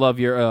used to love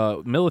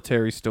your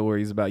military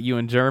stories about you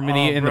in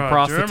Germany and bro, the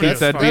prostitutes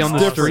that'd be on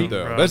the street.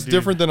 Though. Bro, That's dude.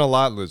 different than a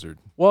lot lizard.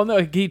 Well, no,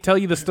 he'd tell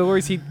you the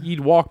stories.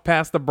 You'd walk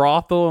past the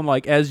brothel, and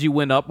like as you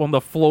went up on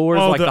the floors,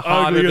 like the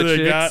hotter the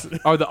chicks,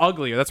 or the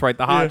uglier. That's right,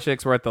 the hot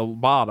chicks were at the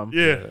bottom.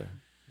 Yeah.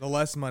 The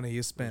less money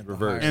you spent.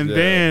 Reverse. And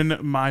then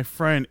my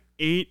friend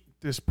ate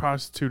this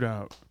prostitute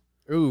out.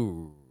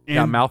 Ooh.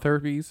 Got mouth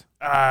herpes?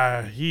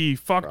 He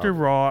fucked her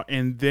raw,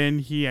 and then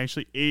he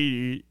actually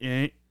ate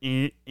it,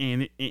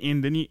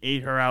 and then he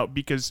ate her out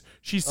because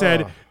she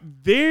said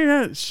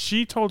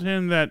she told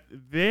him that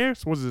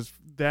this was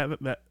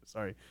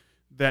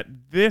that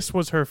this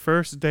was her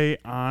first day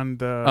on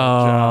the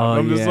job.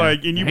 I'm just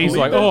like, and he's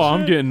like,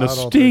 I'm getting the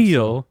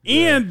steal.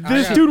 And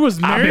this dude was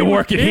married. I've been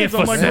working here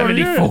for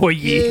 74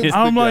 years.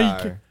 I'm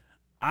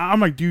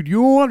like, dude,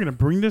 you're gonna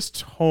bring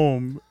this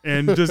home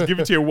and just give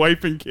it to your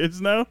wife and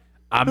kids now?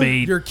 I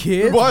mean, your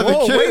kids? Why the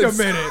kids? Wait a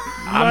minute.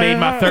 I made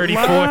my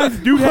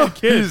 34th. Dude had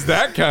kids. He's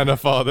that kind of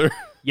father.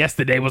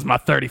 Yesterday was my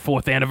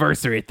 34th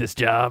anniversary at this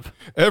job.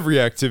 Every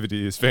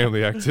activity is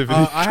family activity.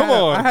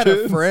 I had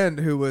kids. a friend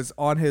who was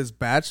on his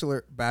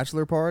bachelor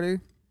party.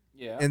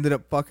 Yeah. Ended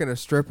up fucking a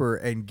stripper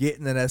and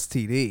getting an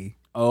STD.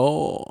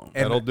 Oh,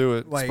 And, that'll do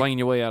it. like, explain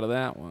your way out of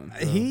that one.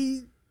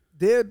 He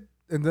did,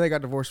 and then they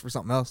got divorced for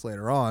something else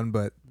later on.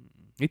 But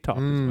he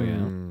talked his way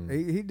out.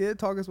 He did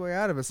talk his way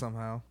out of it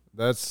somehow.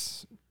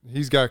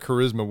 He's got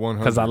charisma 100.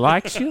 Because I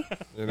likes you,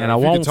 you know, and I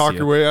if won't you can talk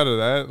your way out of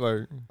that.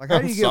 Like how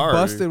do I'm you get sorry.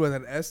 busted with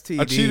an STD?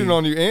 I cheated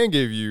on you and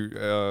gave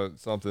you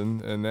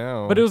something, and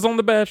now. But it was on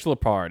the bachelor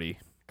party.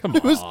 Come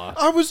on.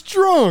 I was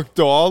drunk,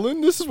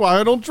 darling. This is why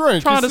I don't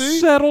drink. Trying to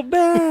settle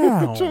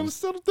down. Trying to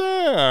settle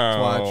down. That's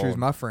why I choose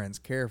my friends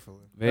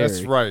carefully.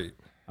 That's right.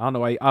 I don't know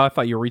why. I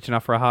thought you were reaching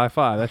out for a high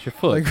five. That's your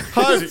foot.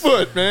 High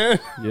foot, man.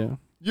 Yeah.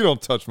 You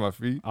don't touch my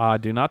feet. I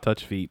do not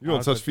touch feet. You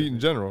don't touch feet in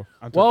general.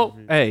 Well,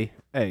 hey,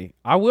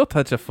 I will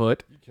touch a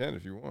foot. You can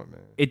if you want,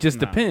 man. It just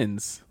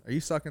depends. Are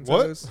you sucking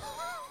What? toes?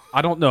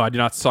 I don't know. I do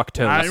not suck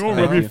toes. I won't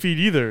rub your feet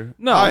either.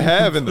 No, I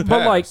have in the past.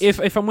 But like,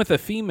 if I'm with a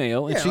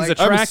female and Yeah, she's like,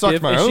 I haven't sucked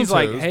attractive my and own she's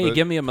like, toes, "Hey, but-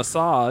 give me a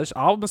massage,"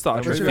 I'll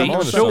massage her But you're feet, not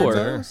gonna sure.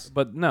 suck toes?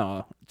 But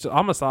no, so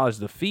I'll massage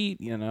the feet,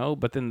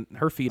 but then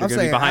her feet are I'm going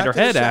to be saying behind her after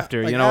the head sho-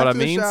 after. like You know what I after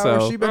the mean? shower,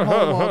 So she been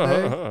home all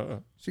day.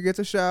 She gets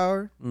a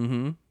shower.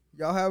 mm-hmm.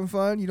 Y'all having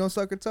fun? You don't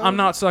suck a toe? I'm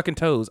not sucking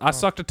toes. I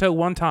sucked a toe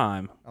one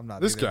time. I'm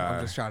not. This either. guy.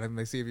 I'm just trying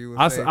to see if you.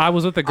 I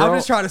was with a girl. I'm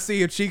just trying to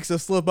see if cheeks will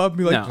slip up and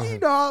be like,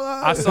 No.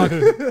 I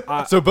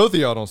sucked. So both of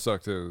y'all don't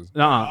suck toes.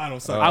 I don't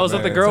suck. I was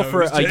with a girl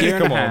for a year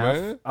and a Come on, half.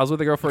 man. I was with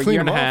a girl for a Clean year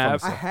and a them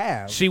half. off, I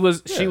have. She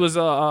was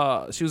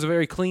a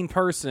very clean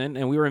person,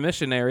 and we were a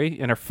missionary,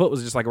 and her foot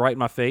was just like right in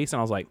my face, and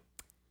I was like,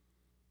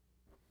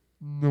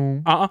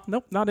 No.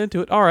 nope, not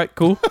into it. All right,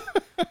 cool.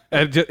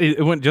 And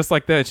it went just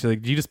like that. She's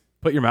like, "Did you just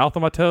put your mouth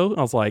on my toe?" And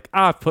I was like,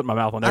 "I've put my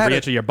mouth on every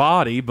inch of your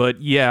body,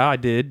 but yeah, I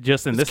did."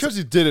 Just in It's this, because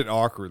you did it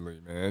awkwardly,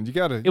 man. You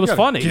gotta. It was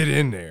funny. Get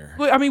in there.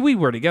 I mean, we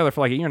were together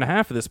for like a year and a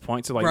half at this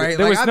point, so like Right,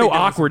 there like, was I'd no be doing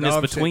some awkwardness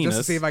dumb shit between just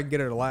us. to see if I can get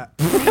her to laugh.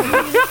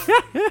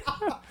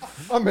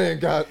 My man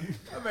got.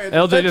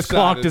 LJ just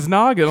clocked his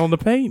noggin on the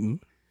painting.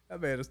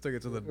 That man just took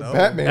it to the dome.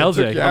 Batman took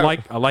LJ, you I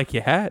out. like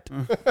your hat.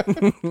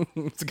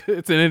 It's good.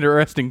 It's an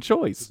interesting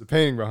choice. The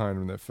painting behind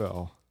him that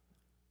fell.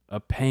 A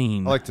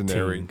pain. I like to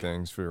narrate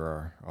things for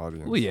our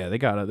audience. Well, yeah, they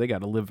gotta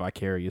live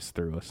vicarious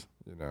through us.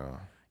 You know.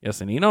 Yes,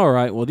 and all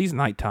right. Well, these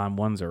nighttime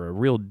ones are a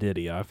real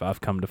ditty.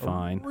 I've come to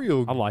find.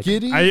 Real I like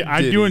giddy.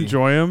 I do ditty.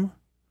 enjoy them.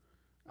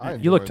 I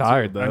You look enjoy it,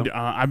 tired too. though.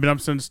 I've been up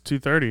since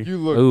 2:30. You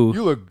look. Ooh.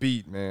 You look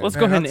beat, man. Let's Man,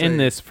 go ahead I'll and tell end you.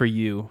 this for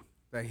you.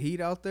 The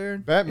heat out there.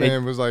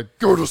 Batman was like,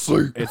 "Go to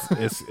sleep." It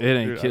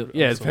ain't Dude, kill. I'm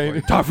Yeah, it's so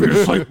funny. time for you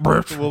to sleep,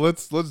 bitch. Well,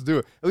 let's do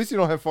it. At least you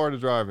don't have far to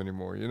drive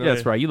anymore. You know. Yeah,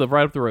 that's right. You live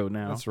right up the road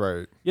now. That's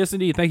right. Yes,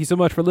 indeed. Thank you so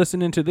much for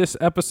listening to this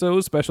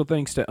episode. Special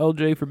thanks to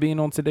LJ for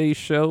being on today's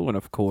show. And,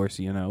 of course,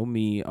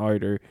 me,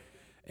 Arter,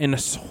 and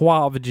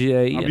Suave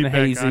Jay I'll and be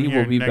Hazy back on here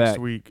will be next back.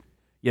 week.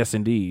 Yes,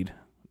 indeed.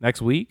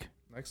 Next week?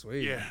 Next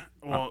week. Yeah.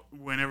 Well,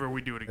 whenever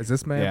we do it again. Is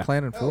this man Yeah.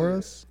 planning for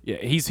us? Yeah,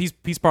 he's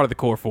part of the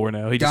core 4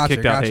 now. He just Gotcha,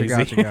 kicked out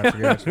gotcha,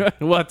 Hazy. gotcha.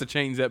 We'll have to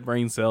change that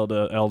brain cell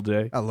to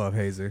LJ. I love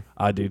Hazy.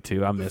 I do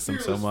too. I miss him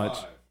so much.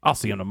 I'll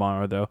see him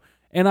tomorrow though.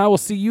 And I will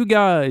see you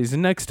guys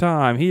next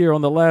time here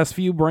on the Last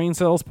Few Brain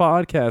Cells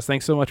podcast.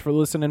 Thanks so much for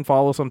listening.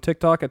 Follow us on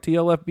TikTok at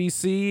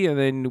TLFBC, and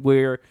then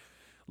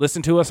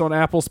listen to us on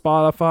Apple,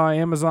 Spotify,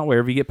 Amazon,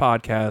 wherever you get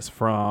podcasts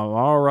from.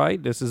 All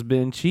right, this has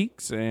been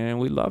Cheeks, and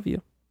we love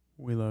you.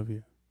 We love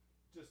you.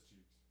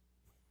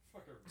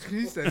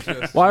 He said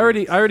just. Well, I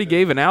already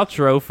gave an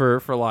outro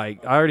for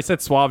like I already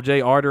said Suave J,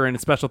 Arter, and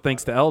special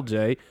thanks to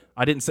LJ.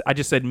 I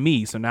just said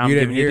me, so now You I'm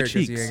didn't giving you hear the it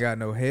because cheeks. you ain't got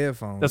no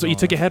headphones. That's what you on.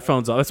 took your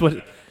headphones off. That's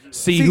what.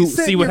 See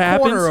sit in what your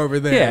happens corner over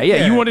there. Yeah.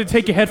 Yeah. You wanted to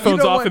take your headphones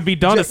You know off what? and be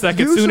done a second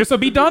Usually- sooner. So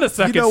be done a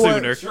second You know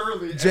what?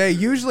 sooner. Jay,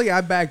 usually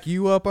I back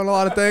you up on a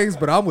lot of things,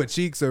 but I'm with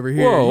Cheeks over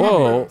here.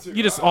 Whoa.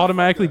 You just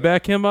automatically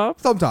back him up?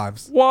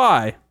 Sometimes.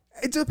 Why?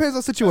 It depends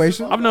on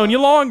situation. I've known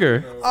you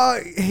longer.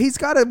 He's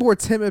got a more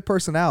timid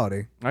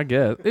personality. I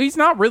guess he's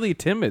not really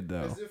timid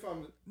though.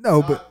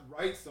 No, but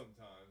right sometimes.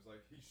 Like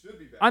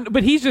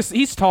But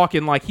he's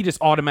talking like he just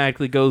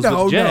automatically goes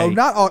with Jay. No,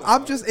 not all.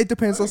 It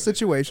depends on the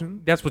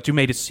situation. That's what you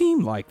made it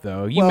seem like,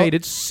 though. You made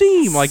it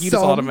seem like you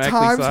just automatically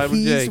side with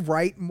Jay. Sometimes he's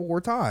right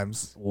more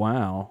times.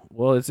 Wow.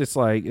 Well, it's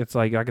like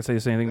I could say the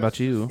same thing about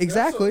you.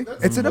 Exactly.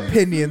 It's an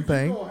opinion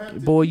thing.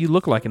 Boy, you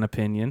look like an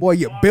opinion. Boy,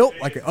 you built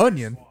like an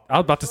onion. I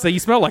was about to say you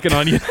smell like an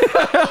onion.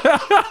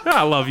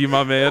 I love you,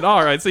 my man.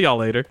 All right, see y'all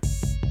later.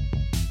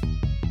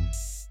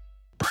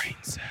 Brain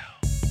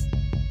cells.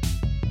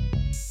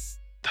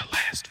 The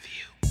last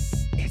view.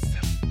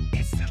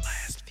 It's the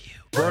last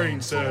view.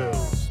 Brain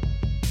cells.